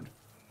Shepherd.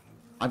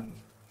 I've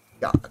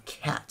got a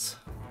cat.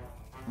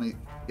 Let me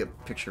get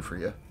a picture for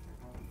you.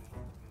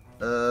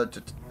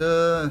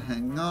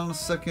 Hang on a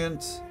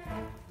second.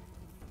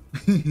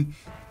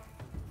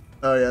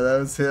 Oh yeah, that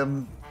was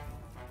him.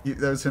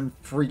 That was him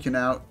freaking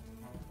out.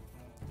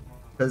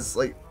 Because,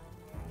 like,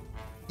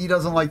 he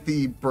doesn't like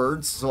the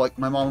birds. So, like,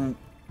 my mom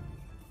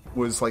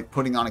was, like,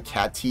 putting on a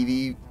cat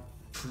TV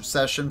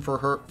session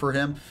for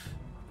him.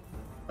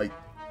 Like,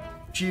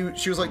 she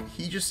was like,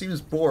 he just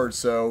seems bored,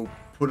 so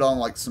put on,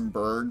 like, some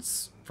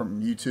birds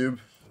from YouTube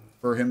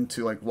for him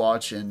to, like,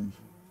 watch and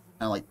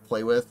kind of, like,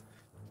 play with.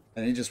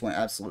 And he just went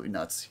absolutely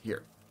nuts.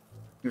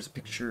 Here's a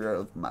picture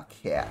of my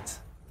cat.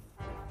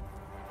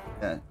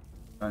 Yeah,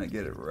 trying to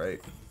get it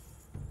right.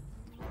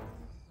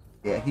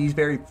 Yeah, he's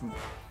very...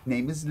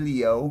 Name is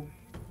Leo.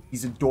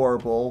 He's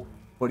adorable,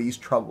 but he's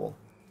trouble.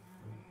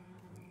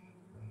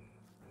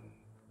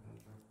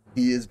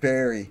 He is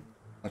very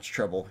much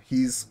trouble.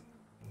 He's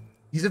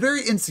a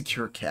very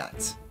insecure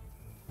cat.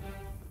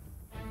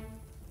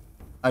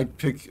 I'd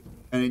pick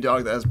any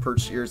dog that has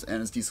perched ears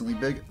and is decently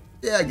big.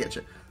 Yeah, I get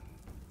you.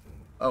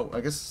 Oh, I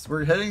guess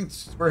we're hitting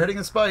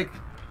a spike.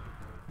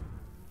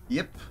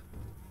 Yep.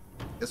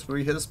 Guess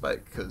we hit a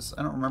spike because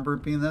I don't remember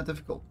it being that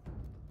difficult.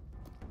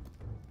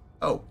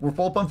 Oh, we're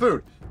full up on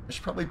food. I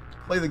should probably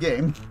play the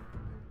game.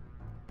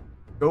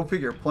 Go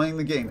figure, playing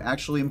the game.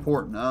 Actually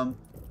important.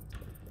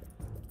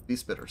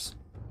 These spitters.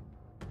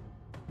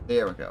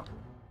 There we go.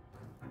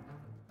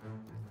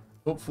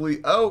 Hopefully...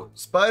 Oh!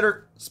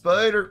 Spider!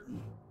 Spider!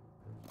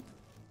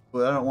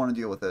 Well, I don't want to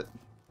deal with it.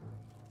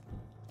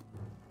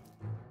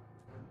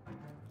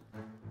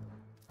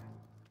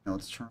 Now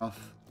let's turn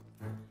off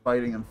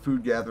fighting and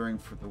food gathering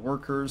for the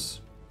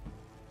workers.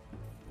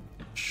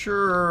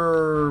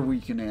 Sure, we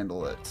can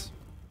handle it.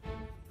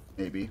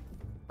 Maybe.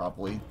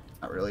 Probably.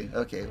 Not really.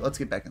 Okay, let's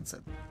get back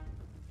inside.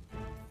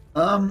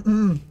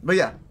 But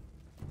yeah.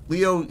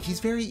 Leo, he's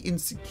very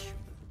insecure.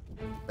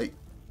 Like,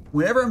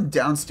 whenever I'm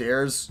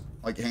downstairs,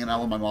 like, hanging out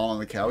with my mom on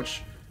the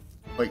couch,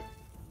 like,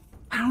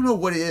 I don't know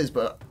what it is,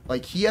 but,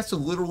 like, he has to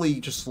literally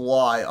just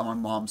lie on my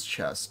mom's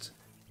chest.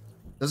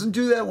 Doesn't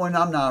do that when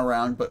I'm not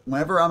around, but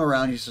whenever I'm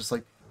around, he's just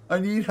like, I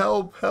need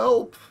help,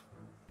 help.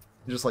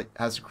 He just, like,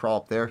 has to crawl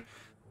up there.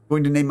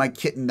 Going to name my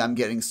kitten I'm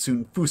getting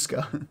soon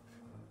Fusca.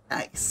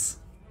 Nice.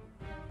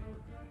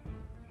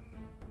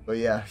 But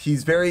yeah,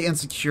 he's very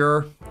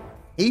insecure.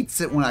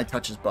 Hates it when I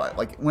touch his butt.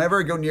 Like, whenever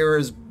I go near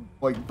his,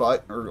 like,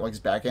 butt or, like, his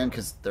back end,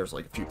 because there's,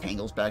 like, a few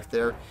tangles back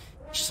there,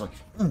 he's just like,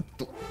 don't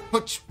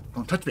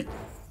touch me.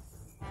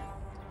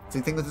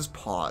 Same thing with his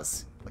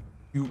paws. Like,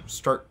 you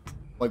start,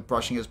 like,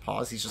 brushing his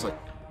paws, he's just like,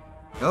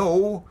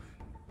 no,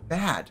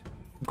 bad.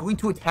 I'm going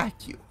to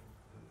attack you.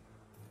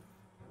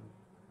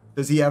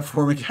 Does he have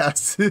formic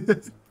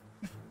acid?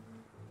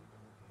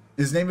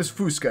 His name is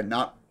Fusca,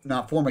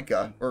 not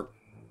Formica. Or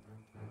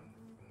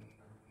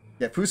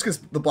yeah, Fusca's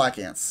the black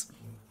ants.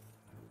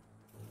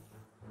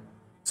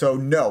 So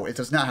no, it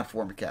does not have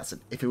formic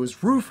acid. If it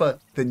was Rufa,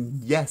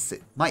 then yes,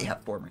 it might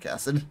have formic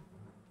acid.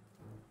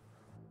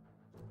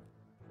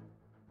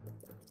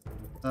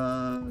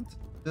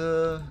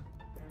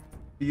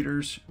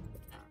 Feeders.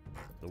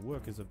 The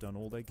workers have done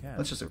all they can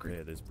Let's just to agree.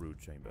 prepare this brood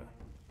chamber.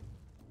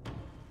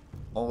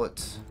 All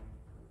it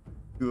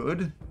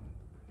good.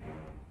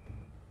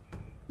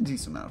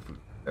 Decent amount of food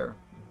there.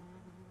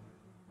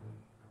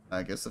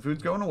 I guess the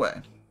food's going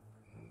away.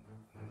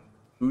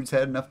 Food's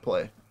had enough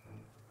play.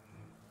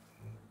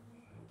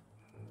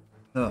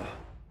 Ugh.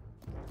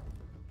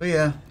 But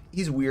yeah,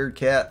 he's a weird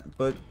cat,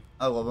 but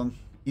I love him.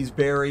 He's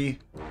very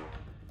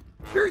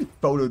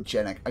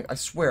photogenic. I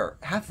swear,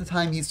 half the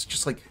time he's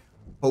just like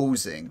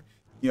posing.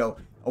 You know,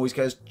 always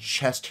got his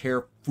chest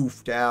hair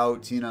foofed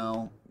out, you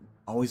know.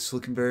 Always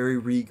looking very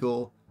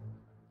regal.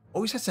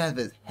 Always has to have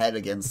his head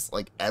against,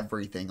 like,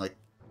 everything. Like,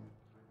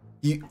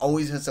 he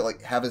always has to,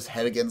 like, have his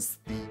head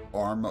against the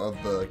arm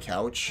of the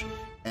couch.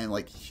 And,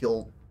 like,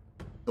 he'll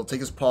take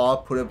his paw,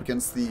 put it up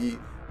against the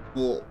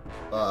little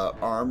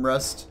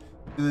armrest,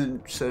 and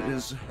then set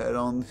his head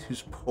on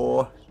his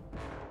paw.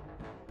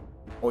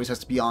 Always has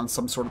to be on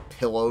some sort of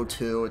pillow,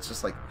 too. It's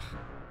just, like,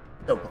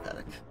 so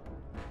pathetic.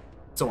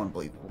 So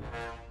unbelievable.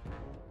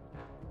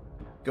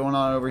 Going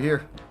on over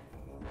here.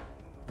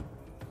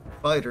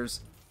 Spiders.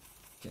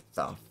 Get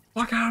the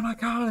fuck out of my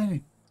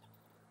colony.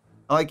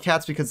 I like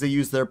cats because they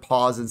use their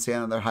paws and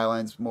stand on their high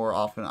lines more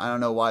often. I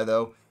don't know why,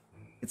 though.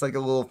 It's like a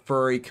little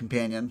furry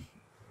companion.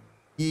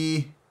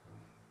 Yeah,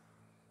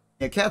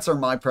 cats are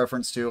my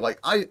preference too. Like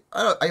I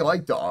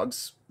like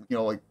dogs. You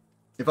know, like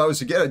if I was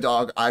to get a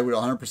dog, I would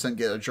 100%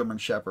 get a German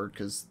Shepherd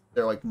because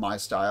they're like my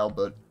style.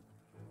 But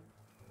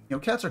you know,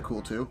 cats are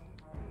cool too.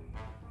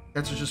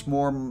 Cats are just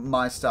more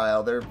my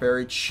style. They're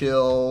very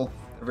chill.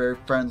 They're very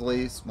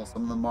friendly. Well,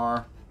 some of them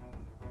are.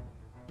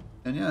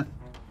 And yeah,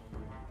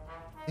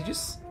 they're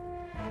just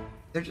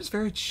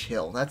very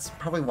chill. That's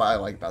probably what I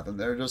like about them.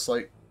 They're just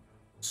like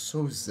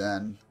so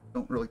zen.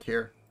 Don't really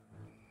care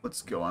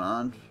what's going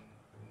on.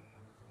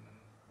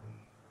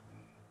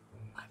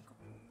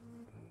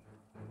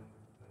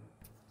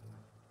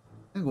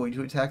 I'm going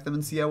to attack them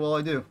and see how well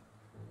I do.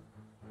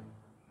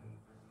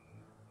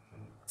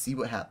 See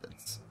what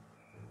happens.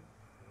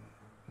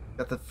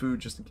 Got the food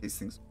just in case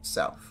things go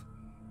south.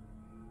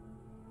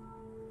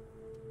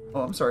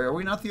 Oh, I'm sorry. Are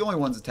we not the only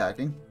ones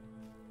attacking?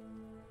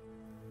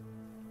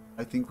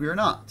 I think we are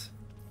not.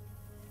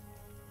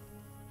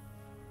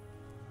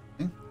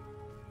 Okay.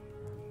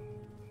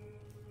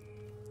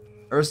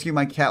 I rescued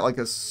my cat like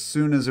as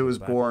soon as it was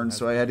born,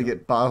 so I had to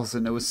get bottles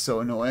and it was so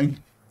annoying.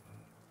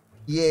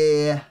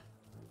 Yeah.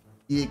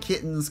 Yeah,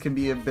 kittens can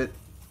be a bit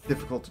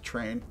difficult to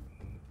train.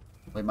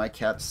 Like my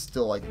cat's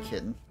still like a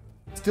kitten.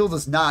 Still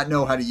does not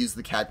know how to use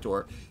the cat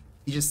door.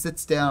 He just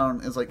sits down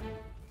and is like,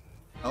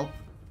 "Help,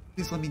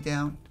 please let me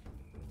down."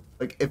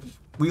 Like if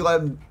we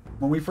let him,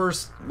 when we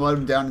first let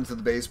him down into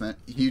the basement,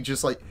 he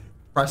just like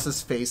press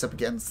his face up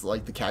against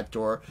like the cat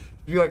door.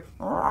 He'd be like,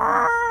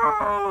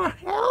 "Help!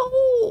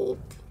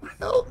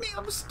 Help me!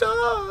 I'm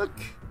stuck."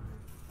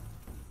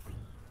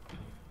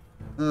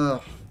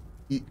 Ugh.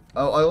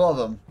 I love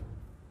him,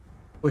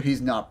 but he's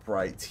not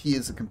bright. He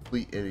is a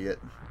complete idiot.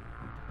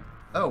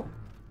 Oh.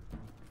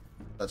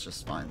 That's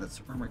just fine. That's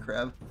a hermit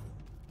crab.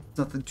 It's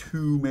nothing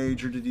too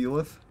major to deal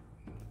with.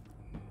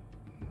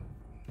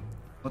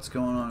 What's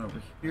going on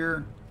over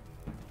here?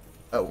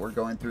 Oh, we're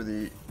going through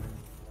the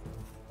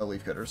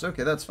Leafcutters.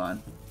 Okay, that's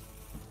fine.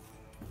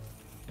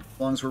 As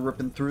long as we're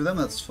ripping through them,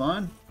 that's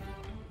fine.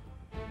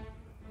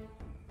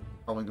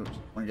 Probably go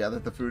want to gather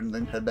the food and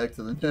then head back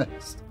to the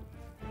nest.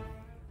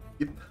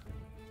 Yep.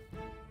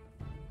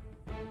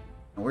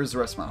 Now, where's the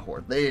rest of my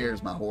horde?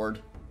 There's my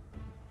horde.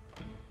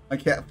 My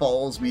cat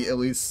follows me at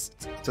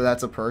least, so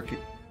that's a perk.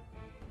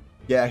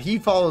 Yeah, he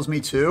follows me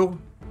too,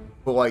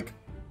 but like,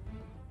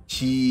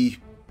 he's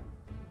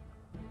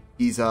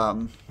it's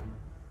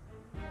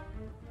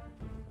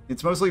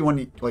mostly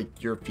when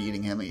you're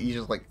feeding him. He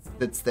just like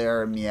sits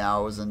there and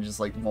meows and just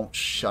like won't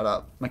shut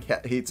up. My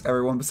cat hates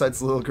everyone besides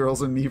the little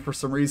girls and me for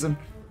some reason.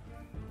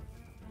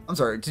 I'm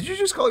sorry, did you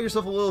just call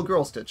yourself a little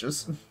girl,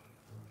 Stitches?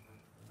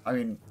 I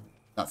mean,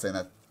 not saying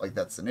that like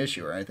that's an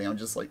issue or anything. I'm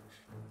just like,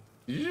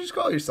 did you just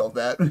call yourself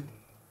that?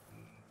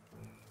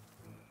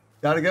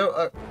 Gotta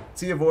go.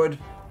 See you, Void.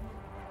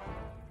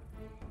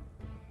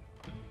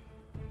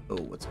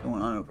 Oh, what's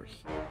going on over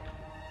here?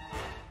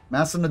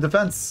 Mass in the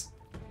defense.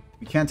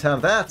 We can't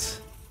have that.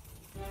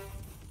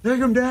 Take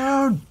him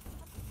down.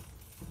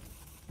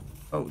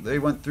 Oh, they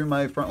went through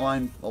my front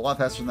line a lot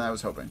faster than I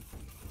was hoping.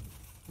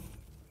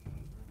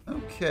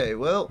 Okay,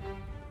 well,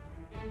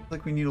 looks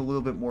like we need a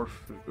little bit more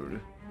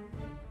food.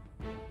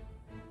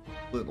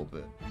 A little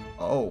bit.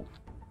 Oh.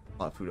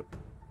 A lot of food up.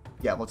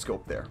 Yeah, let's go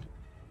up there.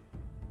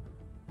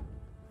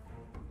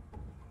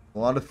 A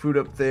lot of food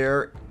up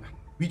there.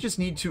 We just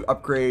need to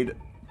upgrade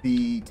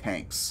the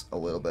tanks a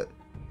little bit.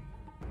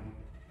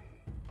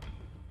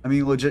 I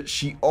mean, legit,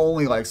 she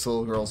only likes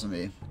little girls and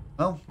me.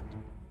 Well,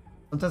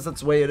 sometimes that's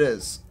the way it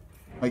is.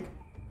 Like,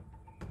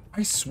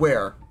 I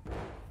swear,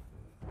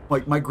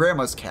 like, my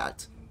grandma's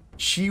cat,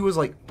 she was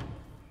like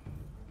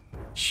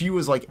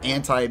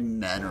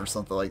anti-men or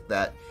something like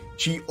that.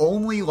 She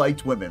only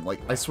liked women.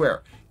 Like, I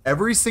swear.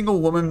 Every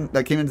single woman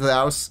that came into the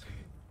house,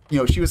 you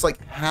know, she was like,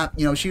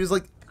 she was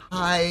like,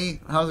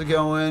 "Hi, how's it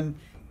going?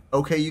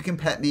 Okay, you can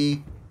pet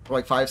me for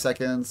like 5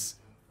 seconds,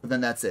 but then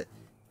that's it."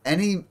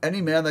 Any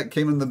man that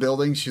came in the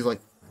building, she's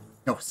like,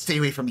 "No, stay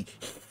away from me.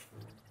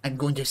 I'm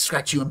going to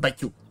scratch you and bite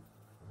you."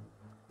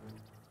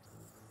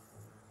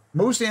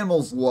 Most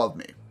animals love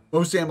me.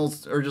 Most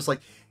animals are just like,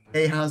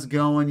 "Hey, how's it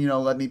going? You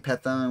know, let me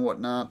pet them and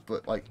whatnot."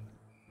 But like,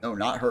 no,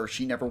 not her.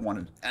 She never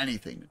wanted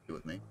anything to do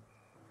with me.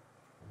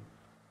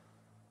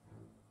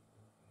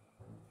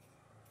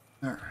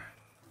 Alright.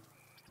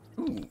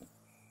 Ooh.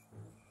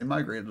 They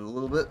migrated a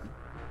little bit.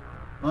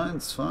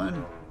 Mine's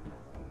fine.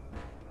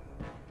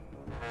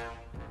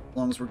 As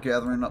long as we're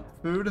gathering up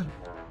food.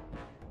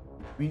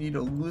 We need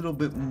a little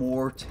bit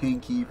more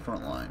tanky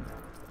front line.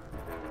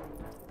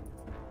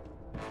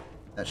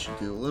 That should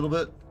do a little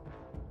bit.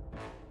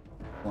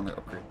 I want to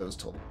upgrade those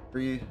to level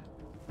 3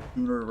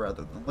 sooner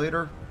rather than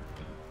later.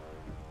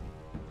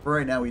 For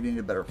right now, we need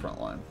a better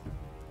front line.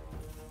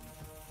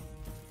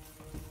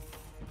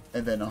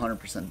 And then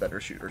 100%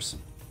 better shooters.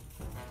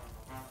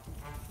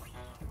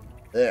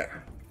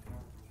 There.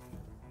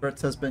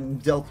 Threats has been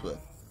dealt with.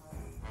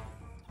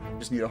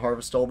 Just need to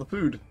harvest all the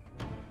food.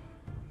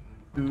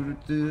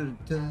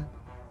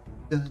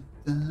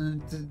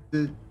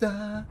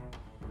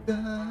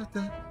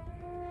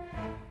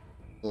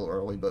 A little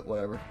early, but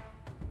whatever.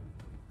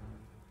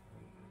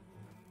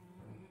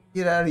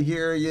 Get out of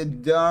here, you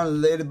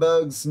darn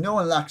ladybugs. No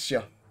one likes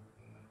you.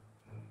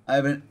 I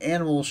have an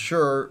animal,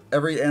 sure.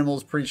 Every animal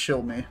is pretty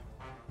chill to me.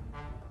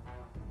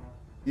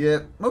 Yeah,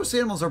 most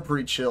animals are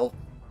pretty chill.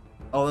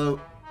 Although,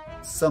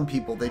 some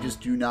people, they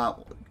just do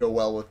not go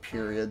well with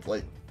period.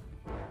 Like,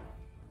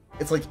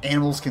 it's like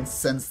animals can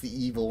sense the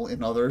evil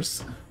in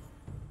others.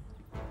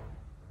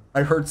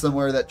 I heard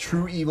somewhere that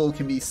true evil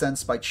can be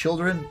sensed by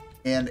children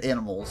and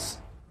animals.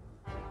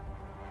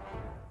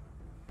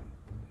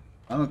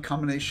 I'm a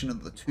combination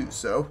of the two,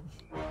 so...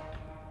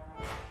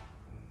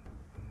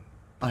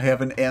 I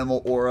have an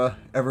animal aura.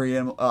 Every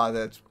animal... Ah,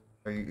 that's...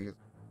 Are you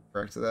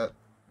correct to that?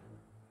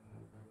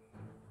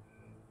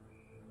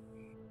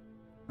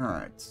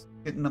 Alright.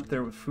 Getting up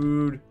there with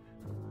food.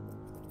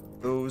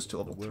 Goes to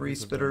level 3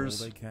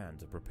 spitters. All they can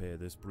to prepare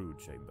this brood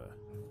chamber.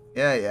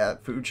 Yeah.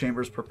 Food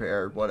chamber's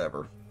prepared.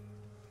 Whatever.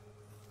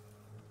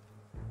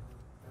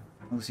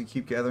 Unless you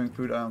keep gathering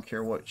food, I don't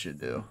care what you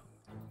do.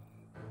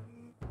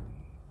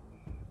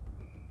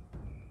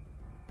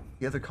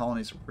 The other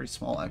colonies are pretty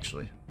small,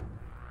 actually.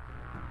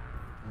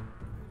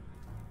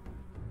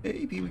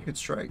 Maybe we could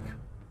strike.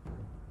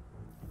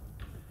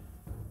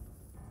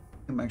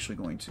 I'm actually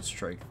going to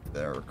strike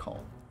their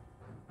colony.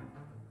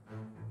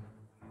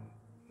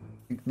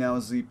 I think now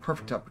is the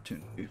perfect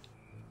opportunity.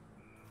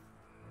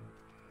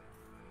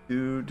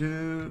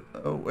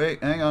 Oh,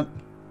 wait, hang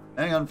on.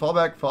 Hang on, fall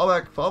back.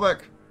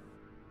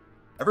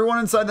 Everyone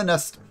inside the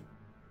nest.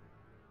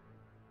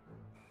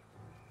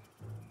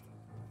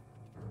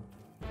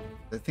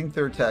 I think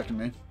they're attacking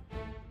me.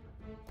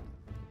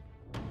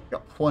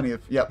 Got plenty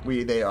of... Yep,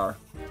 they are.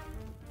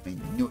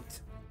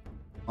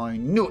 I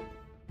knew it.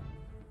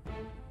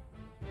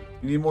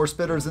 You need more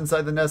spitters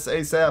inside the nest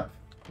ASAP.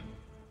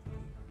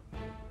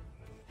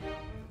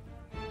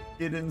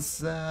 Get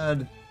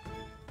inside.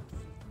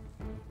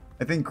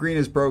 I think green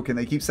is broken.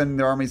 They keep sending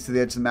their armies to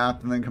the edge of the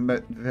map and then come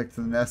back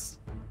to the nest.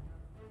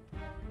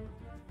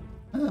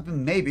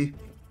 Maybe.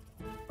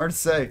 Hard to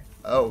say.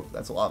 Oh,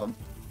 that's a lot of them.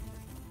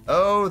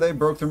 Oh, they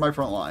broke through my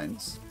front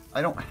lines.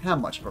 I don't have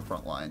much of a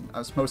front line. I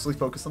was mostly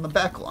focused on the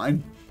back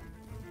line.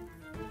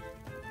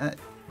 That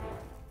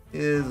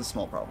is a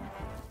small problem.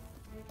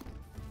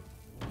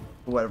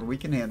 But whatever, we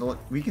can handle it.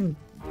 We can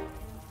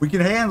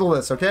handle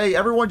this, okay?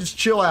 Everyone just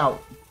chill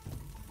out.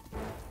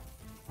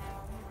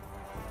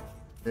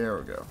 There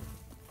we go.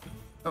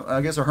 Oh,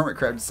 I guess our hermit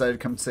crab decided to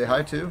come say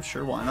hi too.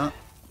 Sure, why not?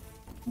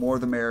 More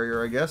the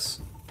merrier, I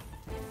guess.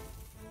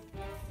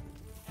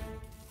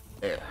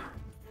 There.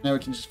 Now we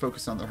can just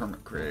focus on the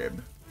hermit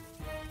crab.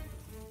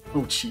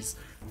 Oh, jeez.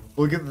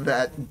 Look at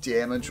that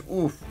damage.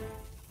 Oof.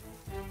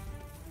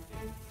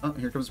 Oh,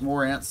 here comes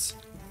more ants.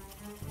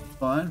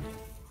 Fine.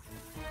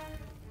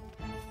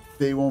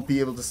 They won't be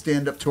able to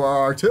stand up to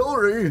our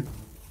artillery.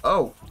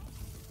 Oh.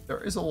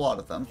 There is a lot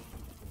of them.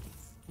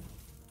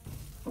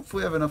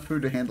 Hopefully I have enough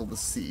food to handle the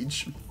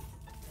siege.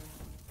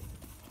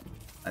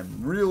 I'm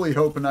really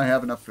hoping I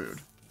have enough food.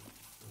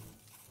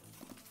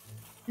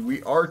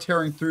 We are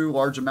tearing through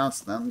large amounts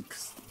of them,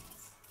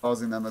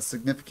 causing them a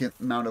significant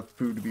amount of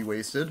food to be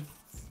wasted.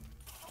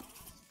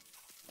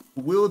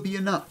 Will it be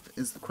enough,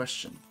 is the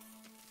question.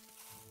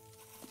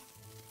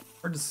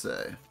 Hard to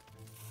say.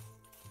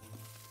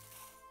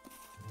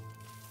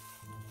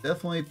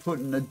 Definitely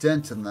putting a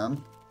dent in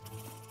them.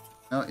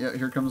 Oh, yeah,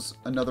 here comes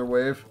another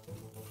wave.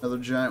 Another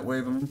giant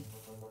wave of them.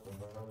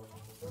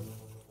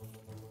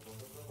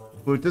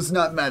 But it does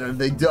not matter,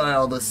 they die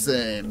all the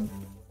same.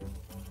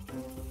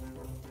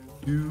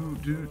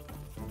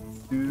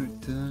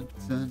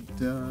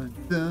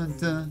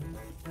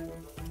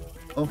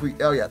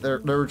 Oh yeah, they're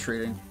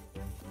retreating.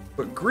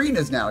 But green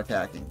is now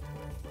attacking.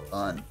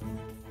 Fun.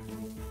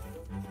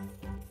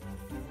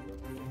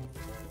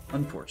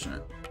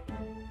 Unfortunate.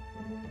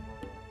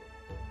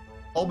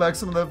 Haul back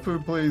some of that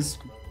food, please.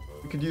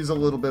 We could use a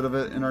little bit of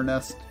it in our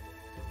nest.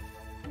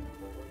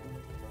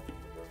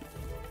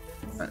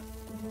 Alright.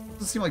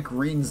 Doesn't seem like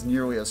green's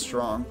nearly as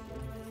strong.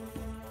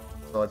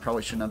 So I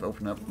probably shouldn't have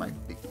opened up my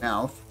big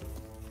mouth.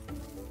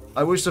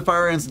 I wish the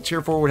Fire Ants in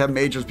Tier 4 would have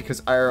majors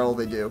because IRL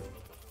they do.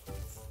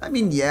 I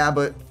mean, yeah,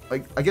 but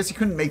like I guess you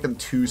couldn't make them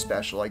too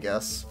special, I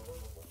guess.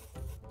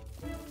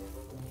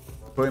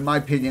 But in my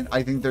opinion,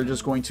 I think they're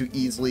just going to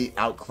easily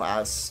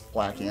outclass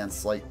Black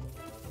Ants. Like,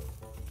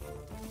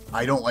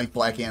 I don't like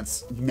Black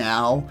Ants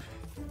now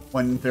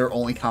when their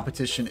only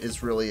competition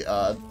is really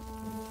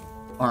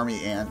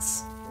Army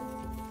Ants.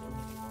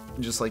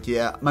 I'm just like,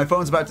 yeah, my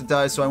phone's about to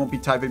die, so I won't be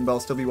typing, but I'll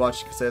still be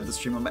watching because I have the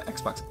stream on my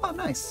Xbox. Oh,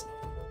 nice.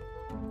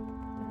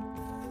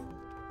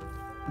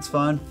 It's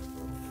fine.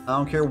 I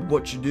don't care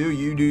what you do.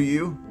 You do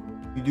you.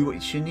 You do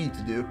what you need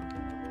to do.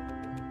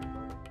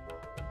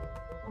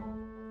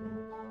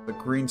 The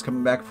green's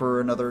coming back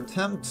for another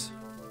attempt.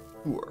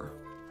 Sure.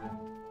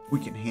 We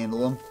can handle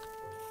them.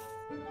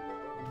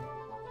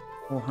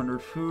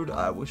 400 food.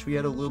 I wish we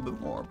had a little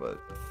bit more, but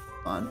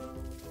fine.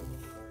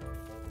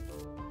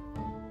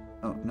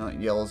 Oh, no,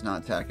 yellow's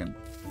not attacking.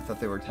 I thought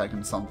they were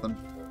attacking something.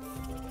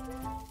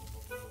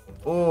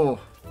 Oh.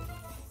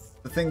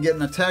 The thing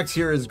getting attacked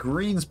here is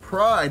Green's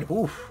Pride.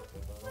 Oof.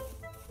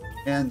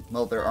 And,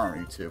 well, their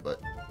army too,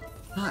 but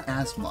not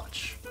as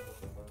much.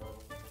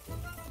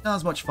 Not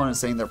as much fun as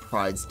saying their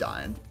pride's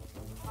dying.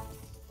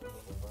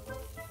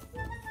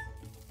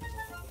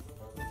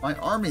 My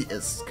army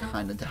is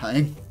kind of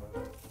dying.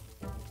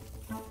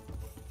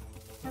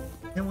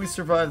 Can we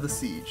survive the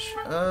siege?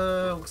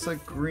 Looks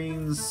like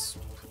Green's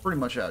pretty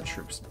much out of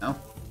troops now.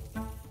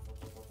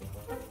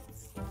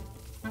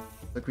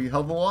 Like we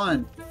held the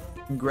line.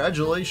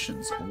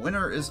 Congratulations, the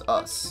winner is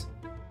us.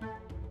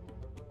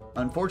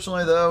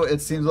 Unfortunately, though,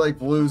 it seems like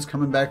Blue's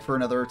coming back for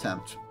another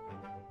attempt.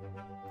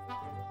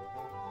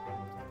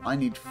 I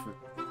need food.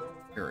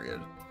 Period.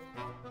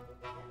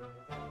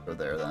 Go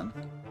there, then.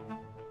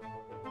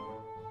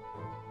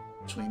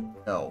 Actually,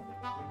 no.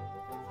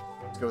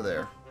 Let's go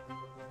there.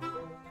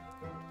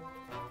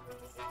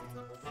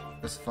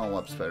 Guess the funnel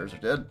up spiders are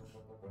dead.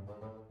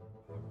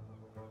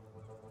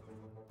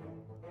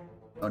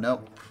 Oh,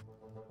 no.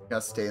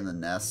 Gotta stay in the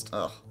nest.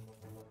 Ugh.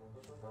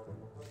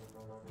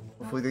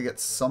 Hopefully they get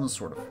some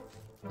sort of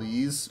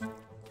please.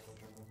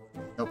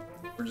 Nope.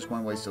 We're just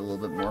going to waste a little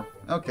bit more.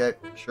 Okay,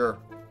 sure.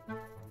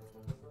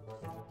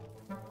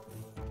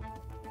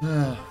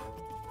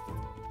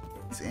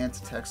 These ant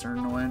attacks are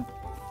annoying.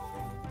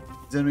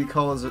 These enemy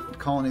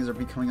colonies are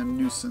becoming a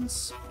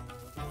nuisance.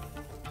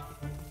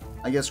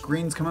 I guess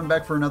Green's coming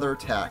back for another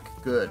attack.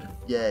 Good.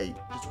 Yay.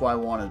 Just what I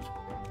wanted.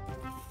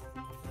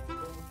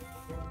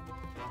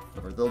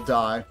 Or they'll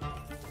die.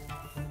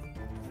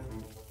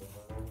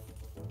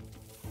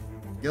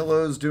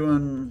 Yellow's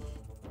doing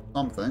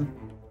something.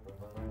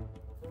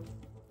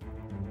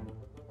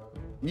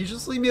 You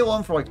just leave me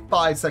alone for like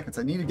 5 seconds.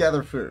 I need to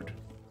gather food.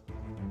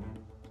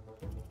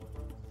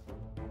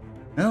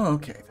 Oh,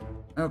 okay.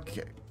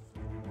 Okay.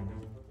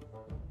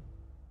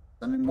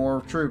 Sending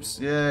more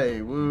troops.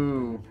 Yay.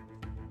 Woo.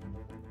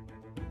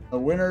 The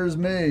winner is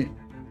me.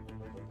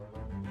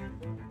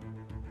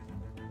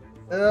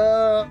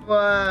 Oh,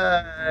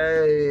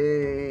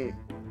 way.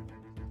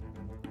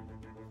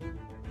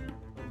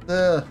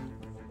 Ugh.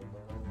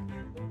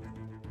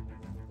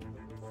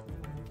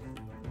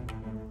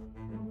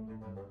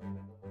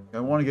 I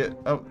want to get...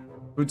 Oh,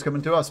 food's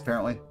coming to us,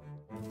 apparently.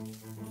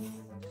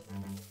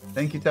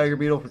 Thank you, Tiger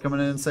Beetle, for coming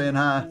in and saying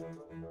hi.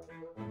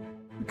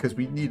 Because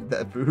we needed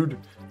that food.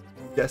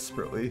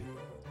 Desperately.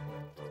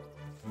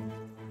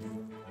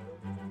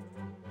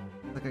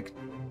 Like I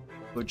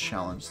could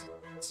challenge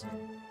this.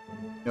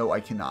 No, I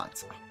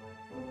cannot.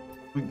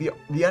 The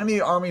enemy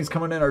armies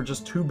coming in are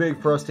just too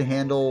big for us to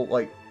handle,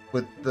 like,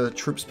 with the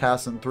troops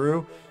passing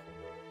through.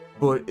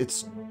 But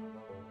it's...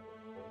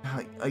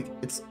 like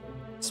it's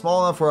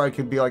small enough where I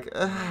could be like,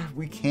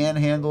 we can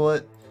handle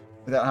it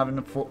without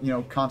having to, you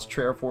know,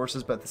 concentrate our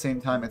forces, but at the same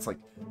time, it's like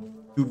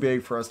too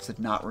big for us to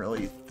not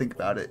really think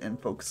about it and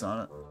focus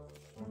on it.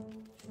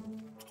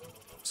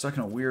 Stuck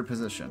in a weird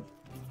position.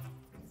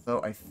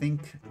 So I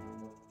think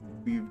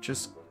we've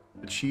just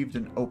achieved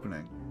an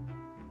opening.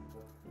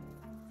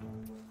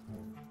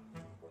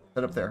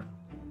 Head up there.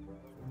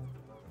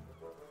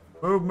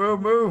 Move,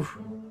 move, move!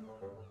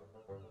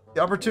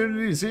 The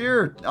opportunity is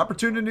here!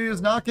 Opportunity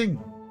is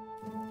knocking!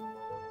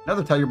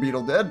 Another tiger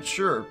beetle dead?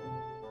 Sure.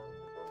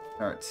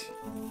 Alright.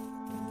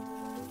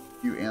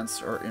 Few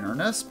ants are in our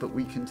nest, but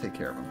we can take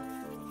care of them.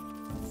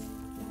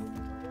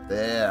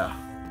 There.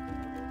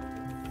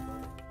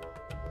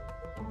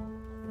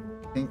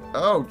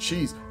 Oh,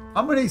 jeez.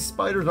 How many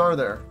spiders are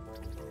there?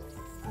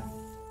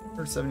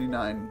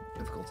 179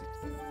 difficulty.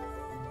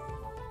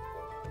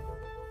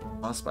 A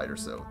lot of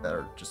spiders, though, that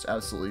are just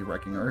absolutely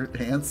wrecking our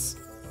ants.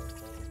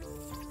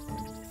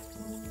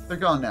 They're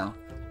gone now.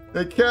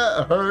 They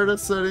can't hurt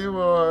us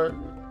anymore.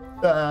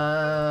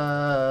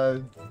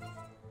 Come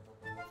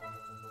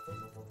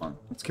on,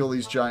 let's kill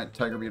these giant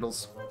tiger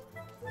beetles.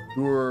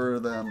 Lure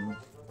them.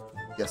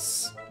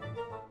 Yes.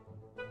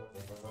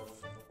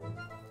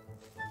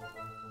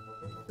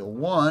 Kill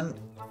one.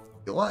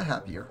 Be a lot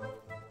happier.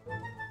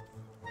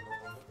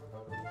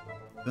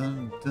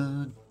 Dun,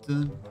 dun,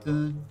 dun,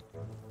 dun.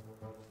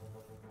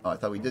 Oh, I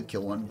thought we did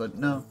kill one, but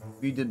no,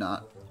 we did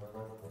not.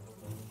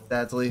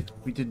 Sadly,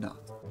 we did not.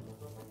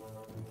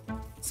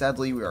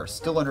 Sadly, we are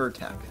still under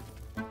attack.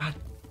 God.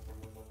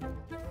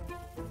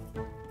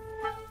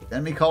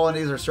 Enemy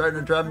colonies are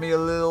starting to drive me a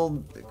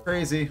little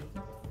crazy.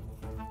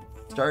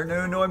 Starting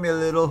to annoy me a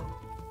little.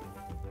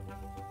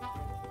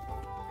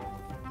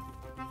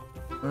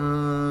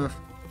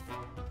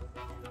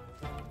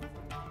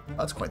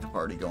 That's quite the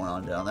party going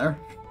on down there.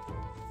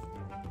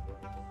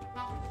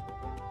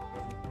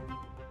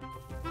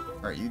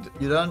 Alright,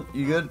 you done?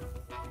 You good?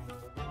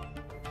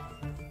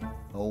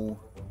 Oh.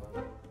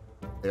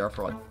 They are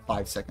for like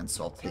 5 seconds,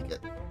 so I'll take it.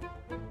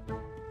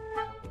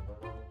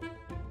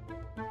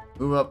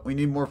 Move up. We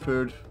need more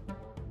food.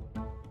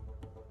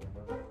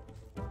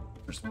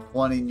 There's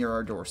plenty near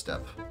our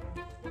doorstep.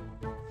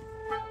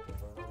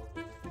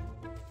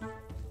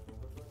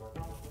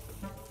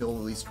 Kill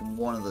at least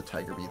one of the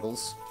tiger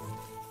beetles.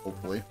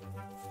 Hopefully.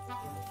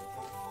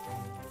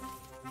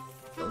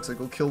 That looks like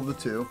we'll kill the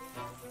two.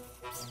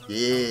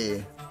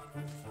 Yeah.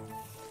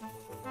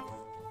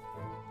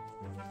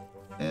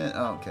 And,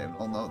 oh, okay,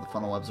 well, no, the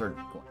funnel webs are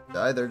going to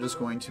die. They're just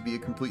going to be a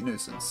complete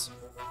nuisance.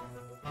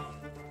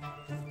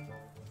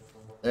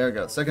 There we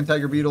go. Second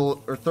tiger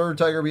beetle, or third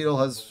tiger beetle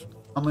has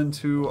come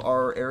into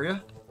our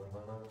area.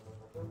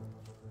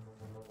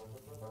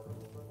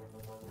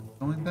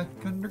 Going back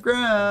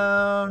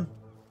underground.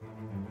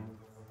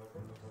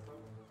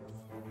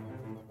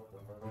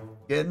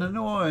 Getting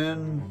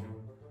annoying.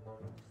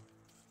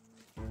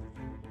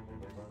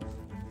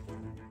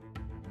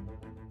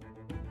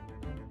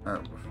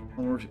 Alright,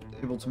 we're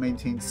able to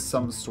maintain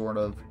some sort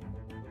of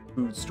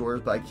food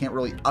stores, but I can't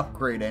really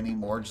upgrade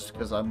anymore just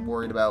because I'm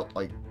worried about,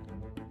 like,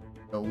 you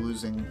know,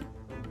 losing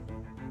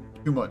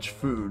too much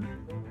food.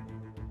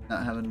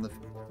 Not having the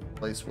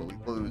place where we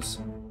lose.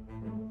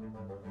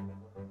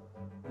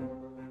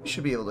 We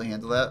should be able to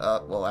handle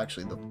that. Well,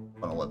 actually, the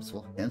funnel webs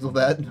will handle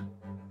that.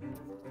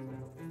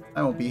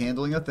 I won't be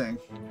handling a thing.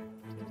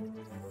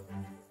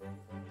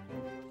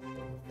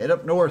 Head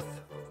up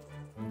north.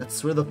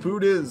 That's where the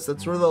food is.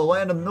 That's where the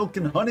land of milk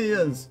and honey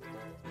is.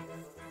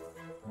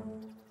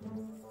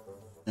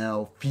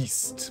 Now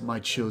feast, my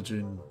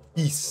children.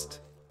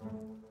 Feast.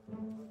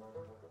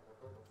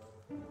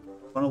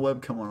 Funnel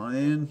web, come on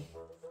in.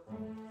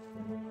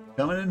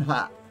 Coming in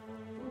hot.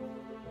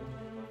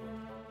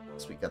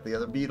 So we got the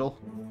other beetle.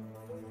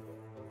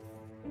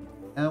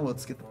 Now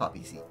let's get the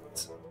poppy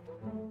seeds.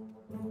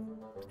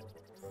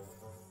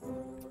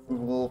 Move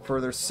a little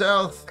further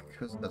south,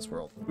 because that's where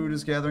all the food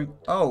is gathering.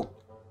 Oh!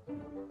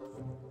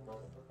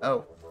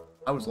 Oh.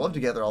 I would love to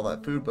gather all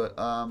that food, but,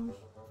 I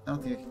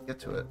don't think I can get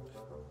to it.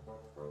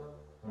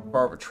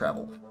 Far of a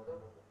travel.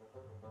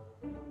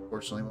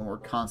 Fortunately, when we're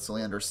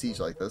constantly under siege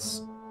like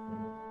this.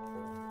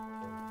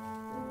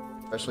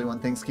 Especially when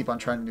things keep on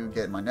trying to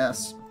get in my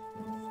nest.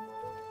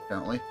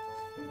 Apparently.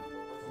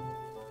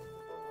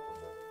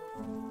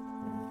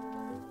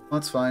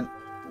 That's fine.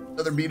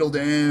 Another beetle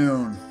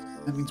down.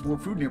 That means more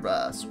food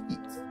nearby. Sweet.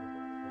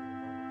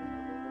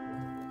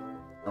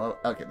 Oh,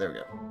 okay, there we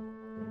go.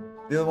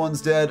 The other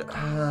one's dead.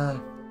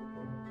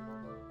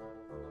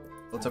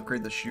 Let's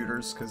upgrade the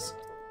shooters, because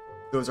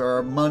those are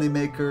our money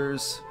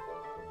makers.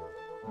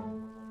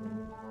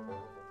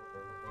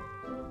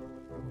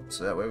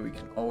 So that way we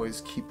can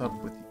always keep up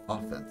with the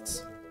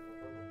offense.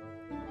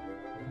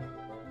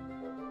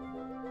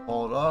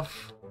 Haul it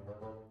off.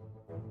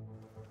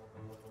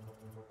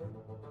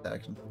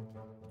 Action.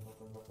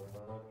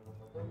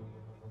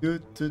 Da,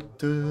 da,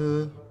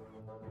 da.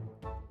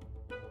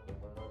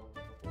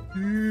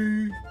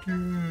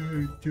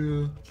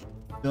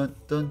 Dun,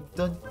 dun,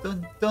 dun,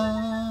 dun,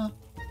 dun.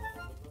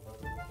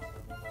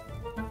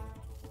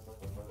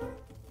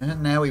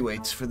 And now he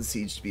waits for the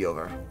siege to be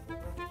over.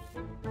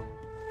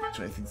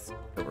 Actually, I think it's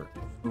over.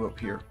 Move up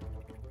here.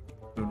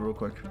 Do it real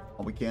quick.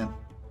 All we can.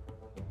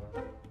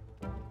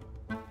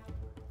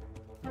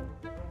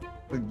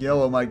 The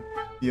yellow might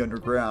be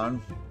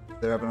underground.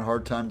 They're having a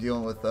hard time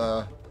dealing with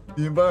the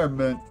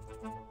environment.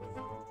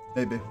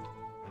 Maybe.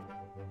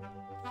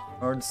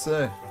 Hard to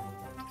say.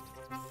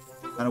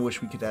 Kinda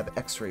wish we could have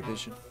X-ray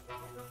vision.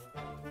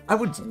 I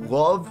would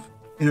love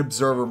an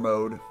observer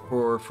mode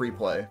for free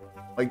play.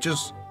 Like,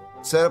 just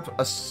set up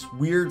a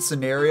weird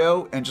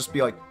scenario and just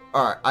be like,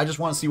 alright, I just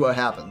want to see what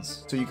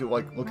happens. So you could,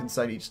 like, look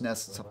inside each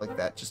nest and stuff like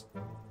that. Just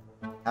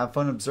have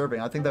fun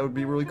observing. I think that would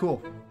be really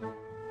cool.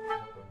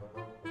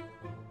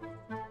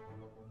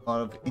 A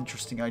lot of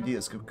interesting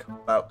ideas could come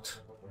out.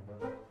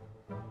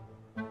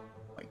 Oh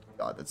my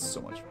god, that's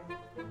so much fun.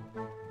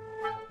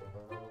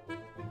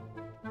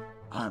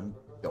 I'm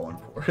going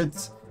for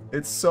it.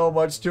 It's so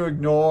much to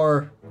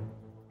ignore.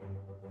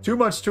 Too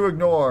much to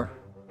ignore.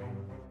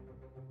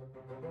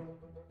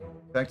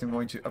 In fact, I'm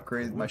going to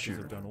upgrade my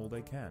shooter. Have done all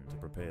they can to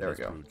prepare there we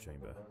this go. food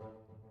chamber.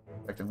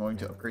 In fact, I'm going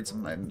to upgrade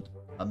some of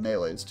my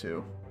melees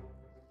too.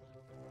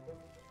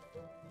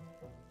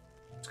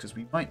 Because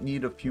we might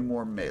need a few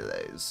more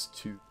melees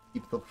to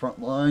keep the front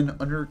line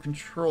under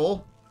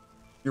control.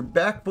 You're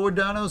back,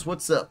 Bordanos.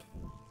 What's up?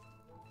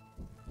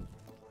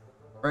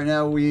 Right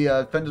now, we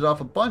fended off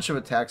a bunch of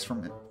attacks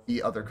from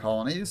the other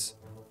colonies.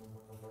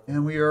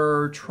 And we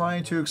are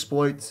trying to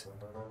exploit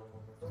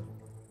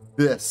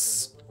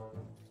this.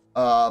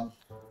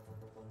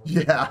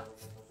 Yeah.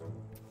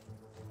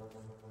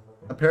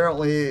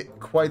 Apparently,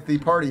 quite the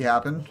party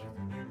happened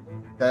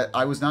that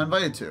I was not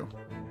invited to.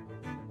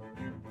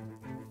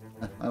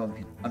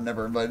 I'm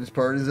never invited to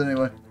parties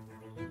anyway.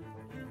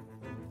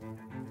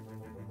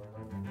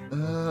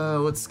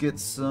 Let's get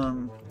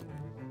some...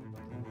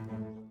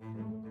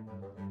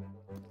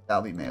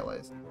 That'll be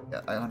melees.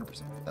 Yeah, I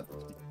 100% that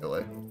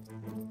melee.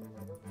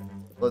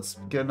 Let's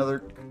get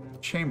another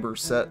chamber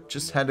set.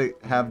 Just had to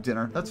have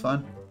dinner. That's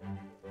fine.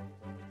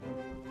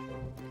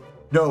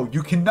 No,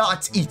 you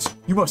cannot eat.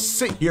 You must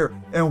sit here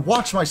and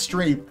watch my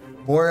stream,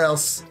 or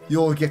else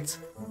you'll get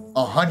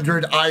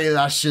 100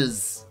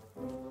 eyelashes.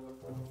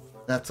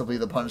 That'll be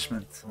the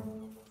punishment.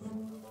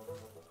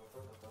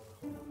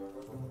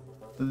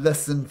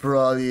 Lesson for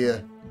all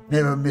you.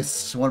 Never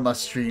miss one of my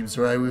streams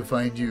where I will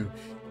find you.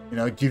 And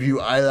I'll give you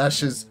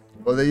eyelashes,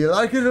 whether you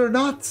like it or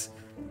not.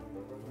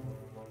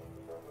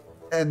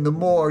 And the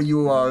more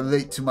you are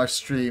late to my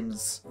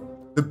streams,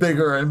 the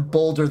bigger and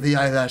bolder the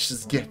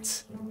eyelashes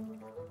get.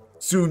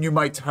 Soon you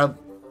might have,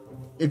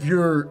 if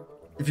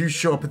you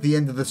show up at the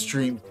end of the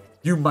stream,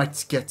 you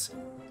might get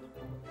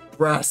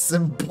brass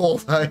and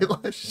bold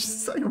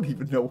eyelashes. I don't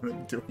even know what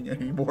I'm doing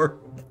anymore.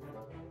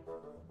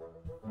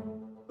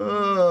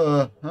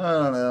 I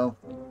don't know.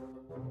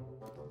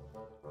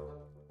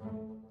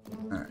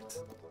 Alright.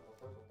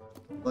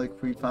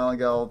 Like, we finally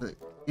got all the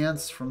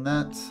ants from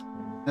that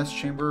nest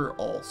chamber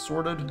all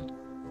sorted.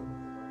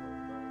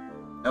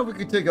 Now we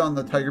could take on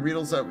the tiger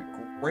beetles, that would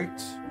be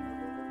great.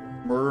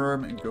 Murder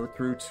them and go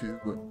through to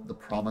the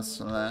promised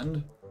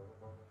land.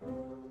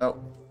 Oh,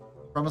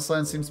 promised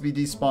land seems to be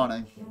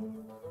despawning.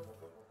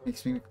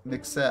 Makes me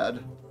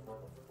sad.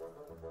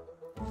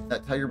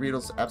 That tiger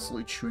beetle's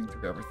absolutely chewing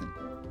through everything.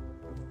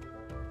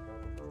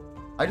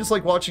 I just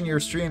like watching your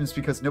streams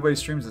because nobody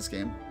streams this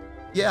game.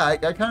 Yeah, I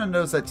kind of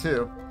noticed that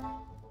too.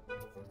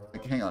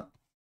 Like, hang on.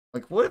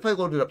 Like, what if I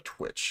loaded up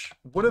Twitch?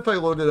 What if I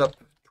loaded up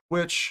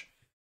Twitch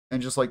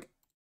and just, like,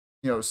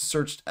 you know,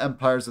 searched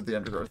Empires of the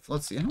Undergrowth?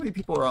 Let's see, how many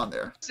people are on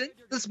there?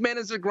 This man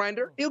is a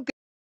grinder. He'll get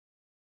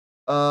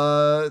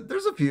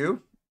there's a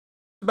few.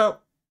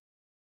 About,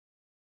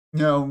 you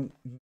know,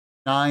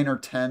 9 or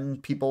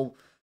 10 people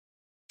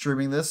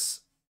streaming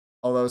this.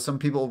 Although some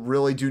people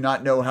really do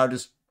not know how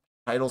to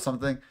title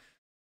something.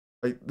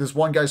 Like, this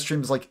one guy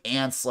streams, like,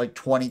 ants, like,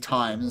 20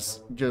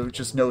 times.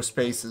 Just no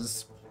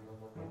spaces.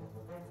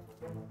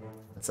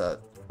 It's a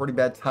pretty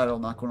bad title,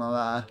 not gonna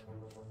lie.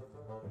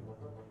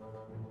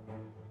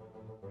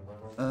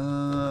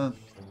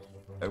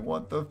 I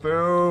want the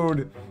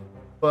food.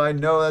 But I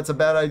know that's a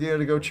bad idea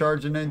to go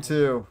charging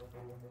into.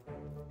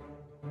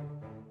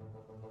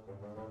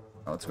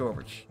 Oh, let's go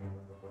over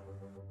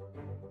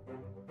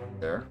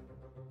there.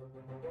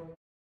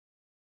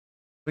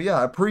 But yeah,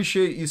 I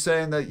appreciate you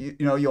saying that you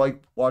know you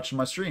like watching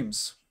my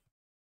streams.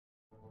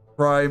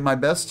 Try my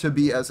best to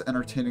be as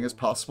entertaining as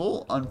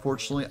possible.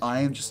 Unfortunately,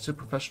 I am just a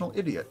professional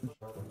idiot.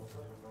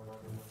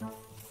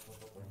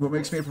 What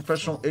makes me a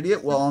professional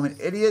idiot? Well, I'm an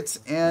idiot,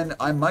 and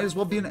I might as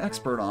well be an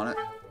expert on it.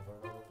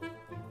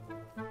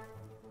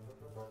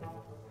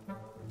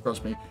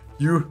 Trust me,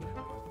 you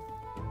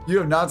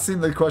have not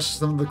seen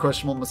some of the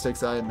questionable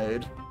mistakes I have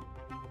made.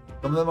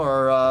 Some of them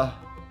are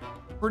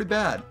pretty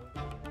bad.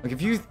 Like,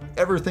 if you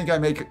ever think I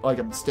make like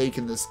a mistake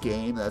in this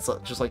game, that's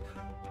just like,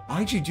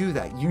 why'd you do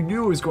that? You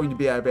knew it was going to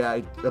be a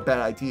bad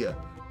idea.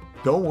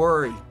 Don't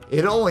worry,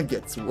 it only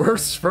gets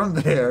worse from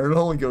there. It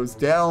only goes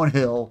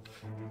downhill.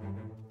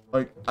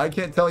 Like, I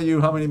can't tell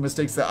you how many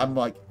mistakes that I'm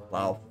like,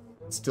 wow,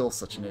 still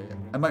such an idiot.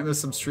 I might miss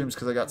some streams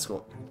because I got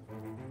school.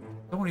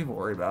 Don't even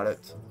worry about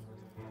it.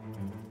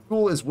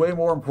 School is way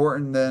more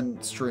important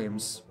than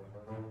streams.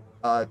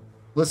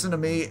 Listen to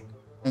me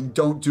and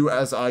don't do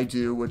as I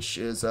do, which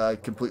is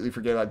completely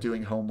forget about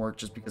doing homework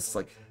just because it's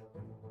like,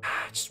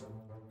 just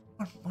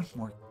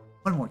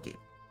one more game.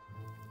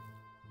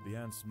 The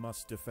ants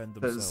must defend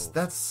Because themselves.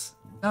 that's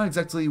not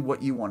exactly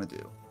what you want to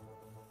do.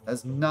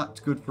 That's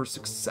not good for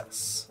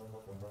success.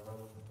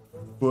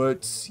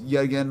 But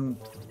yet again,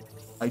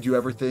 I do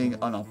everything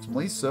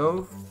unoptimally,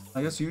 so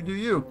I guess you do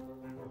you.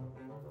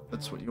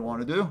 That's what you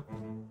want to do.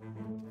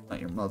 Not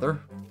your mother.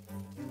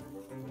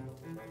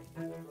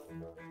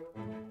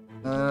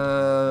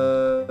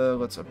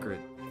 Let's upgrade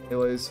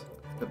melees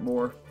a bit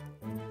more.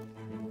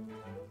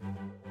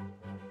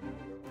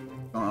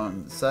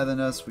 On the side of the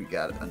nest, we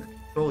got it under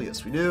control.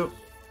 Yes, we do.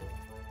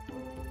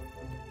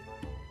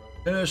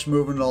 Finish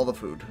moving all the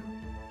food.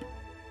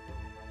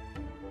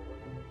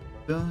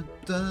 Dun,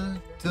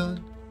 dun,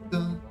 dun,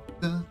 dun,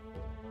 dun,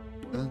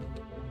 dun.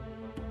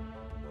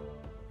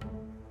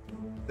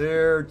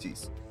 There,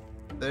 geez.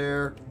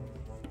 There.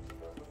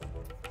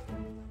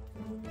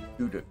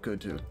 Good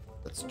too.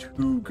 That's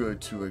too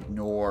good to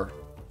ignore.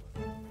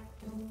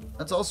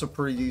 That's also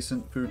pretty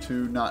decent food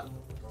to not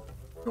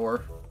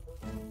ignore.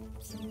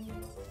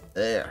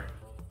 There.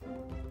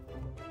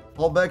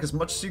 Haul back as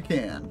much as you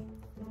can.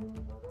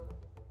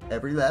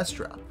 Every last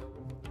drop.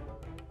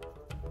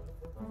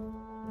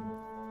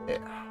 Yeah.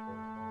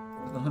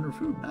 With 100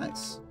 food,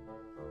 nice.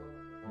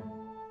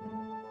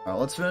 Alright,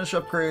 let's finish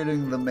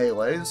upgrading the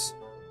melees.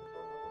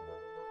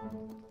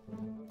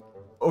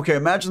 Okay,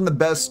 imagine the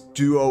best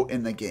duo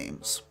in the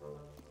games.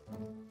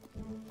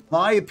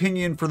 My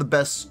opinion for the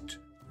best,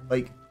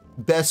 like,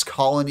 best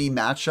colony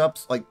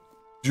matchups, like,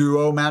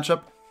 duo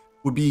matchup,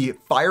 would be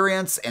Fire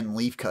Ants and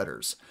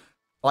Leafcutters.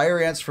 Fire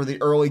Ants for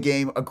the early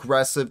game,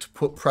 aggressive to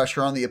put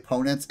pressure on the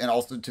opponents and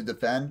also to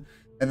defend.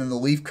 And then the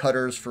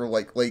Leafcutters for,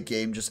 like, late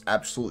game, just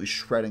absolutely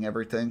shredding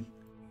everything.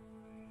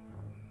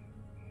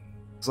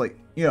 It's like,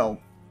 you know,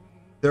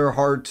 they're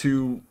hard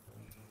to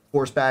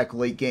force back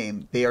late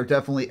game. They are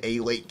definitely a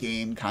late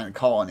game kind of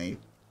colony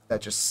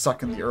that just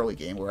suck in the early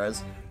game,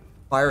 whereas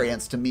Fire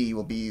Ants to me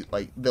will be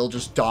like, they'll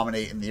just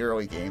dominate in the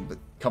early game, but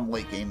come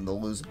late game they'll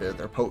lose a bit of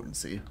their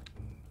potency.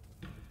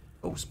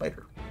 Oh,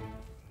 spider.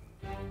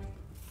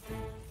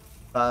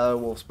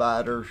 Wolf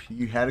spider,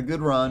 you had a good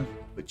run,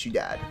 but you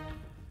died.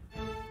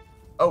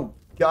 Oh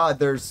god,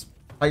 there's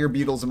tiger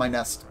beetles in my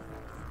nest.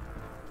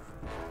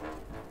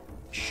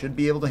 should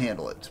be able to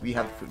handle it. We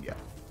have the food yet.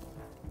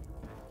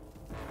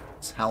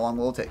 So how long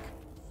will it take?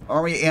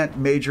 Army ant,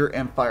 major,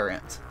 and fire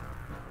ant.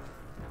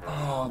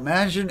 Oh,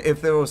 imagine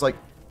if there was like...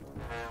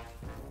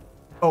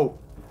 Oh,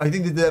 I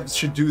think the devs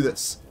should do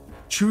this.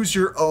 Choose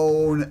your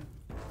own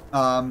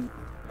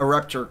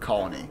Eruptor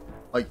colony.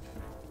 Like,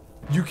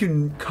 you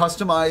can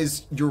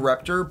customize your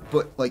Raptor,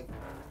 but like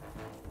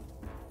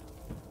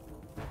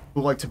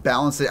to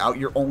balance it out,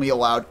 you're only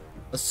allowed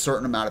a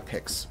certain amount of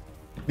picks.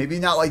 Maybe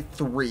not like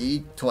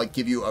 3 to like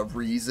give you a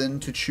reason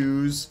to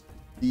choose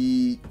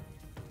the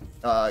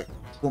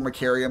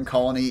Formicarium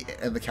colony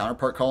and the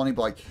counterpart colony,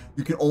 but like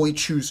you can only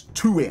choose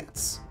 2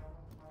 ants.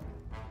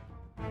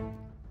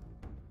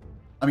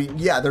 I mean,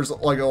 yeah, there's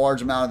like a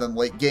large amount of them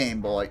late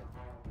game, but like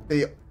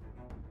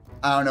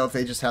I don't know if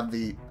they just have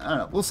the, I don't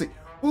know. We'll see.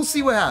 We'll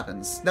see what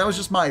happens. That was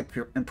just my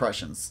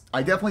impressions.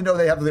 I definitely know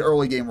they have the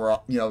early game,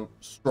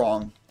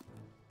 strong,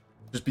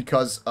 just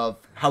because of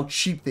how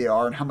cheap they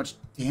are and how much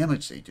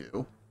damage they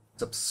do.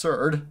 It's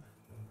absurd.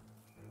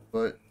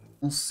 But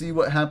we'll see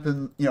what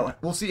happens.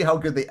 We'll see how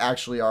good they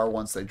actually are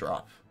once they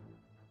drop.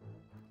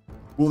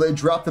 Will they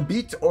drop the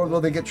beat, or will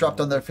they get dropped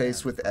on their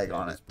face with egg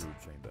on it?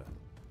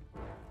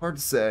 Hard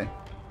to say.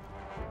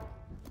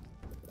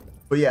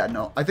 But yeah,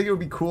 no, I think it would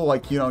be cool,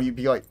 like, you'd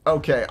be like,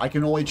 okay, I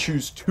can only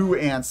choose 2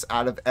 ants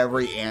out of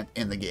every ant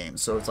in the game.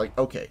 So it's like,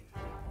 okay,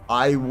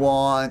 I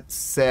want,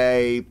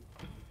 say,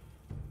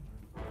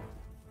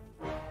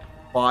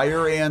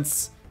 fire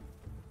ants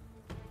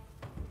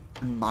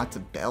and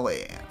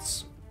Matabele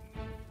ants.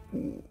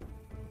 Ooh.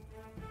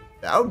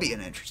 That would be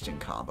an interesting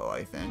combo,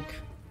 I think.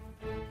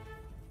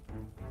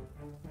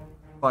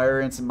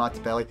 Fire ants and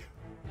Matabele.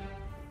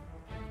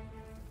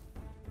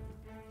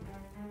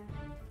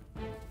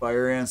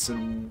 Fire ants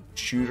and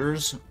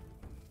shooters.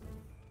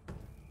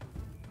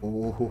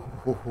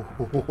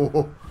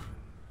 Oh.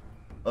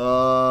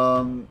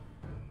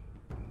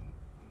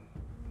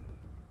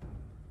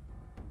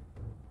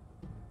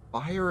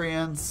 Fire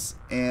ants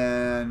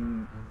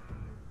and...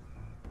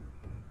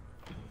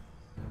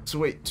 So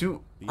wait,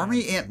 do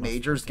army ant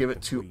majors give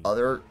it to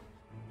other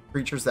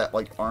creatures that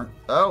like aren't...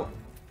 Oh.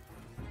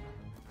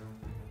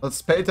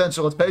 Let's pay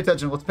attention, let's pay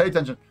attention, let's pay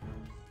attention.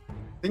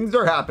 Things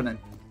are happening.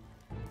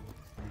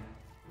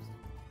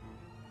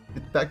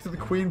 Get back to the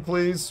queen,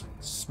 please.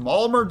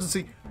 Small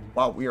emergency.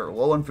 Wow, we are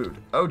low on food.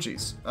 Oh,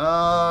 jeez.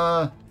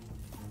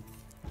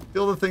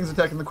 Kill the things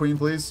attacking the queen,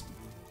 please.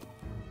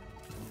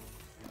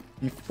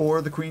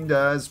 Before the queen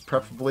dies,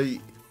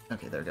 preferably...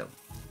 Okay, there we go.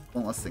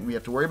 One less thing we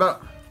have to worry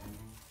about.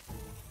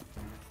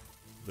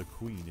 The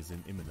queen is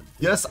in imminent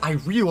danger. Yes, I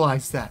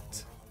realized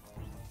that.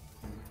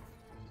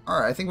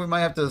 Alright, I think we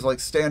might have to,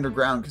 like, stay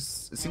underground,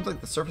 because it seems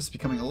like the surface is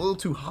becoming a little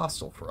too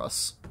hostile for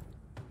us.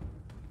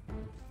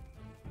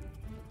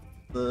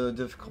 The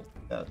difficulty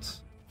at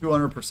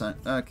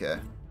 200%. Okay.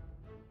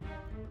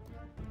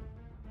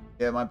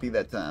 Yeah, it might be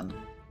that time.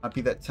 Might be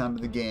that time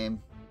of the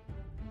game.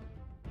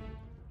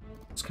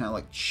 Just kind of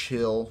like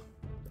chill.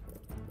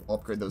 I'll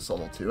upgrade those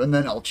level 2, and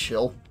then I'll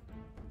chill.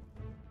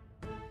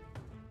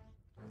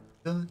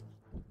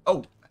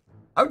 Oh,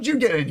 how'd you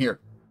get in here?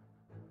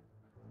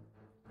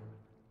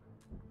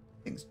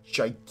 Thing's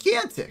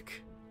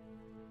gigantic.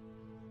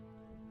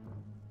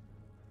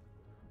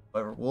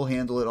 However, we'll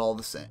handle it all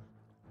the same.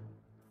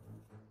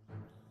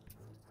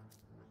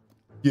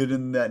 Get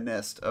in that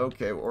nest.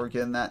 Okay, or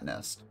get in that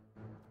nest.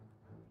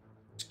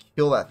 Just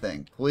kill that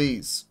thing,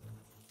 please.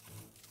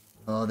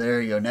 Oh,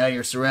 there you go. Now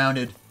you're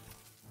surrounded.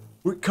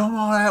 Come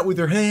on out with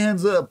your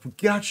hands up. We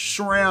got you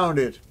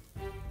surrounded.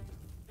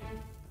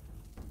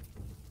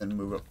 Then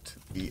move up to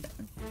the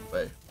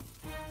way.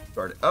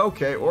 Start it.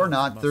 Okay, or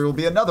not. There will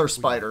be another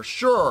spider.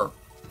 Sure.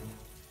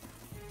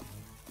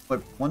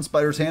 But one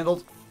spider's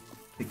handled.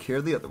 Take care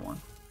of the other one.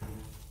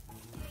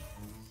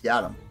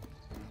 Got him.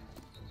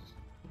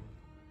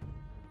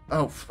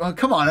 Oh,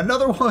 come on,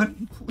 another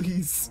one,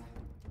 please.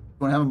 I'm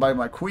going to have him by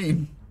my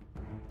queen.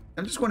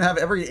 I'm just going to have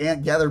every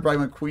ant gathered by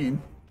my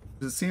queen.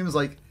 It seems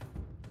like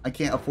I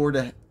can't afford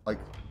to, like,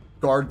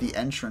 guard the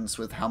entrance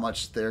with how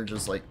much they're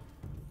just, like,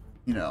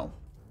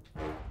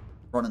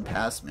 running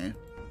past me.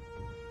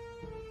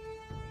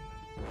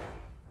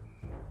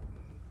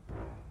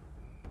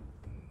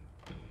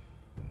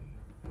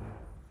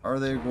 Are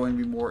there going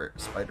to be more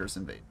spiders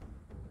invade?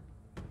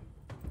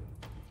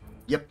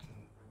 Yep.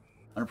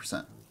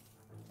 100%.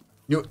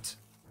 Knew it.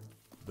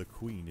 The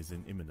queen is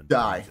in imminent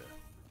Die. danger.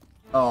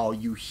 Oh,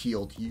 you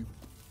healed, you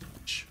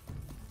bitch.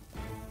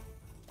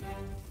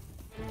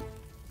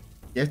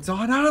 Get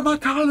on out of my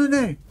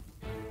colony!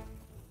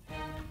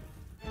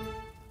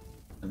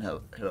 And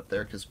head up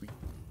there because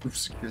we've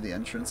secured the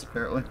entrance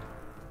apparently.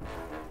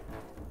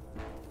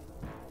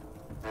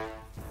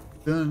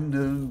 Dun,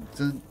 dun,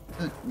 dun,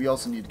 dun. We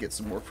also need to get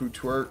some more food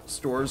to our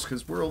stores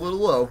because we're a little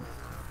low.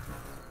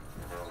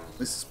 At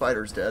least the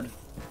spider's dead.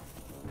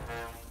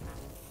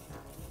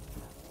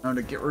 Now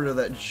to get rid of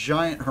that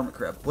giant hermit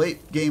crab.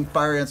 Late game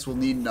fire ants will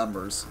need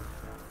numbers.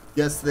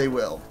 Yes, they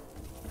will.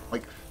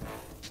 Like,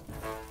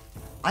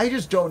 I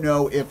just don't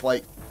know if,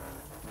 like,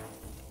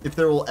 if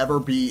there will ever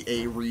be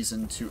a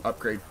reason to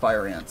upgrade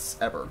fire ants,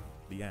 ever.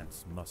 The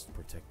ants must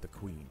protect the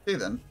queen. Okay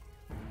then.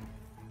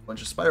 A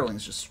bunch of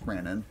spiderlings just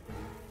ran in.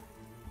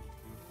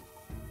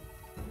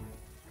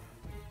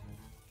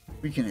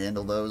 We can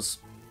handle those.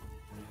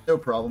 No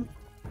problem.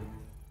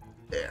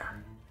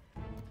 There.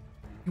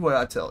 What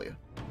I tell you.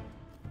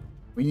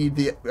 We need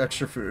the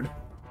extra food.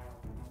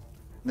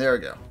 There we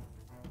go.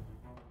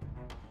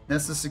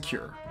 Nest is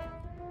secure.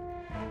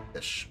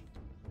 Ish.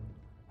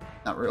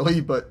 Not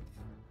really, but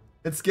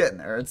it's getting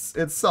there.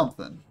 It's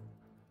something.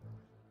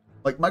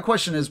 Like, my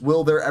question is,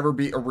 will there ever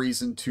be a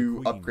reason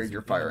to upgrade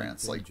your fire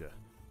ants? Like,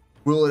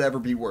 will it ever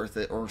be worth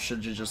it, or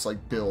should you just,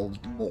 like,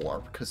 build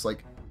more? Because,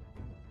 like,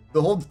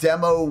 the whole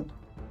demo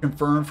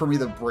confirmed for me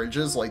the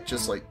bridges, like,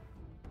 just, like,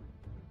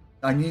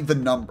 I need the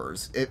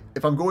numbers.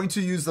 If I'm going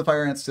to use the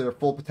fire ants to their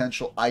full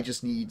potential, I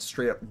just need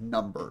straight up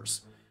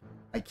numbers.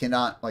 I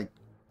cannot, like,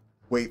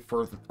 wait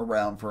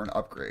around for an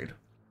upgrade.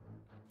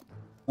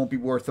 Won't be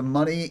worth the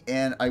money,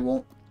 and I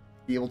won't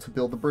be able to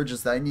build the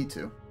bridges that I need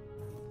to.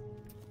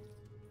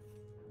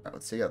 Alright,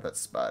 let's take out that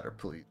spider,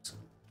 please.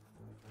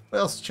 What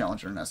else is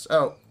challenger nest?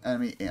 Oh,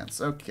 enemy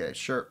ants. Okay,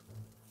 sure.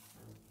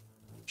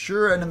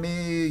 Sure,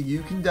 enemy,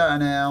 you can die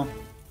now.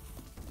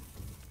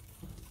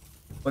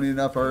 Funny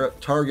enough, our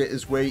target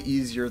is way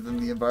easier than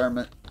the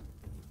environment.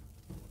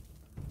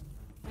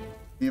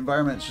 The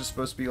environment is just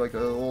supposed to be like a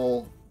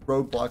little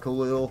roadblock, a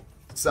little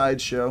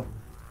sideshow.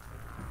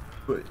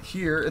 But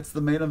here, it's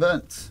the main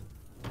event.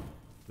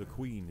 The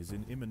queen is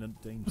in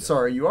imminent danger. I'm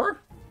sorry, you are?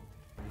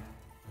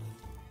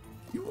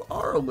 You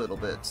are a little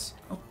bit.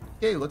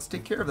 Okay, let's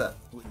take care of that,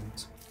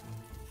 please.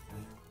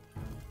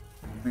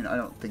 I mean, I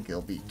don't think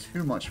it'll be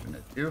too much of an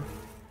issue.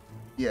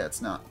 Yeah,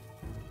 it's not.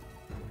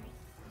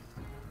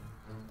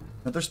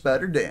 Another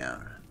spider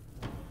down.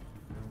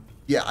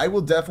 Yeah, I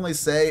will definitely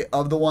say,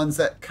 of the ones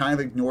that kind of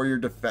ignore your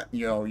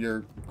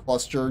your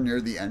cluster near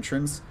the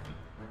entrance.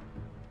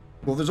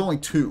 Well, there's only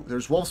two.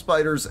 There's wolf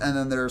spiders, and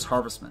then there's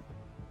harvestmen.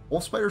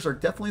 Wolf spiders are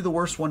definitely the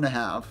worst one to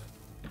have.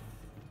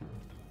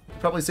 I'd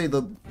probably say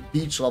the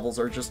beach levels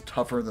are just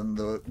tougher than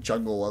the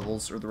jungle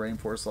levels or the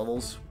rainforest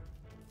levels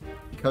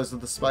because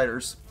of the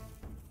spiders.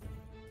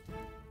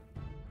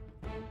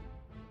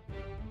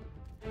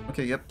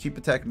 Okay, yep, keep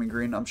attacking me,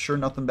 Green. I'm sure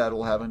nothing bad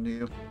will happen to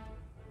you.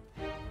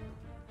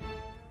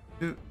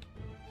 Dude.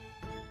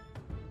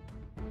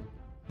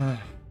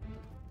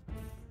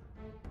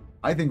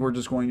 I think we're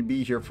just going to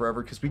be here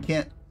forever because we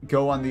can't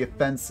go on the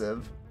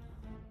offensive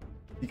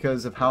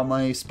because of how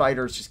many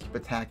spiders just keep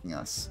attacking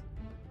us.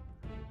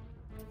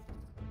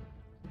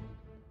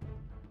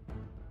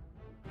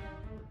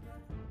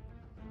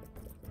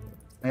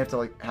 I have to,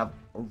 like, have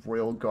a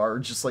royal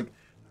guard, just like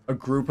a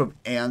group of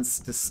ants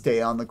to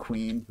stay on the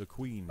queen. The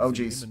queen oh, is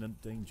in jeez.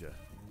 imminent danger.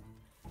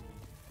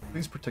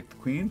 Please protect the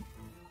queen.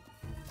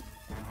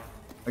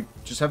 Like,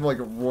 just have like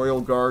a royal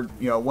guard.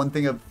 You know,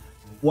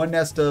 one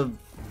nest of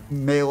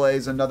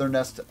melees, another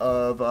nest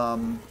of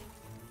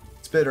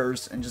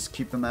spitters, and just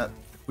keep them at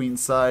the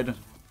queen's side.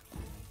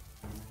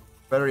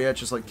 Better yet,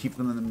 just like keep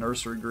them in the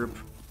nursery group.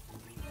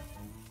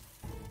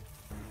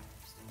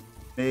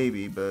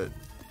 Maybe, but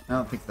I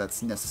don't think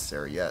that's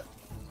necessary yet.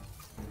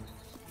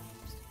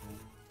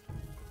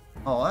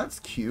 Oh, that's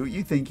cute.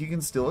 You think you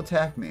can still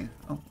attack me.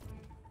 Oh.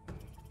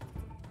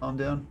 Calm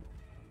down.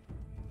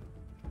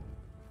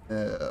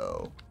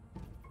 No.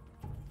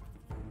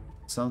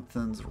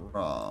 Something's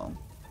wrong.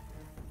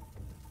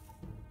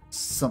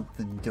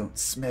 Something don't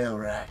smell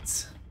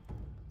right.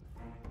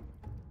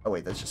 Oh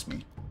wait, that's just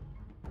me.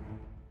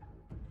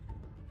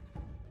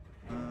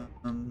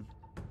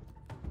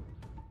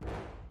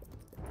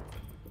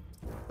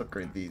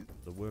 Upgrade these.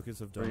 The workers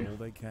have done all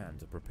they can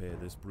to prepare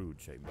this brood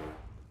chamber.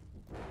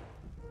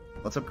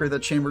 Let's upgrade that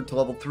chamber to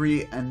level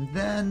 3, and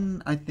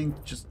then I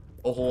think just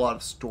a whole lot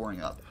of storing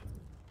up.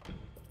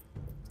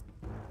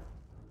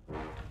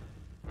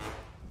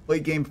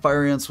 Late game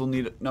fire ants will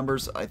need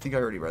numbers. I think I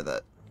already read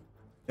that.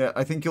 Yeah,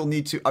 I think you'll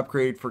need to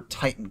upgrade for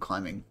Titan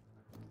climbing.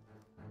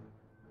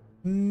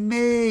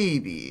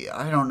 Maybe.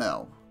 I don't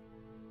know.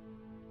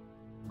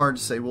 Hard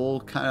to say.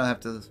 We'll kind of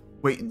have to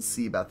wait and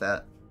see about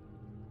that.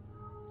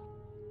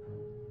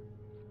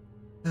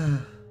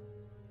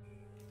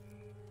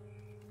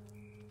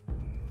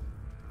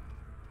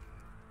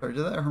 Sorry,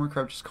 did that hermit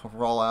crab just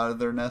crawl out of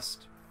their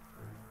nest?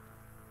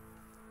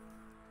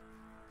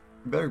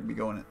 You better be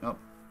going in. Oh.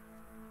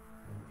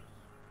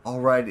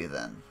 Alrighty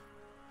then.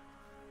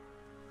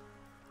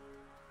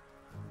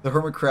 The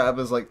hermit crab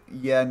is like,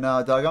 yeah,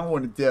 nah, dog, I'm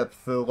going to dip.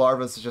 The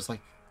larva is just like,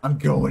 I'm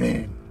going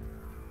in.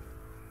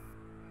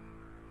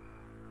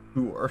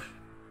 Sure.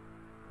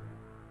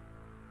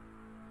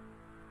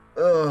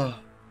 Ugh.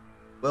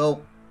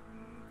 Well,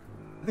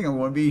 I think I'm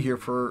going to be here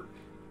for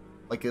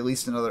like at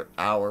least another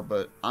hour,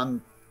 but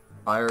I'm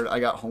tired.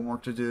 I got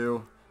homework to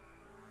do.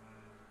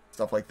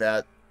 Stuff like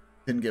that.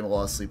 Didn't get a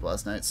lot of sleep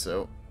last night,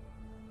 so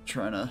I'm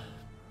trying to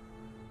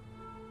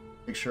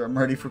make sure I'm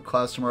ready for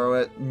class tomorrow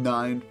at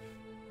 9.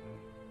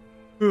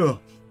 Ugh.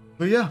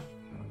 But yeah,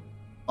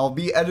 I'll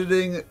be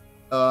editing,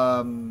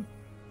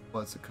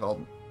 what's it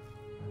called?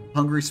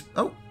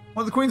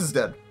 One of the queens is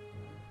dead.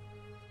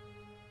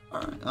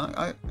 Alright,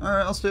 alright,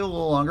 I'll stay a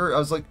little longer. I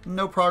was like,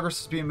 no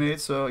progress is being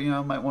made, so, you know,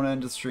 I might want to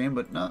end the stream,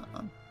 but no,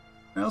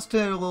 I'll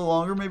stay a little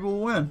longer, maybe we'll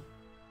win.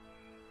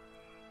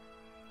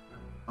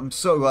 I'm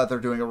so glad they're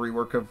doing a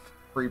rework of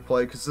free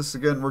play, because this is,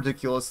 again,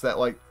 ridiculous that,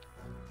 like,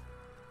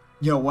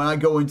 you know, when I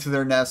go into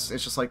their nests,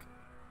 it's just like,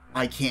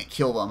 I can't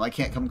kill them. I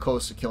can't come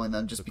close to killing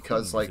them just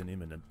because, like, in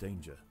imminent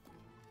danger.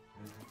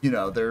 you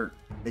know,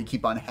 they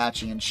keep on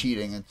hatching and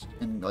cheating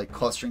and like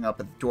clustering up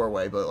at the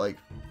doorway, but like,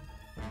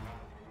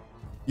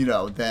 you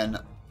know, then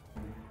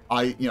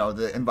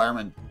the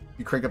environment,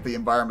 you crank up the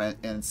environment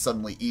and it's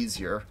suddenly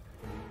easier.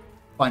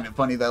 Find it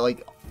funny that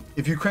like,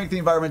 if you crank the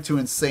environment to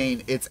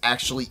insane, it's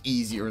actually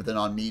easier than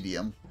on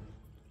medium.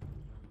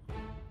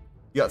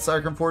 You got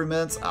soccer in 40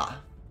 minutes?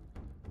 Ah.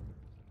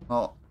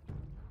 Well,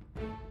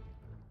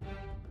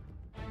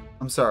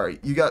 I'm sorry.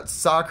 You got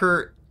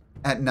soccer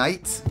at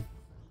night?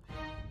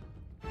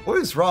 What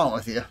is wrong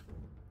with you?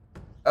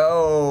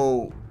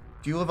 Oh,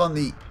 do you live on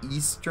the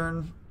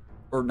eastern,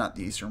 or not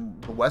the eastern,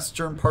 the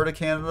western part of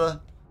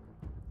Canada?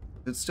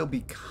 It'd still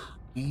be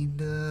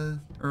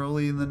kinda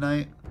early in the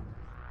night.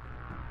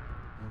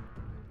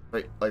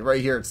 Right, like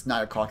right here, it's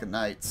 9 o'clock at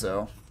night,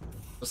 so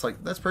just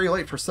like that's pretty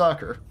late for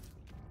soccer.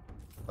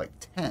 Like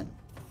 10.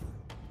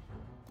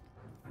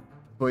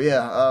 But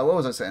yeah, what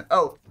was I saying?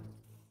 Oh,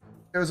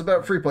 it was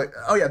about free play.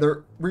 Oh yeah,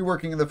 they're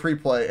reworking the free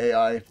play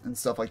AI and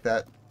stuff like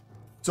that.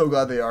 So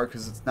glad they are,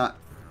 because it's not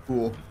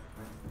cool.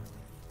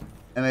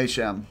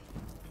 MHM.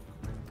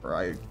 Or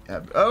I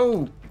have...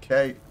 Oh,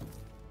 okay.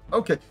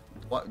 Okay.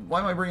 Why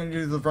am I bringing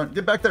you to the front?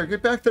 Get back there.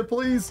 Get back there,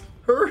 please.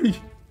 Hurry.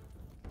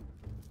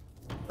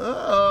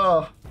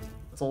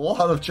 That's a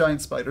lot of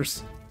giant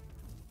spiders.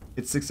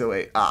 It's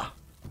 6:08. Ah.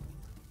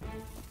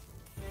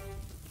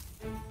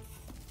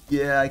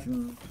 Yeah, I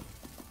can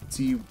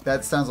see.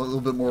 That sounds like a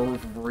little bit more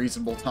of a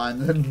reasonable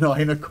time than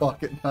 9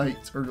 o'clock at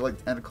night, or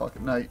like 10 o'clock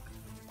at night.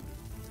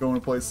 Going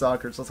to play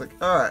soccer, so it's like,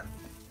 alright.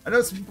 I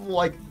know some people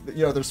like,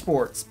 you know, their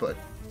sports, but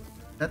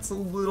that's a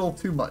little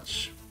too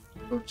much,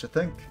 don't you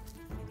think?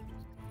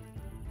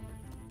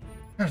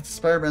 Alright, the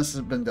spider mess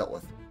has been dealt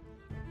with.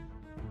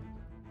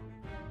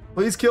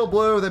 Please kill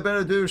Blue, they've been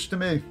a douche to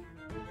me.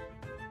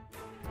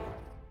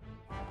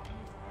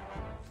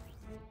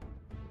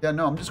 Yeah,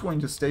 no, I'm just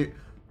going to stay,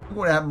 I'm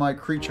going to have my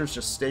creatures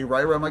just stay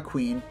right around my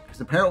queen, because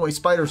apparently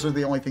spiders are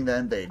the only thing that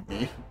invade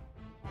me.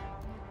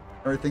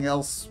 Everything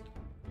else,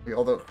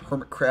 all the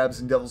hermit crabs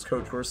and devil's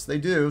coat, of course, they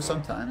do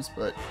sometimes,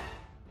 but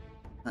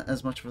not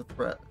as much of a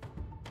threat.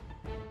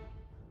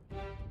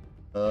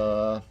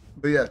 But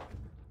yeah,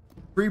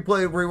 free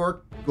play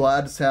rework,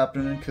 glad it's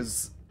happening,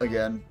 because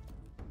again,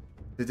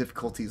 the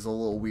difficulty is a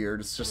little weird.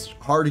 It's just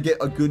hard to get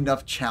a good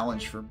enough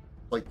challenge for,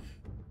 like,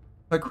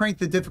 if I crank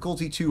the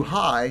difficulty too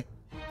high,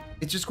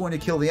 it's just going to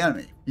kill the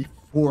enemy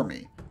before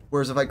me.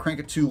 Whereas if I crank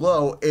it too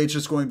low, it's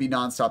just going to be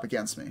non-stop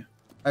against me.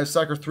 I have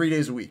soccer 3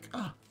 days a week.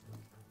 Ah.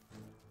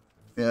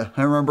 Yeah,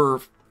 I remember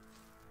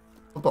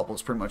football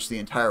was pretty much the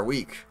entire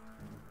week.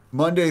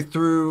 Monday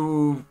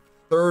through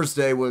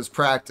Thursday was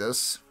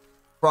practice.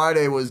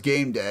 Friday was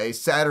game day.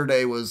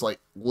 Saturday was like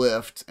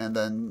lift, and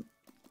then,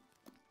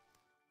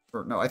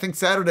 or no, I think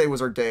Saturday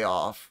was our day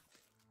off,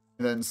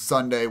 and then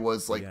Sunday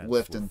was like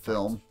lift and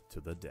film.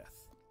 To the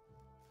death.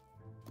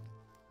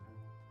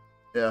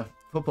 Yeah,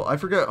 football. I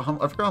forgot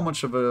how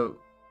much of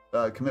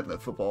a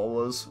commitment football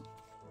was.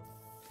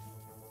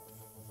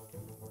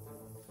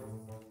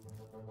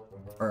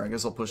 Or I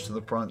guess I'll push to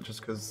the front just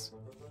because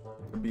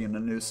they're being a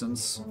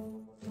nuisance.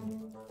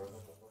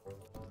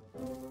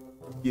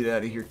 Get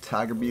out of here,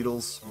 tiger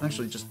beetles.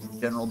 Actually, just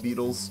general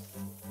beetles.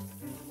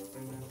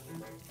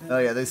 Oh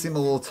yeah, they seem a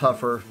little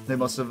tougher. They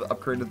must have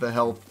upgraded the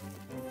health.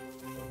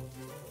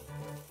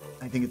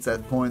 I think it's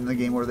that point in the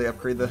game where they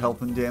upgrade the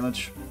health and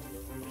damage.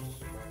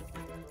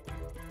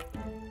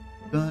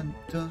 Dun,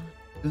 dun,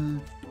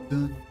 dun,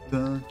 dun,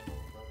 dun.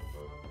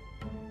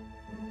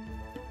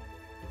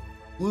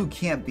 Blue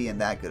can't be in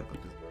that good of a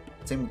position.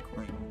 Same with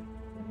green.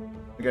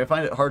 Like, I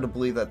find it hard to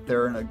believe that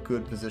they're in a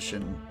good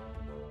position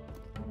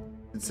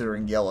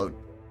considering yellow.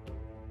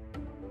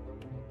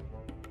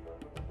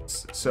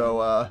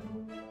 So,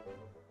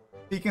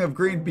 speaking of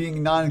green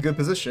being not in a good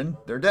position,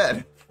 they're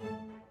dead.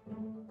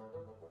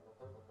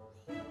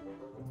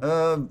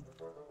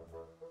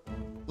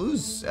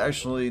 Blue's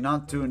actually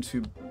not doing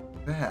too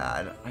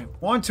bad. I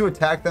want to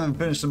attack them and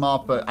finish them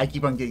off, but I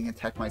keep on getting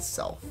attacked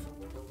myself.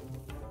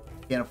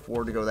 Can't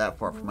afford to go that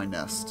far from my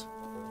nest.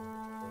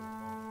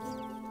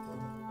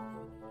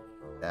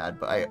 Bad,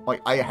 but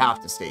I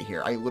have to stay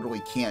here. I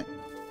literally can't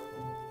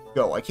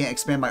go. I can't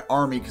expand my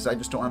army because I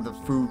just don't have the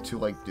food to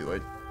like do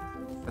it.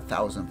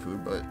 1,000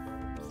 food, but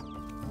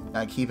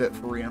I keep it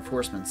for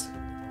reinforcements.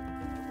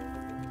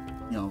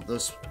 You know,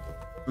 those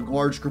the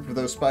large group of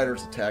those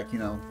spiders attack. You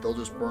know, they'll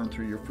just burn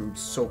through your food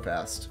so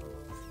fast.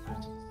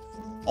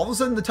 All of a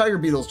sudden, the tiger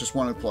beetles just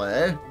want to play.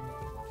 Eh?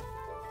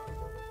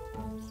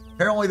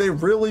 Apparently, they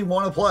really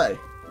want to play.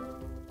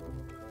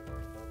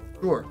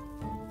 Sure,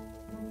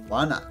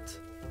 why not?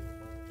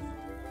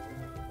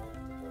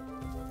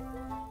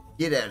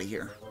 Get out of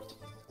here.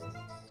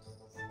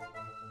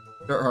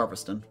 Start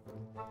harvesting.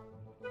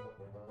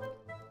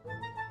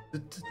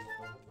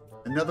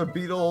 Another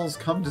beetles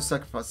come to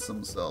sacrifice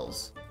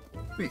themselves.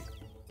 Sweet.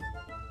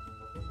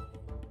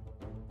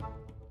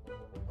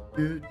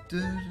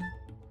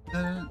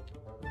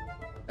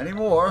 Any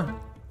more?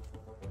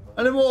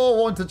 Any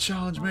more want to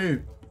challenge me?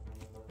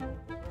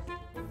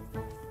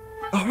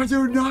 Are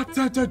you not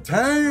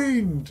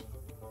entertained?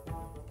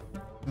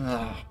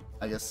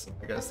 I guess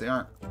they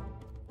aren't.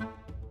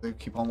 They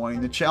keep on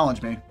wanting to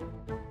challenge me.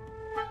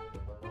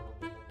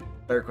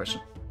 Better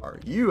question. Are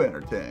you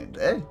entertained,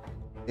 eh?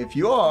 If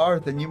you are,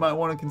 then you might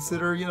want to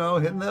consider, you know,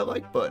 hitting that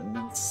like button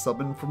and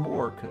subbing for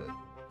more, because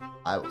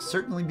I will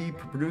certainly be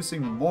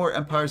producing more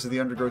Empires of the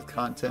Undergrowth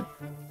content.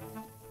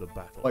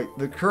 Like,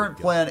 the current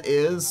plan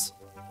is,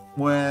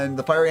 when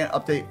the Fire Ant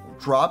update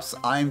drops,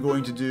 I'm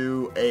going to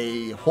do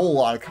a whole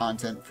lot of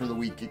content for the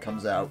week it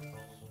comes out.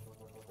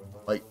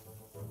 Like,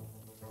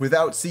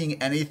 without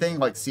seeing anything,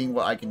 like seeing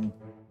what I can,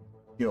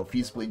 you know,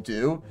 feasibly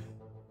do.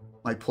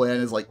 My plan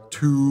is like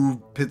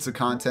 2 bits of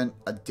content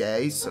a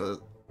day,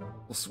 so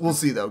we'll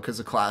see though, because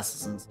of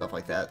classes and stuff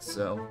like that.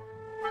 So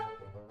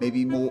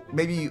maybe more,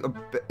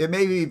 it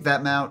may be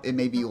that amount, it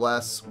may be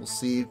less. We'll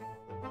see.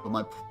 But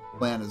my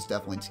plan is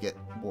definitely to get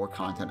more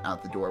content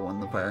out the door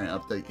when the Fire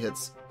Ant update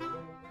hits.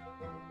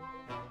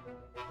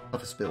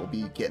 Toughest bit will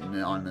be getting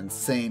it on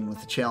insane with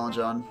the challenge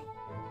on.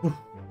 Whew.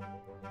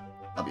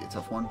 That'll be a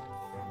tough one.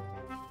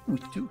 We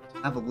do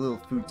have a little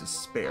food to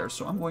spare,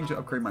 so I'm going to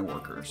upgrade my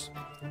workers.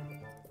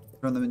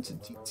 Turn them into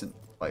decent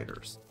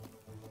fighters.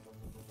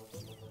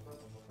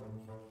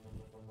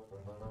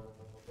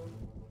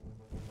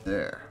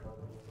 There.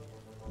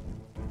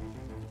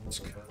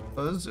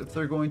 Because if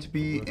they're going to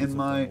be in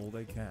my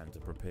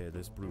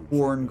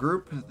foreign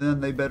group, then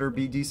they better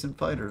be decent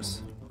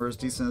fighters. Or as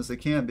decent as they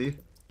can be.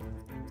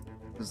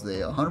 Because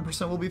they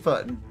 100% will be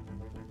fighting.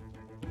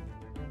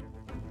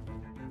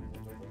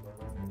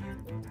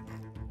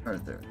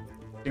 Right there.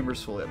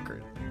 Chamber's fully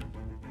upgraded.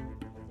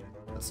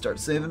 Let's start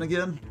saving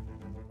again.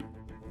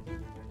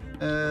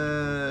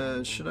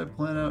 Should I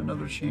plan out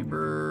another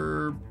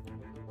chamber?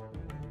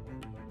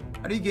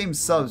 How do you gain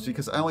subs?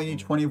 Because I only need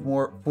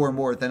 24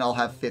 more, then I'll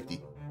have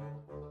 50.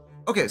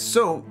 Okay,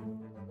 so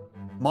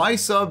my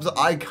subs,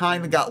 I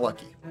kind of got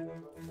lucky.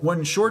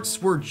 When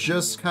shorts were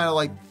just kind of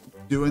like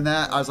doing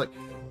that, I was like,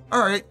 all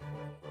right.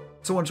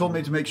 Someone told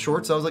me to make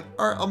shorts. I was like,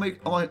 all right,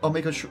 I'll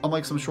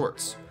make some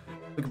shorts.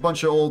 Like a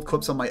bunch of old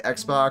clips on my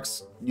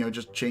Xbox, you know,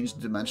 just change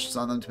the dimensions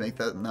on them to make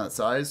that in that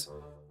size.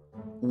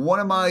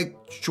 One of my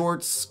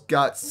shorts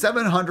got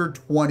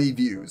 720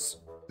 views.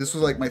 This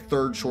was like my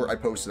 3rd short I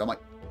posted. I'm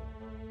like,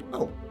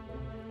 oh,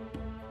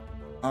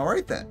 all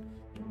right then.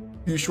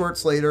 A few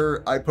shorts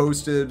later, I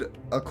posted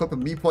a clip of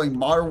me playing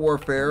Modern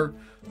Warfare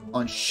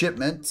on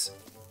shipment,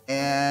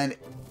 and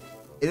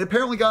it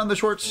apparently got on the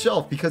short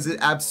shelf because it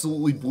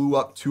absolutely blew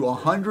up to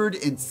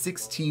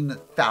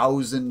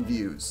 116,000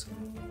 views.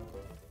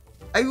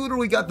 I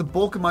literally got the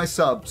bulk of my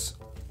subs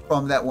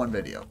from that one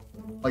video.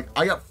 Like,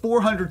 I got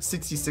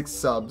 466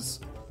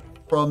 subs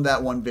from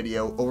that one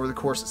video over the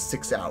course of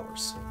 6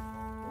 hours.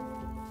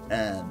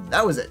 And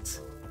that was it.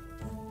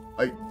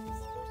 Like,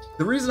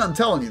 the reason I'm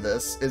telling you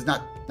this is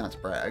not to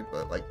brag,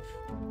 but like,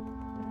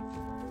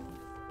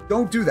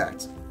 don't do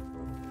that.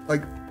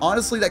 Like,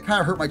 honestly, that kind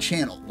of hurt my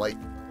channel. Like,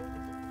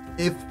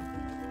 if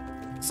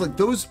it's like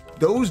those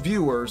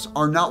viewers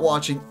are not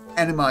watching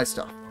any of my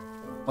stuff.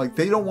 Like,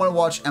 they don't want to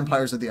watch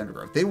Empires of the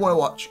Undergrowth. They want to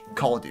watch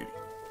Call of Duty.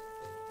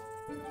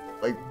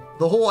 Like,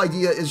 the whole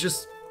idea is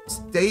just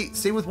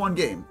stay with one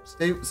game.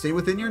 Stay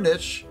within your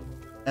niche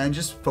and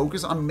just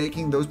focus on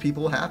making those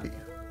people happy.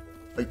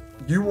 Like,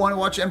 you want to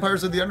watch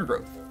Empires of the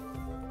Undergrowth.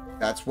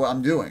 That's what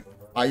I'm doing.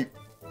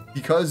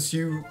 Because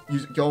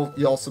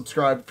y'all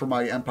subscribe for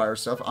my Empire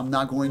stuff, I'm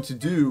not going to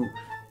do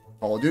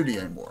Call of Duty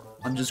anymore.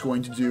 I'm just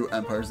going to do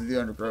Empires of the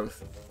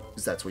Undergrowth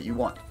because that's what you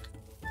want.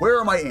 Where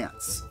are my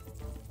ants?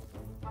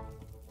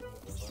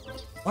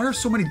 Why are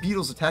so many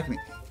beetles attacking me?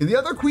 Can the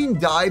other queen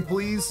die,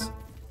 please?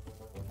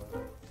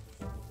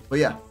 But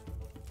yeah.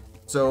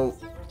 So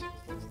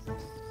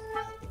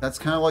that's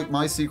kind of like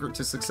my secret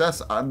to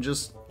success. I'm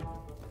just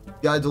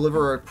gotta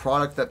deliver a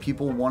product that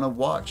people want to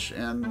watch,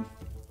 and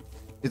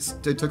it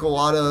took a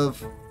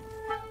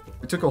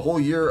whole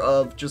year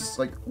of just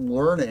like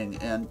learning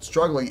and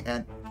struggling,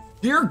 and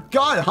dear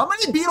God, how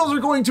many beetles are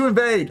going to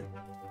invade?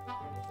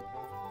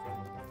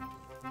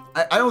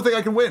 I don't think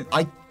I can win.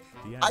 I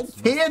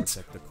can't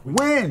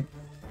win.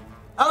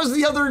 How is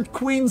the other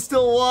queen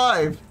still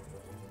alive?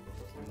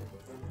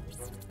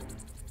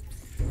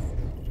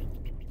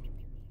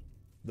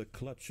 The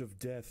clutch of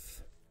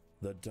death,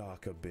 the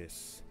dark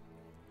abyss,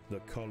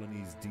 the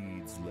colony's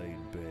deeds laid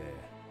bare.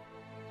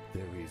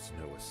 There is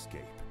no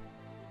escape.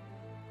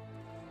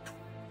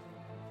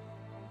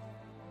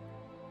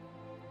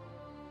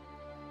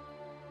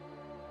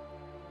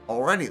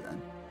 Alrighty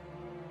then.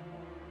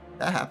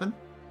 That happened.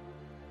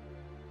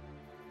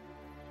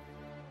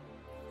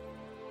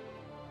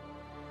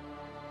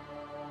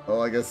 Oh,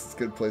 I guess it's a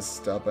good place to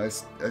stop. I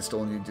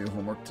still need to do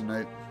homework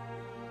tonight.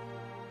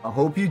 I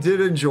hope you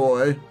did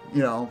enjoy.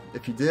 You know,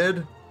 if you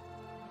did,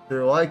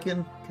 consider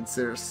liking,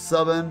 consider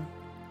subbing,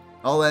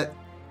 all that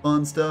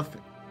fun stuff.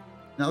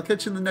 And I'll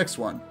catch you in the next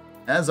one.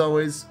 As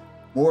always,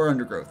 more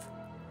Undergrowth.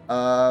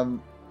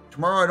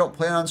 Tomorrow I don't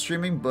plan on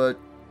streaming, but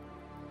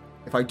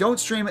if I don't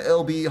stream,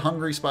 it'll be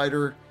Hungry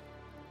Spider.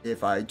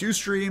 If I do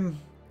stream,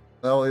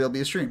 well, it'll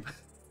be a stream.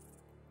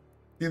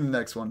 See you in the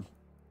next one.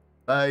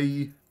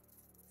 Bye.